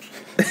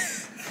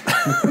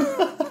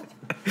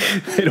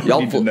 They don't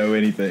need to know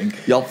anything.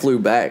 Y'all flew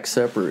back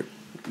separate.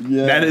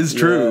 Yeah, That is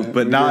true,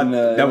 but not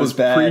that was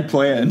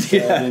pre-planned.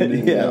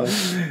 Yeah.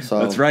 So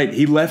That's right.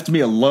 He left me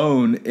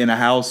alone in a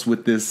house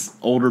with this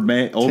older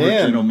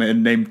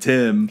gentleman named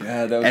Tim.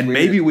 God, that was and weird.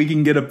 maybe we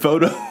can get a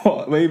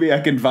photo. Maybe I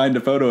can find a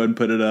photo and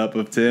put it up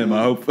of Tim.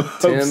 I hope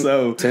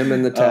so. Tim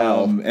in the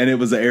towel. And it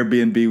was an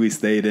Airbnb we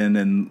stayed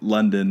in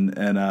London,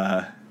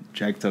 and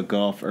Jack took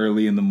off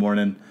early in the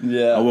morning.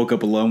 Yeah. I woke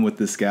up alone with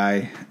this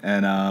guy,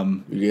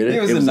 and You get it? He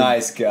was a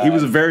nice guy. He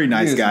was a very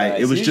nice guy.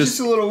 Nice. It was He just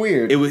a little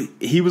weird.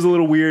 He was a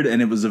little weird,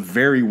 and it was a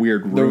very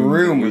weird room. The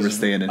room we were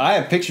staying in. I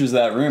have pictures of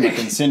that room. I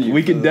can send you.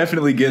 We can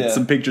definitely get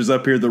some pictures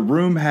up here. The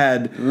room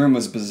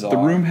was bizarre. The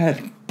room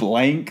had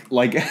blank,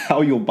 like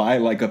how you'll buy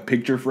like a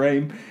picture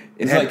frame.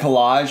 It's like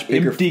collage,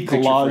 empty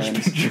collage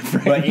picture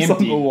frames, but empty.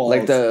 on the walls.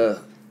 Like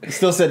it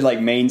still said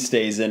like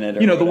mainstays in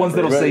it. Or the ones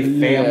that'll say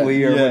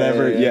family or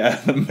whatever. Yeah,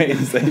 the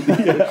mainstay.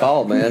 Good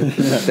call, man.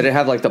 Did it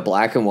have like the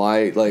black and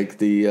white, like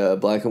the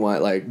black and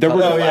white, like? There were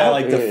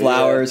like the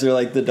flowers or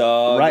like the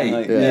dog. Right. And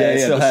like, Yeah.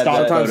 Still had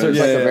Sometimes there's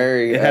like a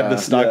very it had the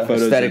stock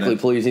photos aesthetically in it.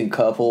 pleasing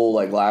couple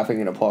like laughing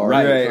in a park.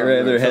 Right.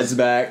 Their heads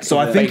back. So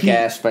I think fake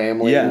ass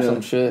family or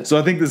some shit. So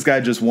I think this guy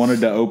just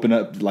wanted to open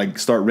up, like,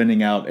 start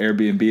renting out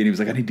Airbnb, and he was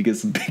like, I need to get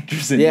some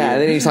pictures in here. Yeah,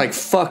 and then he's like,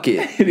 "Fuck it."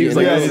 And he was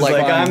like, he's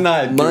like, I'm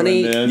not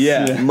money. doing this.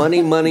 Yeah.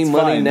 Money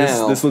Fine,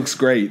 now. This looks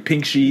great.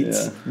 Pink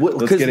sheets.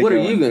 Because what are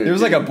you gonna? There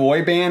was like a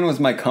boy band was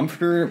my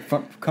comforter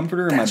in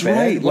my bed.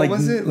 Right. What Like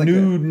was it? Like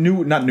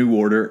not New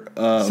Order.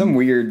 some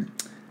weird.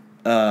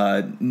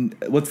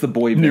 What's the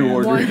boy band? New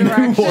Order. One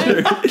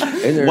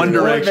Direction. One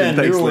Direction. band,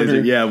 Thanks, New Laser.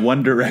 Order. Yeah,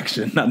 One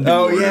Direction. Not New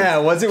Order. Yeah,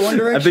 was it One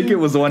Direction? I think it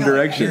was One God,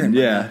 Direction.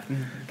 Yeah.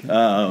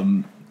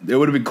 It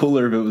would have been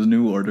cooler if it was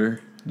New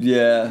Order.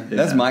 Yeah,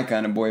 that's my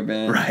kind of boy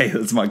band. Right.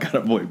 That's my kind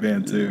of boy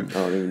band too. I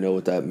don't even know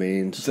what that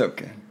means. It's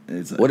okay.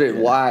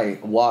 Why?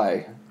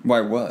 Why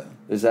what?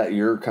 Is that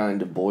your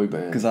kind of boy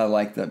band? Because I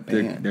like that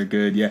band. They're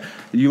good. Yeah.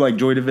 You like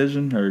Joy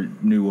Division or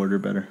New Order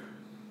better?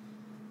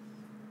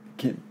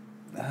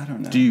 I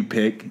don't know. Do you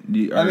pick?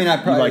 I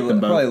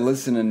probably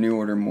listen to New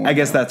Order more. I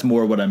guess that's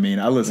more what I mean.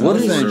 I listen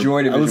to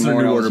Joy Division more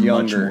when I was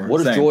younger. What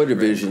does Same. Joy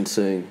Division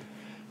sing?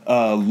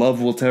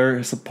 Love Will Tear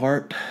Us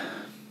Apart.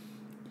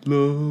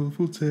 Love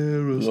will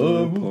tear us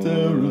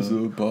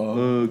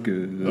apart.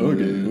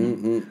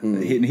 Again.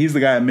 And he's the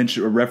guy I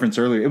mentioned, referenced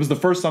earlier. It was the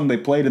first song they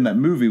played in that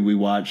movie we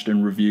watched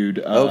and reviewed.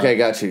 Okay,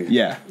 got you.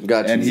 Yeah.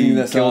 Got you. And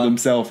he killed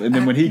himself. And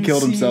then when he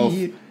killed himself,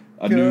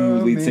 a new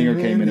lead singer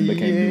came in and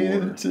became New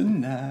Order.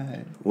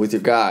 Tonight. With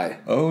your guy.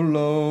 Oh,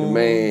 Lord. Your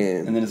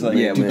man. And then it's like,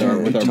 Yeah, with our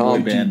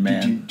boy band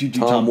man.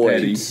 Tom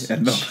Petty Waits.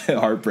 and the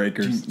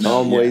Heartbreakers.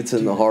 Tom Waits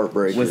and the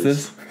Heartbreakers. What's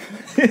this?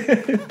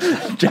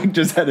 Jack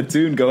just had a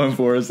tune going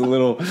for us, a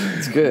little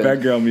good.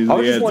 background music.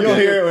 I just want to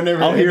hear it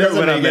whenever. I'll hear it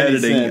when I'm doesn't make any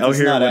editing. sense. I'll It's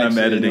hear it not when I'm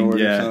actually an editing. Order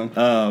Yeah.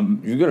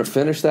 song. You gonna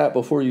finish that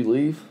before you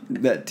leave?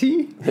 That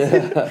tea?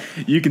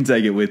 You can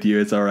take it with you.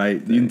 It's all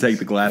right. You can take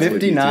the glass with you.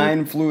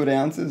 59 fluid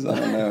ounces? I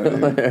don't know,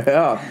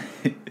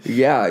 dude.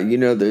 Yeah, you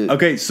know the.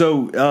 Okay,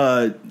 so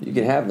You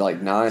can have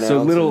like 9 ounces.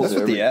 little- That's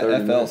what the every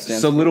 30 FL minutes.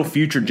 stands so for. little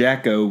future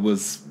Jacko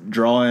was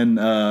drawing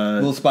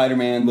Little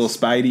Spider-Man. little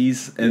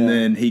Spideys, and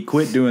then he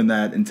quit doing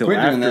that until Quit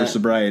doing after that.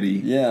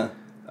 sobriety. Yeah.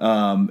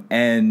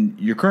 And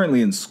you're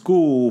currently in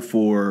school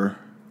for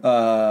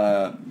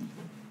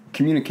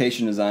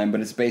Communication design,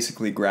 but it's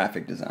basically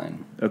graphic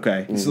design.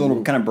 okay, It's a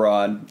little kind of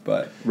broad,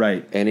 but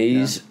right. And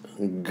he's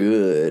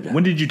good.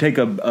 When did you take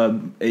a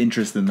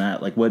interest in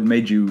that? Like, what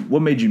made you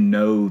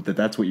know that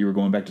that's what you were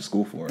going back to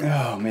school for?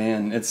 oh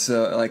man, it's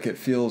like it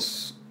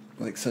feels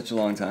like such a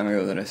long time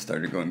ago that I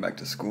started going back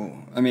to school.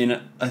 I mean,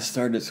 I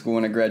started school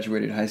when I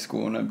graduated high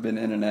school, and I've been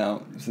in and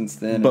out since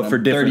then. But for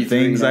different 33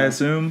 things, now. I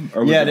assume,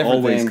 or was Yeah, it different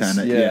always things. kind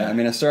of Yeah, I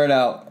mean, I started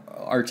out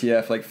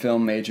RTF, like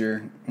film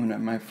major,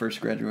 when I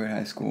first graduated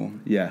high school.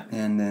 yeah,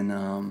 And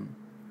then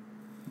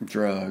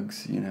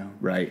drugs,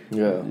 right.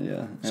 Yeah.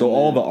 Yeah. So And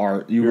all then- the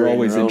art you You're were in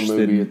always your own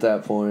interested movie in, at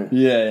that point.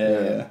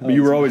 Yeah. but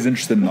you were always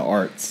interested in the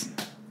arts.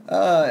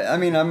 I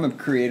mean, I'm a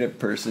creative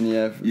person,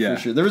 for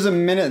sure. There was a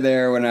minute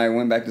there when I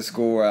went back to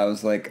school where I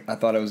was like, I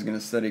thought I was going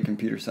to study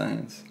computer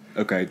science.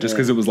 Okay, just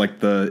because it was like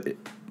the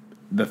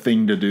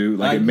thing to do,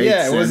 like it made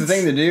sense. it was the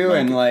thing to do,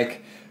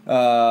 Like, and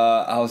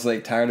I was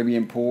like tired of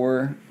being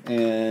poor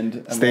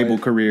and I'm Stable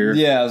like- career.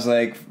 Yeah, I was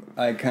like,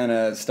 I kind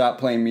of stopped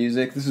playing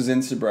music. This was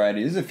in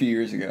sobriety. This is a few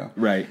years ago.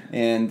 Right.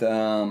 And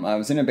I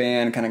was in a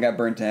band, kind of got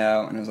burnt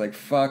out, and I was like,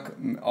 fuck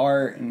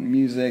art and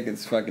music,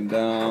 it's fucking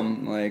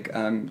dumb. Like,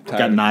 I'm tired.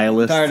 Got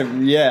nihilist? Tired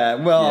of, yeah.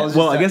 Well, I was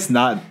just I guess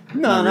not.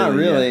 No, not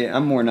really. yeah.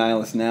 I'm more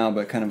nihilist now,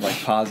 but kind of like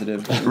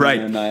positive.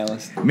 Right.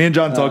 Nihilist. Me and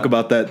John talk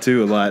about that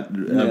too a lot,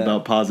 yeah.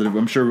 about positive.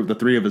 I'm sure the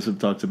three of us have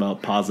talked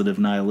about positive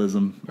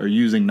nihilism or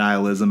using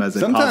nihilism as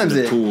a Sometimes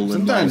positive tool.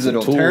 Sometimes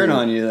it'll turn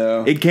on you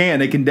though. It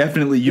can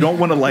definitely. You don't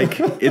want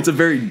to it's a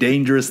very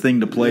dangerous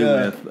thing to play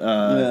Yeah.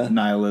 with,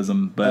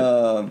 nihilism.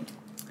 But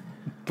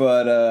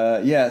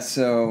But yeah,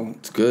 so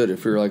It's good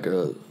if you're like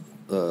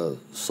a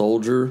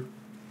soldier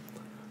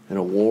in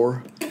a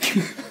war.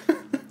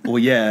 Well,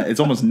 yeah, it's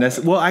almost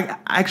necessary. Well, I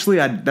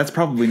that's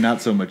probably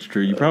not so much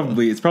true.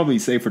 It's probably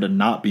safer to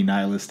not be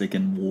nihilistic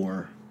in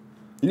war.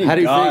 you need How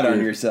do you God figure?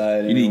 on your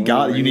side. You need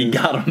God. You need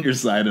God on your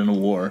side in a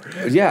war.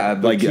 Yeah,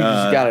 but Like, you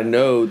just got to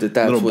know that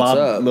that's little what's Bob-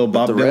 up. little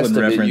But Bob the rest Dylan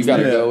of it, you reference got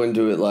to there. go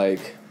into it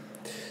like.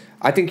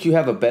 I think you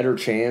have a better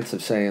chance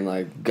of saying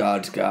like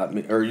God's got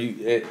me, or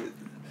you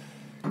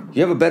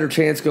have a better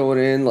chance going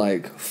in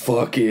like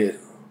fuck it,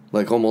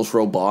 like almost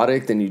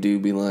robotic than you do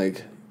being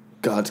like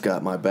God's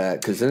got my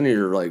back, because then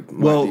you're like.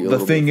 Well, the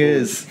thing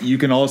is, you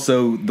can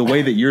also, the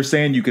way that you're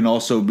saying, you can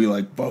also be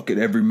like, fuck it,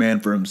 every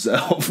man for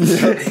himself.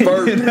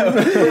 sure,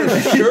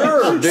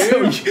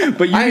 dude. So,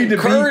 but you I need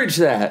encourage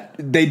that.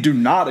 They do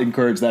not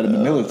encourage that in the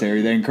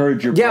military. They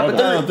encourage your Yeah, but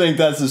brother. I don't think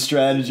that's a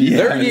strategy. Yeah,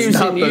 They're it's using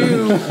not the-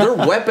 you. They're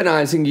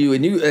weaponizing you,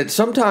 and you.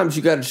 Sometimes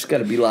you just got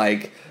to be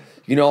like,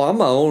 I'm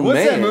my own What's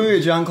man. that movie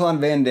with Jean-Claude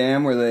Van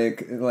Damme where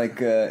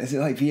is it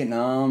like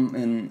Vietnam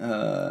and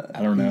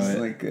I don't know he's it.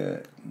 like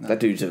That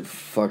dude's a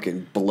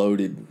fucking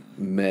bloated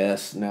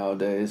mess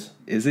nowadays.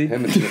 Is he?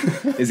 Him and,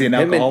 Is he an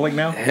alcoholic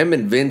now? Him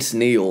and Vince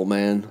Neil,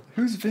 man.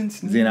 who's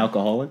Vince? Is he an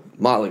alcoholic?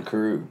 Motley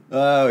Crue.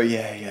 Oh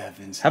yeah,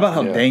 Vince. How about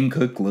how Yeah. Dane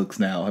Cook looks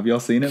now? Have y'all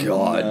seen him?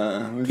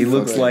 God. What's He his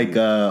looks name? like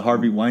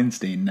Harvey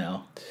Weinstein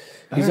now.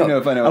 I don't know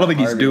if I know. I don't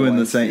think he's Harvey doing the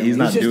Weinstein same. He's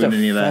not just doing a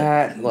any of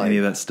that. fat, like, Any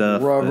of that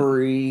stuff. but-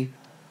 Rubbery.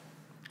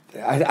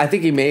 I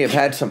think he may have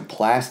had some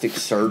plastic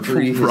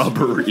surgery.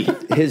 Rubbery.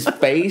 His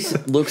face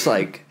looks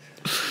like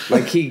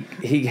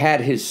he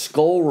had his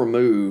skull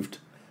removed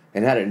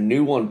and had a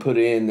new one put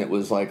in that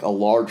was like a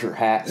larger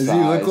hat Does size.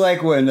 he look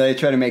like when they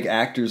try to make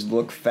actors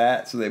look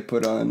fat, so they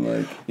put on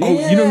like Oh,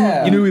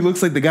 Yeah. you know, he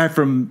looks like the guy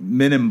from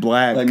Men in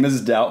Black.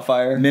 Mrs.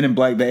 Doubtfire? Men in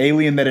Black, the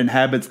alien that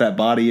inhabits that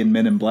body in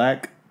Men in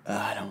Black.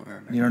 I don't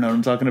remember. You don't know what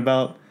I'm talking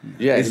about?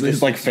 Yeah, his, he his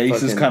just like face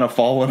is fucking- kind of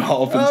falling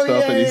off and Oh, stuff.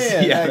 yeah, and he's,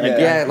 yeah, that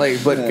yeah. guy.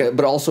 Yeah,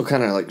 but also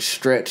kind of like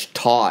stretched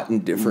taut in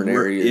different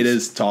areas. It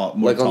is taut,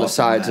 more like on taut the than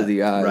sides that. of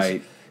the eyes.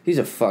 Right? He's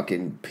a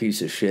fucking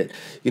piece of shit.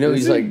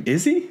 He's like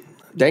Is he?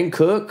 Dane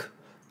Cook.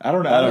 I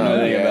don't know. I don't know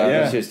anything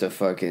about He's it. just a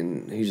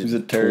fucking. He's a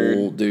a turd.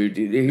 tool, dude.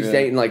 He's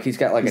dating like he's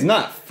got like He's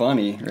not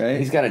funny, right?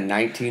 He's got a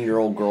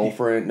 19-year-old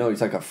girlfriend. No,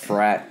 he's like a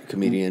frat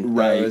comedian.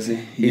 Right? Oh, is he?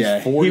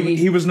 Yeah. 40.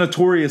 He was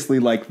notoriously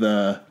like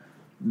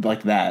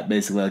that,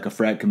 basically like a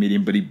frat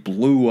comedian, but he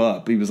blew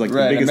up. He was like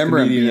Right, I the biggest remember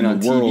him comedian being in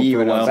the on world TV for a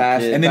when I while. was a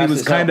Fast, kid. And then he was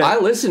fast as hell. kind of.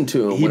 I listened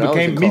to him. He when I was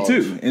became in me college.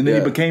 too, and then Yeah.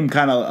 he became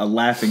kind of a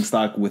laughing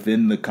stock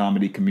within the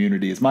comedy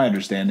community. Is my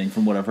understanding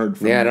from what I've heard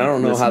from. Yeah, and I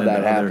don't know how listening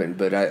that to other- happened,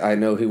 but I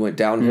know he went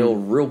downhill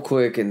real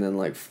quick, and then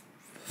like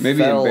Maybe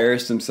fell.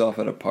 embarrassed himself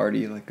at a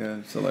party, like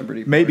a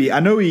celebrity. Maybe party. I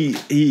know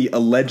he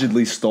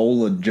allegedly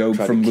stole a joke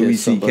Tried from to Louis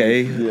kiss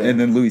C.K. somebody. Yeah. and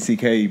then Louis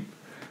C.K.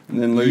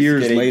 And then Louis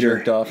years getting later-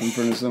 jerked off in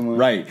front of someone.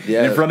 Right,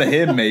 Yeah. in front of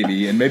him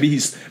maybe, and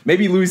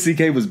maybe Louis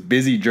C.K. was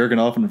busy jerking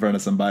off in front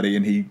of somebody,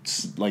 and he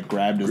like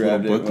grabbed his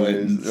Grabbed it little booklet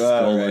while and he's-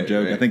 stole a right,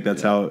 joke. I right, think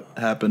that's how it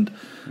happened.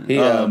 he,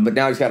 but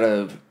now he's got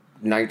a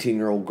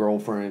 19-year-old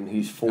girlfriend.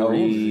 He's old is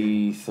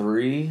he?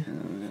 43,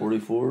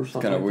 44,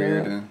 something Kind of like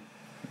weird. that.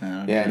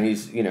 Uh, Yeah, and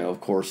he's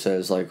of course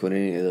says like when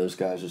any of those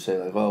guys would say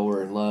like, "Oh,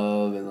 we're in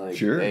love," and like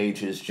Sure.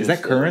 age is just Is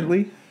that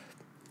currently?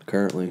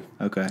 currently.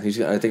 Okay. He's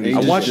got. I think Age he's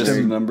I is watched just a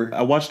him. number.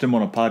 I watched him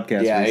on a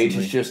podcast. Yeah, age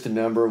recently. is just a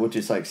number, which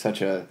is like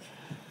such a.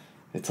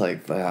 It's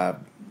like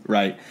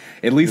Right.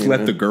 At least Yeah.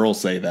 let the girl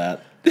say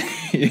that.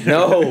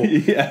 no.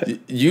 Yeah.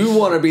 You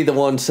want to be the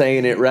one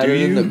saying it rather Do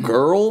than the you?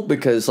 girl,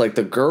 because like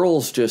the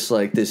girl's just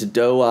like this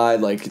doe-eyed,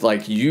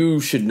 like you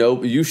should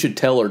know, you should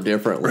tell her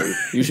differently.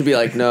 You should be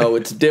like, no,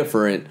 it's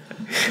different.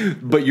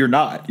 But you're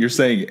not. You're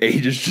saying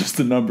age is just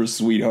a number,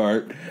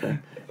 sweetheart.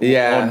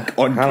 Yeah,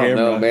 On I don't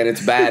know, camera. man.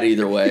 It's bad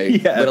either way.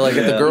 Yeah, but like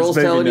if yeah, the girl's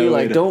there's maybe telling no you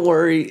way like, to- don't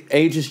worry,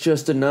 age is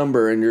just a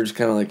number, and you're just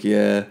kind of like,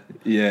 yeah.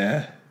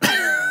 Yeah.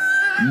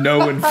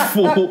 knowing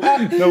full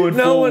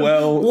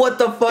well what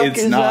the fuck it's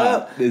is not.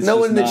 up, It's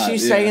knowing just that not,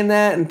 she's yeah. saying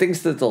that and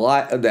thinks that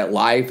that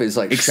life is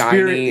like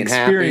shiny and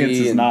happy. Experience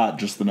is and, not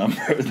just the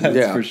number.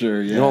 That's for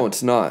sure. Yeah. No,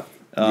 it's not.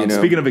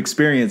 Speaking of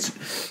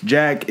experience,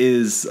 Jack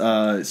is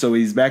so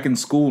he's back in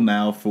school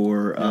now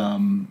for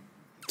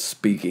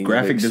speaking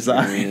graphic of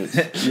design.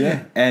 experience.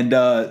 Yeah.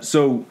 And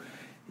so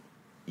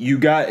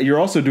you're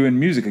also doing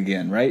music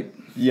again, right?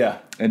 Yeah.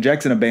 And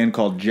Jack's in a band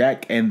called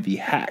Jack and the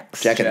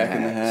Hacks. Jack and Jack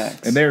and the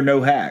Hacks. And they're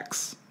no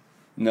hacks.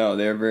 No,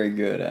 they're very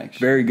good, actually.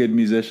 Very good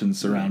musicians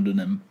surrounding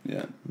him.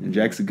 Yeah. And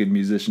Jack's a good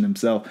musician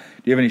himself. Do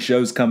you have any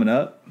shows coming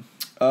up?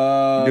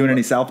 Doing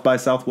any South by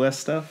Southwest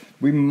stuff?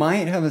 We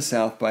might have a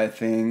South by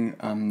thing.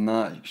 I'm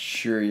not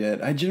sure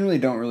yet. I generally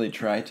don't really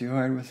try too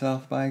hard with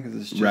South by because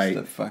it's just Right.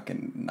 a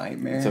fucking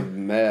nightmare. It's a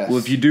mess. Well,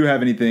 if you do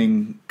have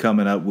anything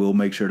coming up, we'll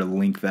make sure to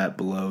link that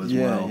below as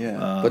Yeah, well.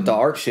 yeah. but the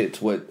art shit's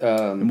what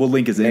and we'll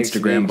link his makes me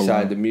Instagram below.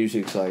 excited. The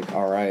music's like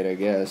all right, I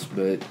guess,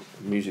 but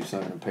music's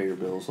not gonna pay your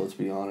bills. Let's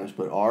be honest.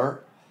 But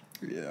art,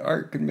 Yeah,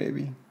 art could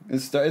maybe.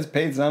 It's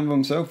paid some of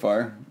them so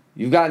far.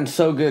 you've gotten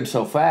so good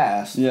so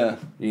fast. Yeah.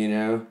 You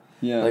know.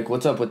 Yeah. Like,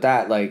 what's up with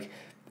that? Like,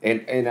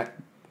 and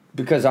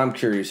because I'm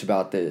curious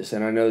about this,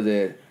 and I know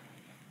that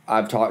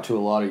I've talked to a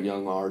lot of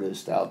young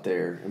artists out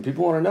there, and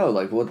people want to know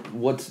like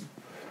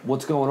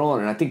what's going on,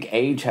 and I think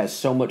age has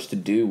so much to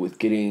do with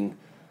getting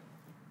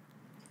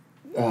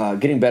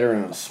better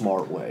in a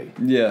smart way.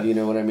 Yeah. You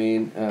know what I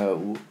mean?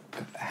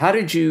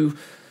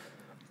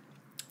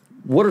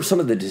 What are some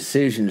of the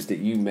decisions that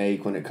you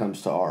make when it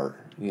comes to art?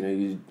 You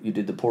know, you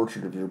did the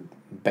portrait of your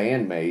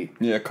bandmate.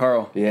 Yeah,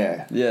 Carl.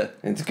 Yeah. Yeah.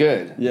 It's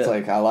good. Yeah. It's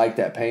like, I like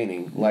that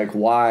painting. Like,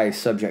 why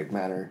subject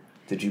matter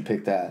did you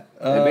pick that?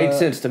 It made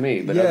sense to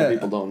me, but other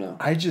people don't know.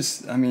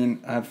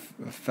 I've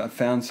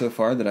found so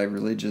far that I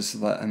really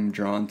I'm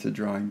drawn to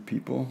drawing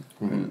people.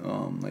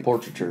 Mm-hmm. Like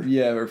portraiture.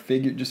 Yeah, or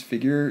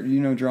figure,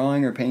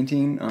 drawing or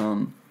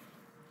painting.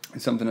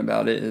 Something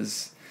about it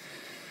is...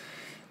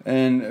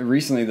 And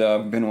recently, though,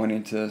 I've been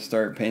wanting to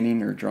start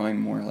painting or drawing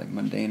more like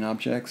mundane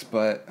objects,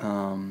 but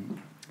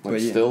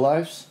still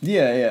lifes?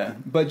 Yeah,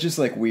 but just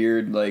like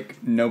weird, like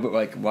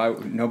why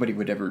nobody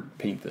would ever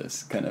paint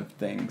this kind of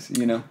things,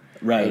 you know?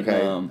 Right.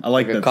 Okay. I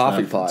like a that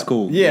coffee stuff. pot. It's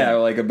cool. Yeah, or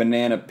like a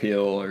banana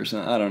peel or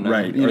something. I don't know.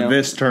 Right. You Or know?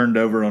 this turned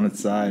over on its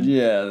side.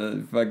 Yeah,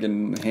 the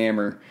fucking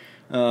hammer.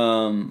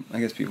 I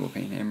guess people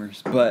paint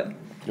hammers, but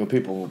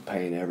People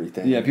paint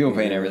everything. yeah, people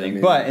paint everything. I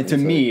mean, but to it's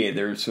me,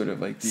 they're sort of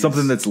like these,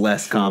 Something that's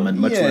less common,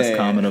 much less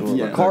common of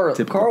Yeah.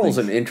 Carl's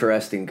an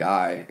interesting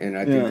guy, and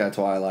I think Yeah. that's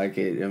why I like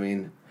it. I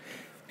mean,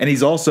 And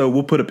he's also,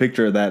 we'll put a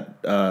picture of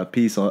that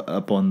piece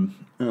up on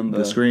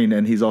the screen,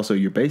 and he's also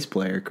your bass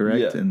player,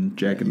 correct? Yeah. And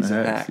Jack and He's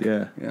the a Hacks. hack.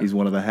 Yeah. Yeah. He's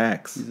one of the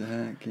hacks. He's a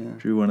hack. Yeah.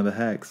 Drew one of the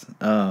hacks.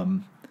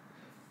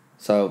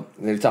 so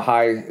it's a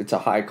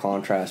high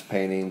contrast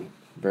painting,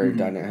 very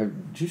dynamic.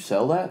 Did you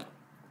sell that?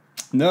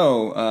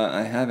 No,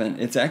 I haven't.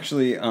 It's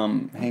actually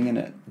hanging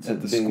at the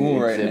being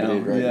school right now.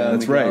 exhibited right Yeah, now. in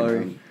That's the right.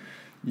 gallery.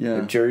 Yeah.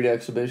 A juried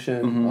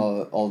exhibition.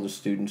 All the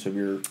students of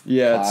your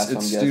Yeah, class. I'm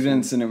it's guessing.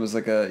 students, and it was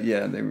like they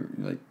were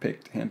like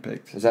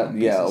handpicked. Is that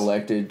pieces.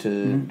 elected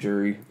to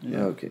jury?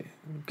 Yeah. Okay.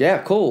 Yeah.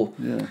 Cool.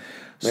 Yeah. Man,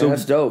 So-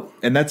 that's dope.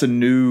 And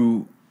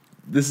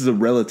this is a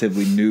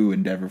relatively new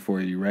endeavor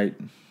for you, right?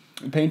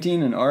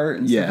 Painting and art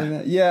and Yeah. stuff like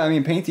that. Yeah, I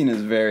mean, painting is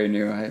very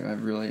new. I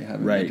really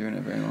haven't Right. been doing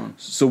it very long.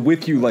 So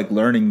with you like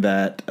learning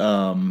that,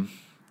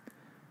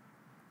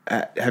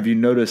 have you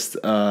noticed?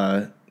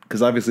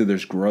 Because obviously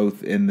there's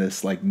growth in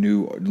this like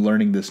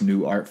learning this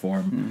new art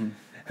form. Mm-hmm.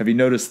 Have you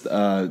noticed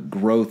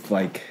growth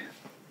like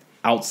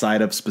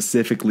outside of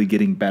specifically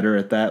getting better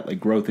at that, like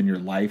growth in your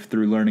life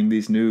through learning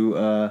these new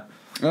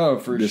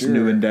This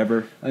new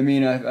endeavor? I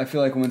mean, I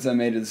feel like once I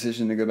made a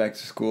decision to go back to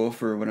school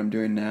for what I'm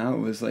doing now, it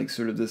was like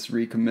sort of this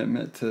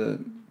recommitment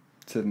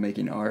to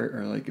making art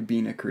or like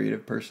being a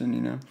creative person,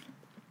 you know?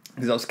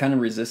 Because I was kind of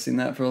resisting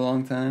that for a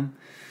long time.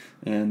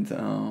 And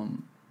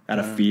Out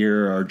of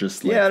fear or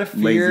just like out of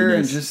fear laziness,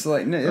 and just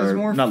like it was or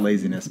more not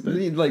laziness, but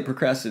like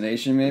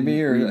procrastination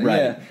maybe or Right.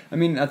 yeah. I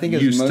mean, I think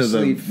it's used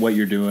mostly to what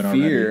you're doing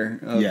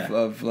fear already.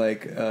 of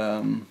like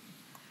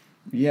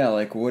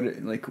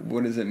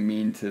what does it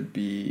mean to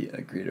be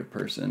a creative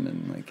person,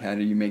 and like how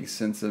do you make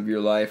sense of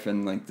your life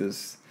and like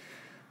this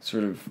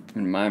sort of,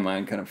 in my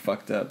mind, kind of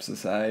fucked up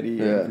society.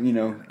 Yeah. You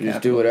know, You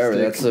just do whatever.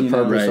 That's the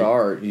purpose Right. of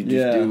art. You just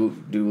Yeah.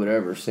 do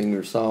whatever. Sing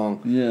your song.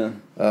 Yeah.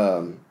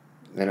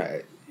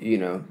 And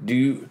do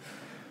you?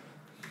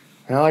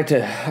 And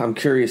I'm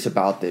curious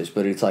about this,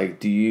 but it's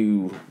like, do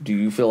you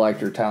feel like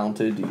you're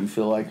talented? Do you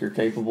feel like you're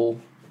capable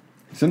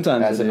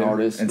Sometimes as I an do.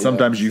 artist? And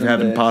sometimes you Some have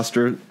days.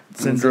 imposter And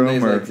syndrome, some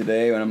days, or like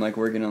today when I'm like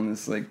working on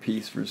this like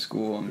piece for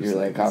school, I'm just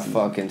You're like, I this is-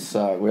 fucking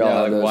suck. We Yeah, all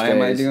have like, those why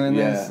am I days. doing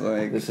Yeah, this?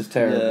 Like, this is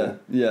terrible.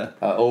 Yeah.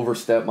 I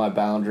overstepped my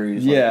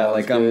boundaries. Yeah, that was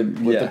like, I'm-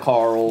 good with yeah. the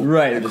Carl. I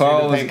Right, just Carl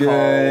need to was paint good,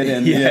 Carl.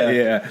 and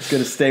Yeah.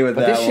 gonna stay with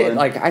But that this shit, one.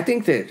 like, I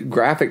think that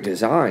graphic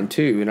design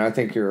too, and I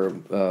think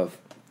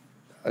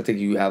I think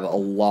you have a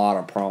lot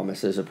of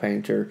promise as a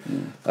painter.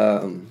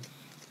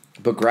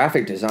 But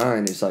graphic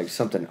design is like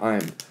something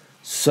I'm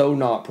so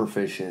not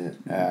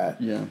proficient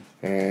at. Yeah.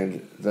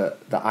 And the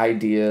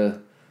idea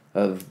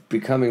of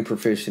becoming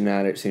proficient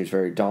at it seems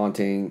very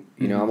daunting.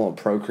 You know, I'm on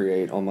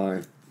Procreate on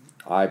my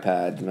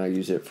iPad, and I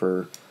use it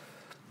for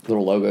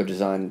little logo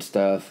design and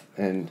stuff.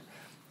 And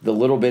the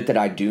little bit that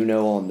I do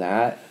know on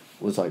that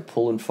was like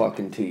pulling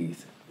fucking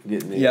teeth,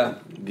 getting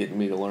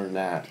me to learn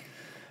that.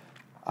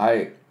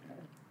 I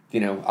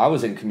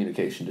was in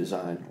communication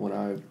design when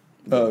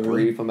the really?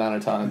 brief amount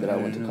of time that I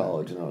went to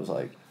college, and I was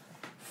like,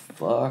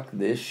 fuck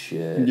this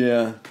shit.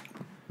 Yeah.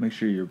 make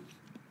sure you're.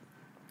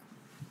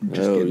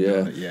 Oh, getting yeah.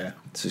 on it, yeah.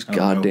 It's this I don't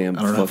know- goddamn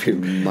I don't know if you-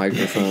 fucking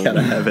microphone.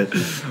 Gotta have it.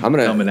 I'm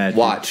coming gonna at you.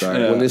 watch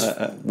Sorry.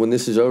 when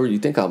this is over. You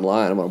think I'm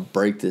lying? I'm gonna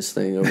break this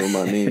thing over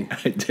my knee.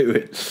 I do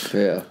it.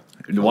 Yeah.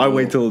 Why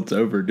wait till it's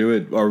over? Do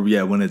it, or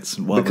when it's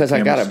Because the I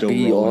camera's gotta still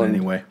be rolling on-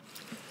 anyway.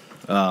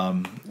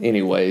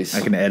 Anyways,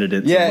 I can edit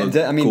it. to Yeah, look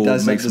does cool,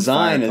 like make some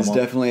fire design is come off.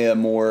 definitely a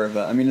more of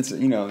a. I mean, it's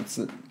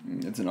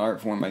it's an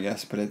art form, I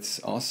guess, but it's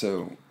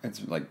also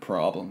like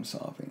problem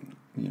solving.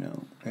 You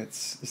know,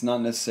 it's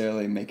not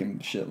necessarily making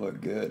shit look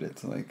good.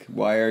 It's like,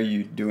 why are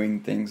you doing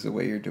things the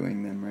way you're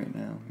doing them right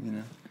now? You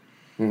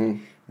know,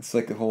 It's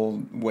like the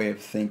whole way of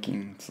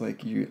thinking. It's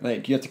like you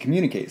have to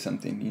communicate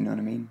something. You know what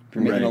I mean? If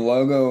you're making a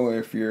logo, or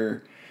if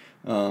you're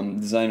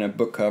designing a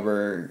book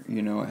cover,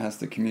 you know, it has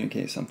to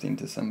communicate something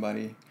to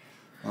somebody.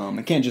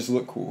 It can't just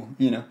look cool,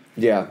 you know.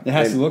 Yeah, it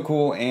has to look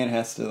cool and it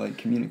has to like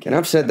communicate. And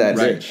I've said that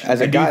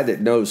as a guy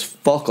that knows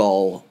fuck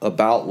all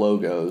about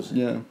logos.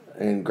 Yeah.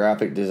 And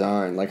graphic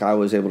design, like I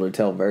was able to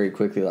tell very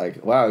quickly,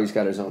 like, wow, he's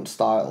got his own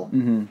style.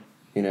 Mm-hmm.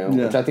 You know,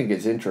 which I think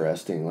is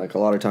interesting. Like a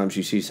lot of times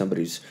you see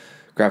somebody's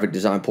graphic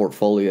design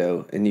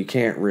portfolio and you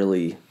can't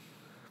really,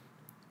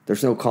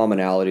 there's no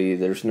commonality,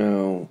 there's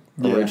no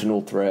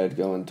original thread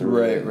going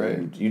through it. Right.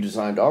 And you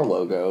designed our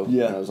logo.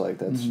 Yeah. And I was like,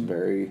 that's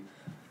very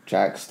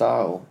Jack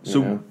style.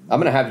 You know? I'm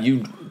going to have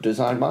you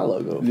design my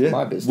logo for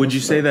my business. Would you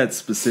say that's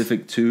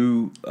specific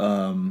to,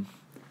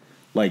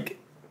 like,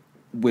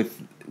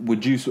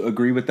 would you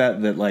agree with that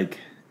like,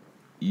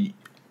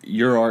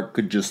 your art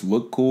could just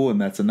look cool and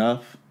that's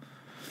enough?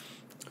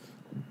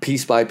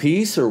 Piece by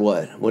piece or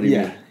what? What do you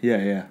mean?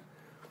 Yeah.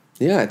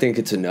 Yeah, I think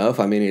it's enough.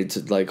 I mean,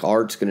 it's like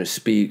art's going to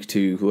speak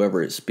to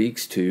whoever it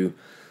speaks to.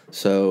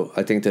 So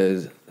I think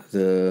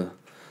the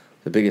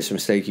biggest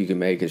mistake you can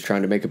make is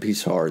trying to make a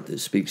piece of art that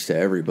speaks to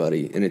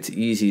everybody, and it's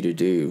easy to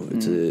do.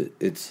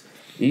 It's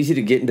easy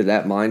to get into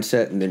that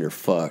mindset, and then you're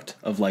fucked.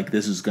 Of like,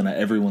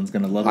 everyone's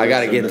gonna love it. I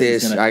gotta get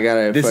this.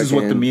 This is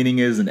what the meaning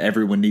is, and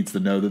everyone needs to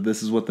know that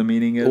this is what the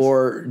meaning is.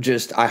 Or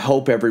just, I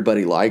hope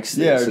everybody likes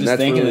this. Yeah, or just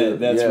thinking that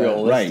that's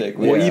realistic.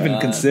 Right. Well, even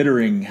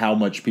considering how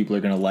much people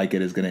are gonna like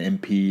it is gonna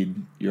impede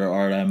your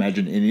art, I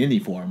imagine, in any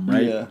form,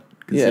 right? Yeah.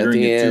 Yeah, at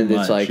the end,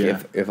 it's like,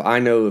 if I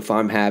know if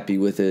I'm happy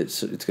with it,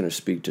 it's going to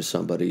speak to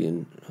somebody,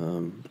 and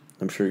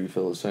I'm sure you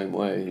feel the same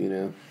way, you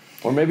know.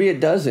 Or maybe it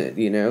doesn't,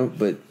 you know,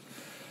 but...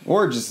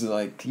 Or just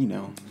like, you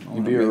know, I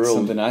want to make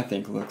something I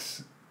think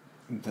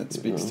that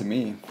speaks to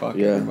me. Fuck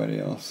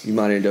everybody else. You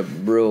might end up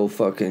real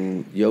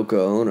fucking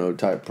Yoko Ono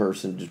type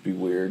person, just be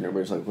weird, and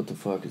everybody's like, what the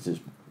fuck is this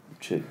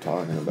chick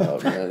talking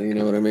about? You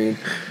know what I mean?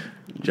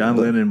 John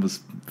Lennon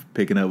was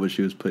picking up what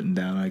she was putting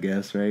down, I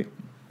guess, right?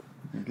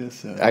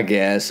 I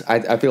guess.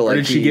 I feel like... Or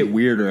did she get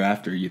weirder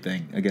after, you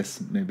think? I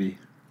guess maybe...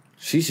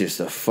 She's just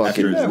a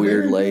fucking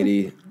weird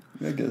lady.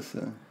 I guess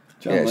so.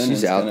 John Lennon's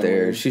she's out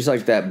there. Weird. She's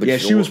like that.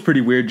 But she was pretty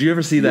weird. Did you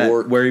ever see that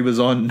where it was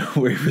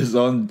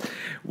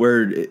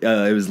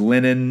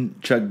Lennon,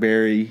 Chuck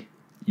Berry,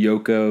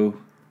 Yoko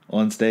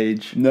on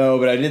stage? No,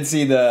 but I did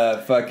see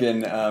the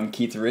fucking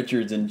Keith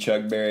Richards and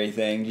Chuck Berry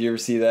thing. Did you ever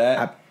see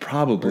that?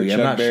 Probably. I'm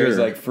Chuck not Berry's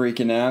sure. like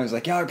freaking out. He's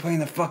like, y'all are playing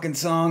the fucking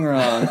song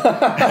wrong.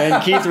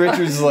 And Keith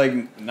Richards is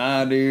like,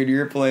 nah, dude,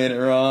 you're playing it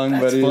wrong.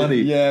 That's funny.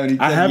 Yeah, and he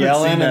kept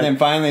yelling, and then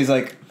finally he's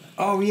like,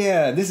 oh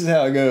yeah, this is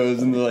how it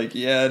goes. And they're like,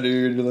 yeah,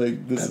 dude,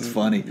 like this That's is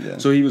funny. Yeah.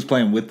 So he was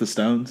playing with the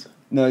Stones?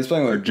 No, he's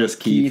playing with just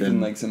Keith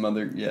and like some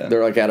other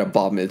They're like at a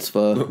bar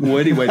mitzvah. Well,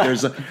 anyway,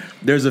 there's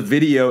a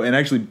video, and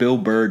actually Bill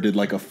Burr did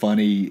like a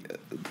funny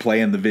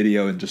play in the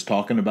video and just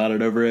talking about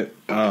it over it.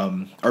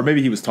 Or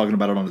maybe he was talking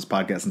about it on his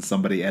podcast and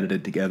somebody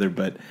edited together,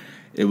 but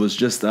it was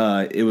just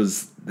I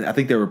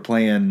think they were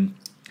playing,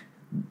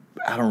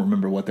 I don't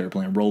remember what they were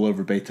playing, Roll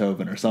Over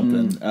Beethoven or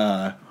something.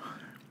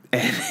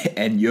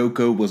 And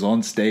Yoko was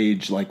on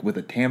stage like with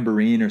a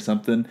tambourine or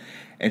something,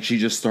 and she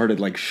just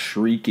started like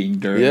shrieking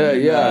during.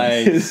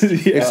 Nice.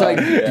 It's like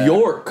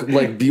Bjork.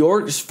 Like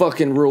Bjork's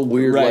fucking real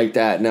weird like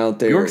that and out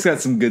there. Bjork's got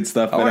some good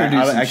stuff, but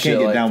I can't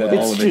get down with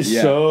all of it. It's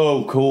just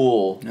so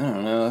cool. I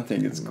don't know. I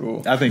think it's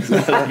cool. I think so.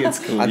 I think it's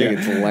cool. I think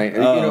it's lame. You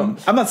know,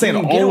 I'm not saying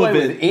you can all get away of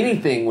it. With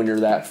anything when you're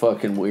that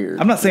fucking weird.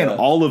 I'm not saying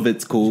all of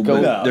it's cool,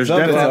 but there's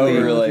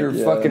definitely with your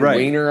fucking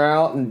wiener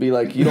out and be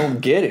like, you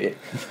don't get it.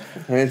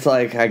 And it's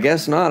like, I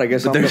guess not. I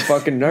guess I'm the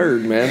fucking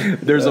nerd, man.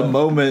 There's a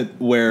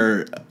moment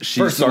where she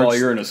First of all,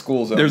 you're in a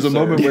school zone. There's a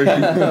moment where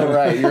she...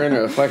 right, you're in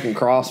a fucking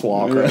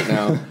crosswalk right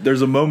now.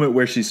 There's a moment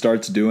where she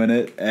starts doing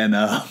it, and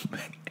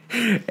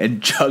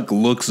Chuck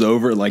looks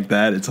over like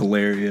that. It's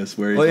hilarious.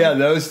 Where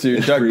those two.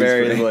 Chuck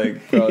Berry is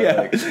like, probably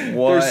like,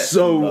 what? They're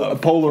so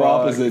polar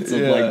opposites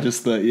of like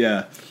just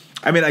the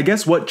I mean, I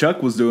guess what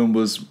Chuck was doing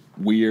was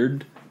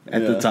weird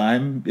at the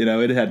time. You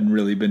know, it hadn't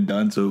really been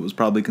done, so it was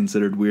probably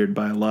considered weird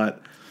by a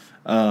lot.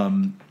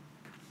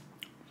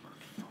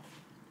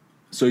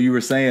 So you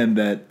were saying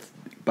that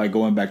by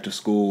going back to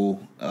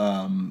school,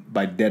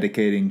 by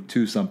dedicating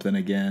to something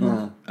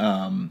again,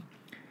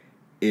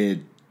 it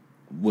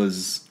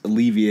was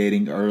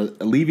alleviating, or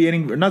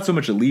not so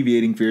much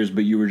alleviating fears,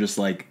 but you were just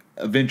like,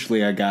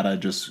 eventually I gotta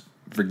just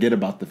forget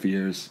about the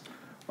fears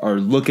or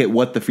look at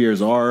what the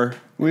fears are.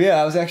 Well,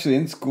 yeah, I was actually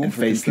in school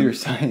for computer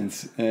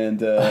science, and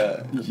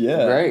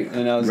great.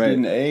 And I was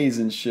getting A's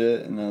and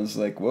shit, and I was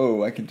like,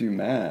 whoa, I could do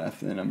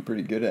math, and I'm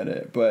pretty good at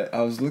it. But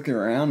I was looking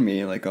around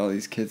me, like all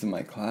these kids in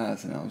my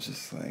class, and I was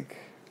just like,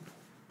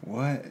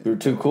 what? You're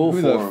too cool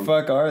for them. Who the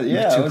fuck are they?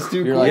 Yeah, I was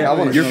too cool.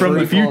 Like, you're from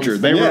the future.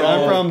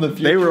 I'm from the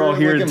future. They were all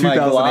here in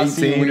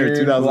 2018 or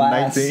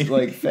 2019. Glass,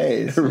 like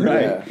face.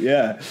 Right.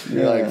 Yeah.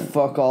 You're like,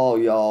 fuck all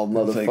y'all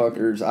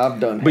motherfuckers. Like,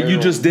 I've done heroin. But you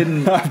just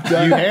didn't. I've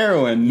done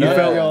heroin.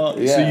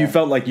 So you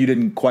felt like you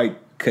didn't quite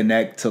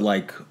connect to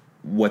like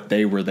what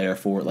they were there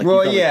for. Like, well,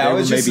 you felt yeah, like it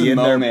was they were just maybe a in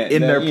moment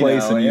their that,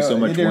 place, and you so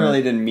much It really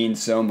weren't. didn't mean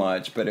so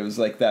much, but it was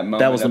like that moment.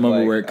 That was the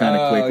moment like, where it kind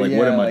of clicked. Like,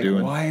 what am I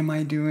doing? Why am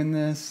I doing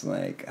this?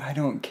 Like, I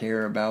don't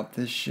care about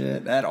this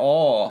shit at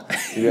all.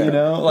 Yeah.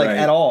 Right.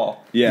 At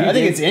all. Yeah. I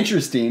think it's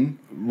interesting,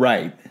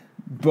 Right.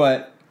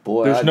 but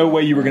Boy, There's I no don't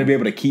way you were know. going to be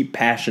able to keep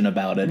passion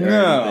about it or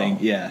No.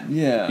 anything. Yeah.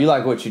 yeah. You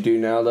like what you do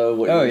now, though?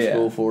 What you're in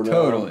school for now?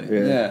 Totally.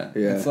 Yeah.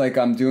 It's like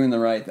I'm doing the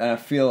right. I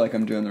feel like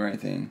I'm doing the right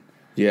thing.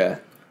 Yeah.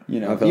 You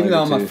know, I feel even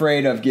like though it I'm too.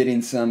 afraid of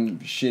getting some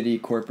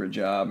shitty corporate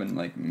job and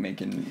like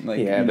making like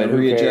Yeah, but who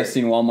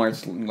readjusting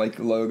Walmart's like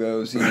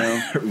logos, you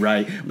know.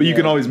 Right. But you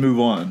can always move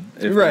on.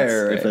 If Right.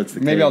 If that's the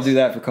case. Maybe I'll do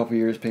that for a couple of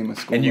years, pay my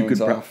school And you loans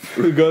could off.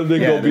 We're going to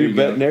Yeah, go there be a you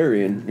go.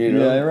 veterinarian, you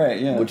know? Yeah,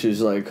 right, yeah. Which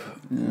is like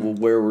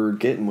where we're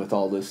getting with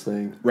all this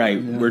thing.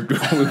 Right. We're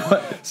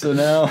So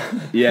now,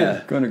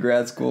 Yeah. going to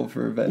grad school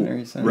for a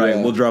veterinary science. Right.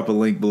 Yeah. We'll drop a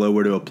link below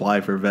where to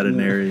apply for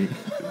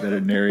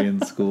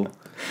veterinarian school.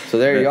 So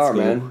there you That's are,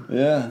 cool. man.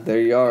 Yeah. There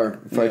you are.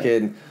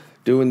 Fucking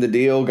doing the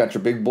deal. Got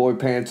your big boy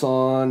pants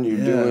on.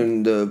 You're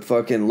doing the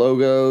fucking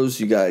logos.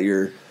 You got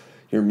your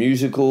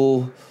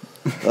musical.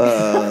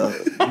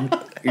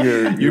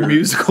 Your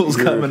musical's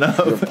coming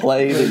up. Your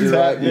play that you're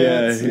writing.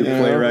 Yeah, you your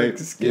know?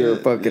 playwright. You're a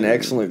fucking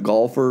excellent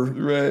golfer.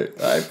 Right.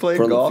 I played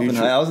From the golf in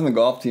future. I was in the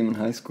golf team in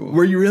high school.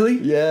 Were you really?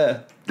 Yeah.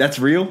 That's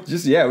real?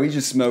 We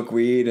just smoke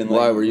weed and like.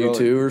 Why were you really-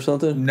 two or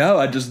something? No,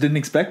 I just didn't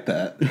expect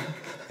that.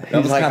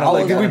 That was like, kind how of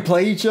like, was Did I- we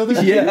play each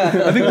other?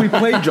 yeah, I think we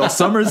played Joel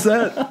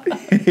Somerset.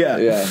 Yeah.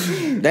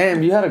 Yeah.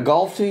 Damn, you had a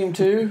golf team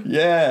too?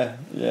 Yeah.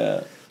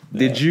 Yeah.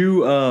 Did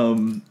you, I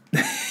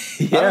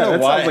don't know that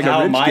why, sounds like how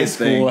a rich my kid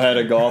school thing. had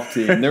a golf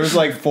team. There was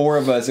like 4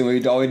 of us,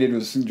 and all we did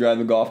was drive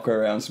the golf cart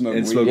around, smoke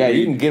And weed. smoke Yeah, weed.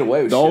 you can get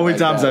away with The shit only like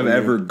times that, I've man.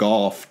 ever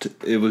golfed,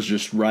 it was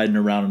just riding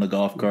around in a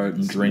golf cart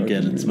and drinking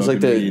and It was smoking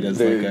like weed as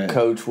the like a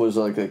coach was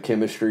like a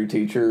chemistry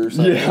teacher or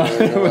something. Yeah,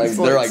 They're it like, was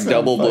they're like like so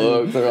double funny.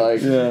 booked. They're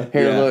like, Yeah.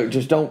 here, Yeah. look,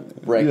 just don't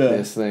wreck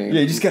this thing.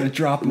 Yeah, you just got to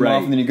drop them Right.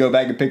 off, and then you go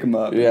back and pick them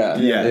up. Yeah,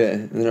 Yeah.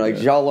 And they're like,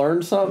 did y'all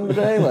learn something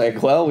today?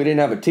 Like, well, we didn't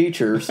have a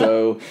teacher,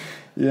 so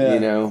Yeah. you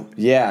know,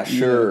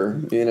 sure.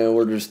 You know,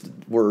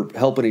 we're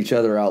helping each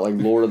other out like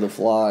Lord of the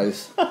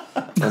Flies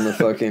on the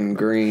fucking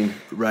green.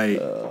 right.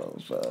 Oh,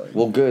 fuck.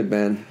 Well, good,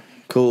 man.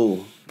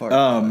 Cool. Part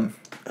Let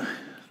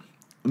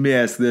me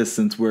ask this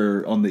since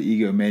we're on the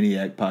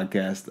Egomaniac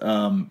podcast.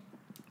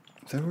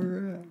 Is that where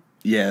we're at?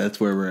 Yeah, that's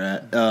where we're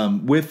at.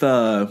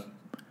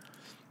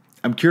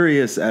 I'm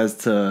curious as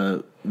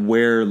to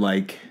where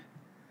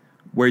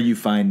you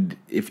find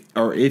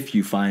if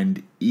you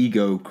find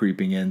ego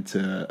creeping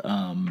into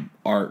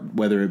art,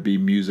 whether it be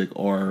music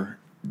or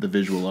the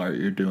visual art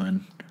you're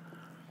doing.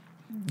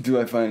 Do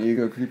I find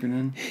ego creeping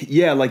in?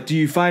 Yeah, like do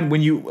you find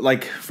when you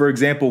for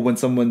example, when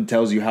someone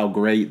tells you how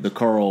great the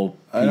Carl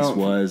piece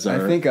was,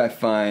 or I think I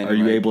find. are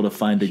you like, able to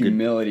find a good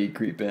humility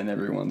creep in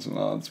every once in a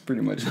while? It's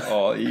pretty much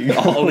all ego.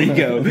 all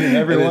ego? Every And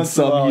then once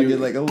in a while, you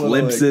get like a little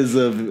glimpses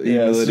of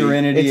humility.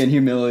 serenity It's- and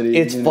humility.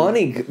 It's you know?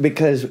 funny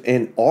because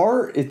in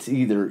art, it's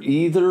either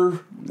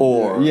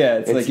or. Yeah,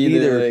 it's like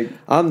either, like-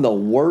 I'm the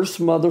worst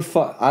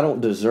motherfucker. I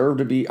don't deserve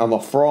to be. I'm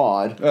a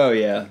fraud. Oh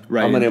yeah.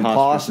 Right, I'm an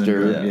imposter.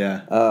 syndrome,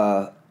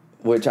 yeah.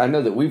 Which I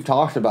know that we've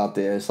talked about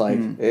this. Like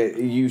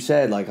you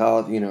said, like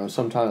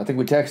sometimes I think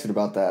we texted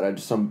about that. I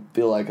just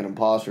feel like an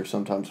imposter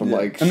sometimes. I'm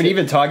like, I mean, shit.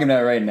 even talking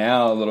about it right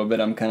now a little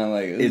bit, I'm kind of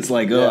like, It's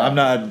like, I'm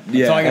not.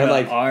 Yeah, talking And about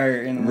like-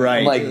 art and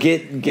right. like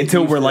get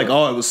until used we're to like, it.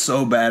 oh, it was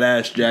so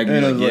badass, Jack.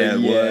 And And you're I like,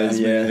 was yeah, like, it was,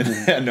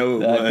 yeah, man. I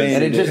know it I was. think-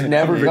 and it just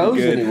never Pretty goes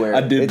good. anywhere.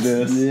 I did It's-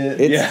 this.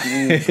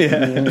 It's, Yeah.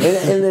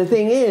 and the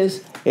thing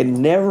is, it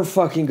never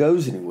fucking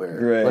goes anywhere.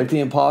 Right. Like the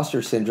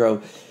imposter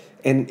syndrome.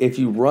 And if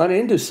you run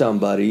into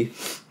somebody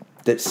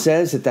that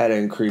says that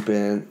didn't creep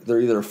in,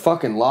 they're either a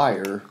fucking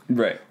liar,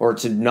 Right. or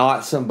it's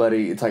not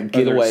somebody. It's like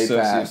get they're a away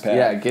fast. sociopath.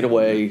 Yeah, get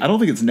away. I don't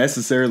think it's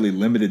necessarily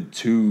limited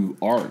to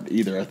art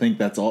either. I think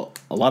that's all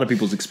a lot of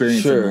people's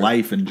experience Sure. in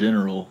life in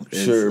general.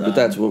 Is, Sure, but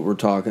that's what we're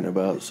talking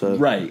about. So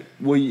right.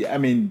 Well, I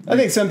mean, I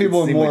think some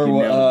people it are seemed like more you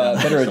nailed it down.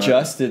 better Sorry.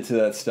 adjusted to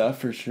that stuff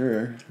for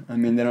sure. I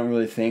mean, they don't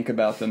really think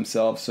about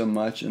themselves so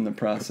much in the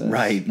process.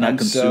 Right, not I'm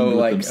consumed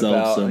with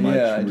themselves so much.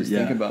 Yeah, I just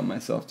think Yeah. about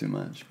myself too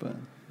much. But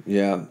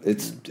yeah,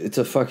 it's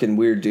a fucking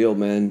weird deal,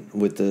 man.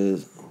 With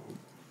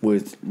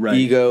Right.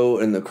 ego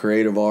and the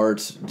creative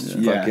arts, it's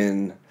Yeah.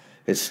 fucking.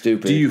 It's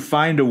stupid. Do you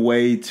find a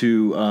way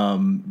to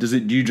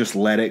do you just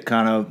let it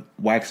kind of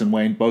wax and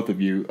wane, both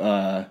of you,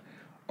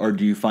 or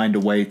do you find a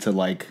way to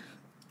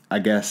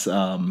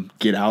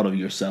get out of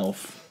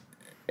yourself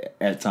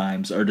at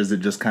times, or does it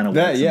just kind of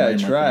that, yeah, I like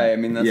try. that? I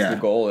mean, that's Yeah.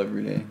 the goal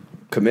every day.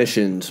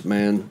 commissions,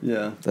 man?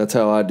 Yeah. That's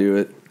how I do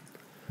it.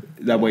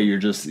 That way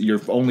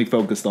you're only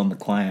focused on the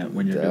client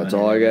when you're doing That's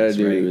all I gotta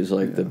do right? is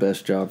like the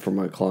best job for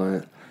my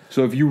client.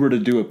 So if you were to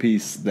do a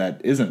piece that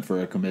isn't for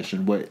a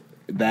commission,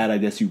 I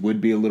guess you would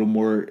be a little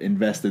more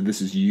invested.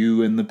 This is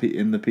you in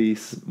the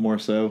piece more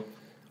so.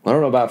 I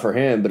don't know about for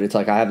him, but it's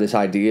like I have this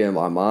idea in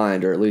my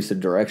mind, or at least a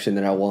direction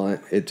that I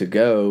want it to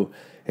go,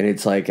 and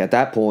it's like at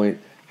that point,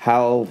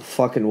 how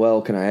fucking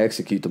well can I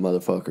execute the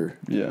motherfucker?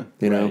 Yeah.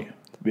 You know, Right.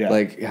 Yeah.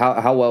 Like,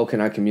 how well can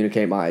I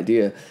communicate my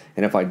idea?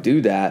 And if I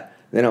do that,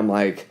 then I'm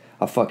like,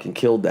 I fucking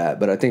killed that.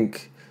 But I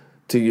think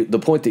the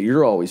point that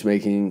you're always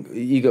making,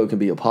 ego can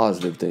be a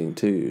positive thing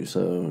too.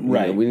 So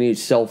we need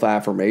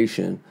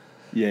self-affirmation.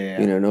 Yeah.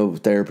 You know, no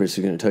therapist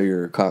is going to tell you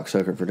you're a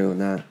cocksucker for doing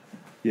that.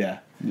 Yeah.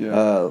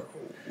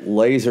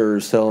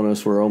 Laser's telling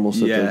us we're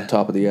almost at the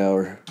top of the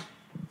hour.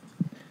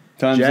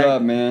 Time's Jack,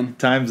 up, man.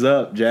 Time's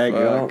up, Jack.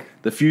 Fuck.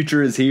 The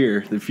future is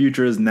here. The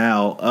future is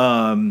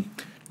now.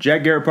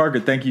 Jack Garrett Parker,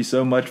 thank you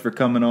so much for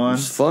coming on.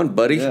 It's fun,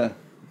 buddy. Yeah.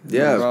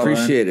 Yeah,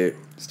 appreciate it.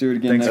 Let's do it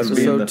again Thanks next for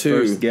week. being the Episode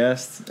 2. first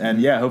guest.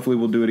 And yeah, hopefully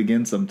we'll do it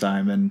again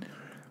sometime. And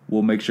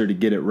we'll make sure to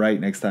get it right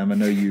next time. I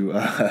know you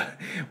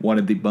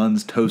wanted the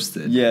buns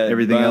toasted. Yeah,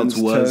 everything else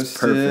buns was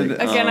toasted.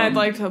 perfect. Again, I'd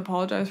like to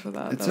apologize for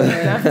that. That was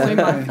definitely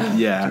my fault.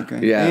 Yeah.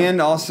 Okay. Yeah.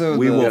 And also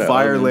We will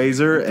fire oven.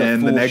 Laser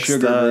and the full next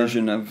sugar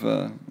version of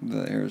the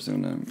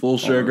Arizona full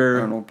sugar.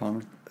 Arnold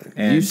Palmer.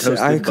 And You said,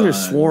 I toasted could have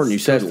buns. sworn you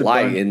said Toasted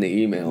light bun. in the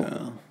email.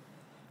 No.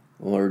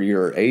 Or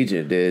your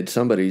agent did.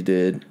 Somebody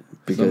did.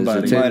 Because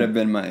Somebody. it's Might in, have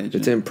been my agent.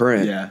 it's in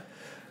print. Yeah.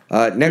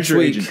 Next Who's your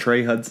week, agent,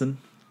 Trey Hudson.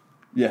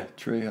 Yeah,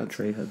 Trey Hudson.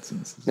 Trey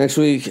Hudson. next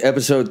week,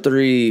 episode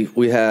 3,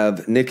 we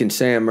have Nick and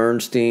Sam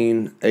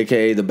Ernstein,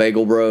 a.k.a. the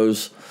Bagel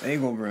Bros.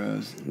 Bagel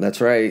Bros.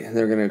 That's right.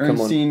 They're going to come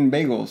on. Ernstein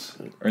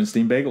Bagels.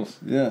 Ernstein Bagels.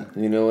 Yeah,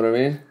 You know what I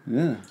mean?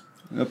 yeah.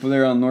 Up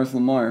there on North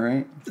Lamar,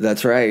 right?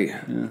 That's right.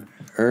 Yeah.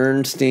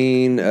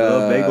 Ernstein.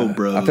 Bagel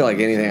Bros. I feel like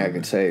anything I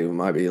could say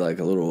might be like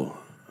a little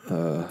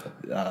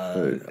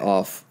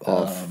off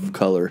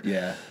color.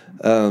 Yeah.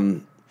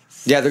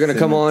 Yeah, they're going to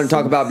come on and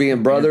talk about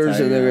being brothers,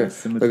 and they're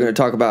going to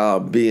talk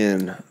about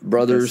being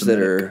brothers that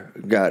are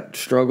got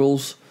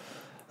struggles.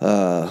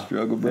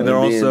 Struggle And Bros.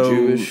 they're being also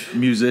Jewish.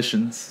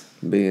 musicians.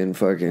 Being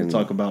fucking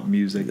Talk about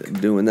music.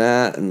 doing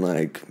that, and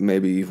like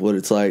maybe what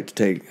it's like to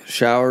take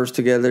showers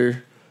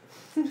together.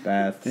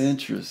 Baths.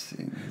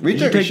 Interesting. We Did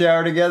took you a take-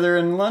 shower together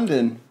in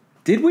London.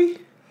 Did we?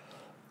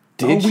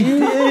 Did we you?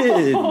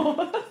 did.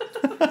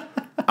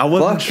 I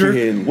wasn't sure.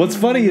 Fucking- What's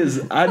funny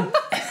is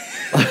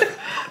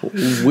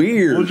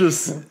Weird. we'll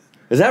just.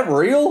 Is that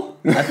real?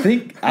 I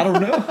think I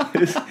don't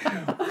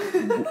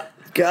know.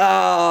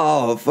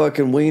 God,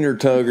 fucking wiener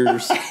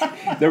tuggers.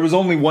 There was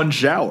only one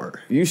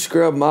shower. You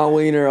scrub my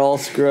wiener, I'll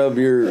scrub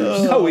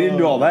yours. No, we didn't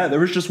do all that. There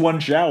was just one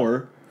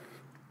shower.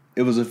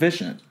 It was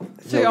efficient.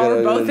 So y'all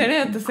were both in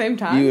it at the same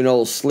time? You and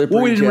old slippery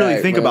Well, we didn't really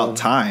Jack, think man. about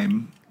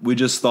time. We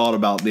just thought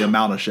about the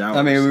amount of showers.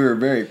 I mean, we were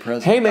very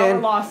present. Hey Y'all man,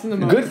 were lost in the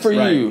moment. good for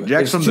Right. you.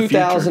 Jack's It's from the future.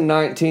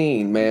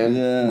 2019, man.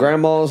 Yeah.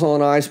 Grandma's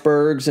on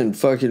icebergs and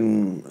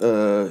fucking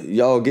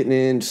y'all getting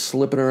in,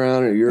 slipping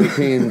around in a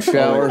European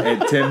shower.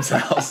 at Tim's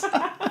house.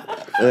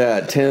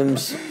 Yeah,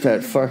 Tim's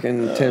at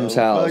fucking Tim's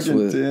house fucking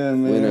with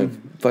Tim, in a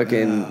man.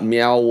 fucking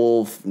meow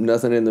wolf,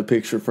 nothing in the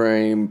picture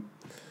frame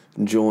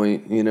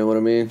joint. You know what I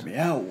mean?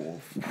 Yeah, wolf.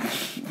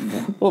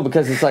 Well,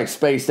 because it's like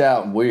spaced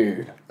out and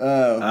weird.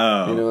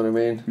 Oh. You know what I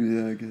mean?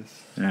 Yeah, I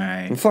guess. All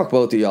right. And fuck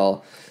both of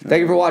y'all.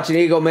 Thank you for watching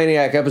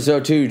Egomaniac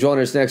episode 2. Join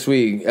us next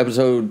week.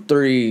 Episode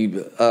 3,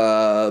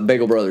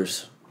 Bagel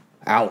Brothers.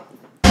 Out.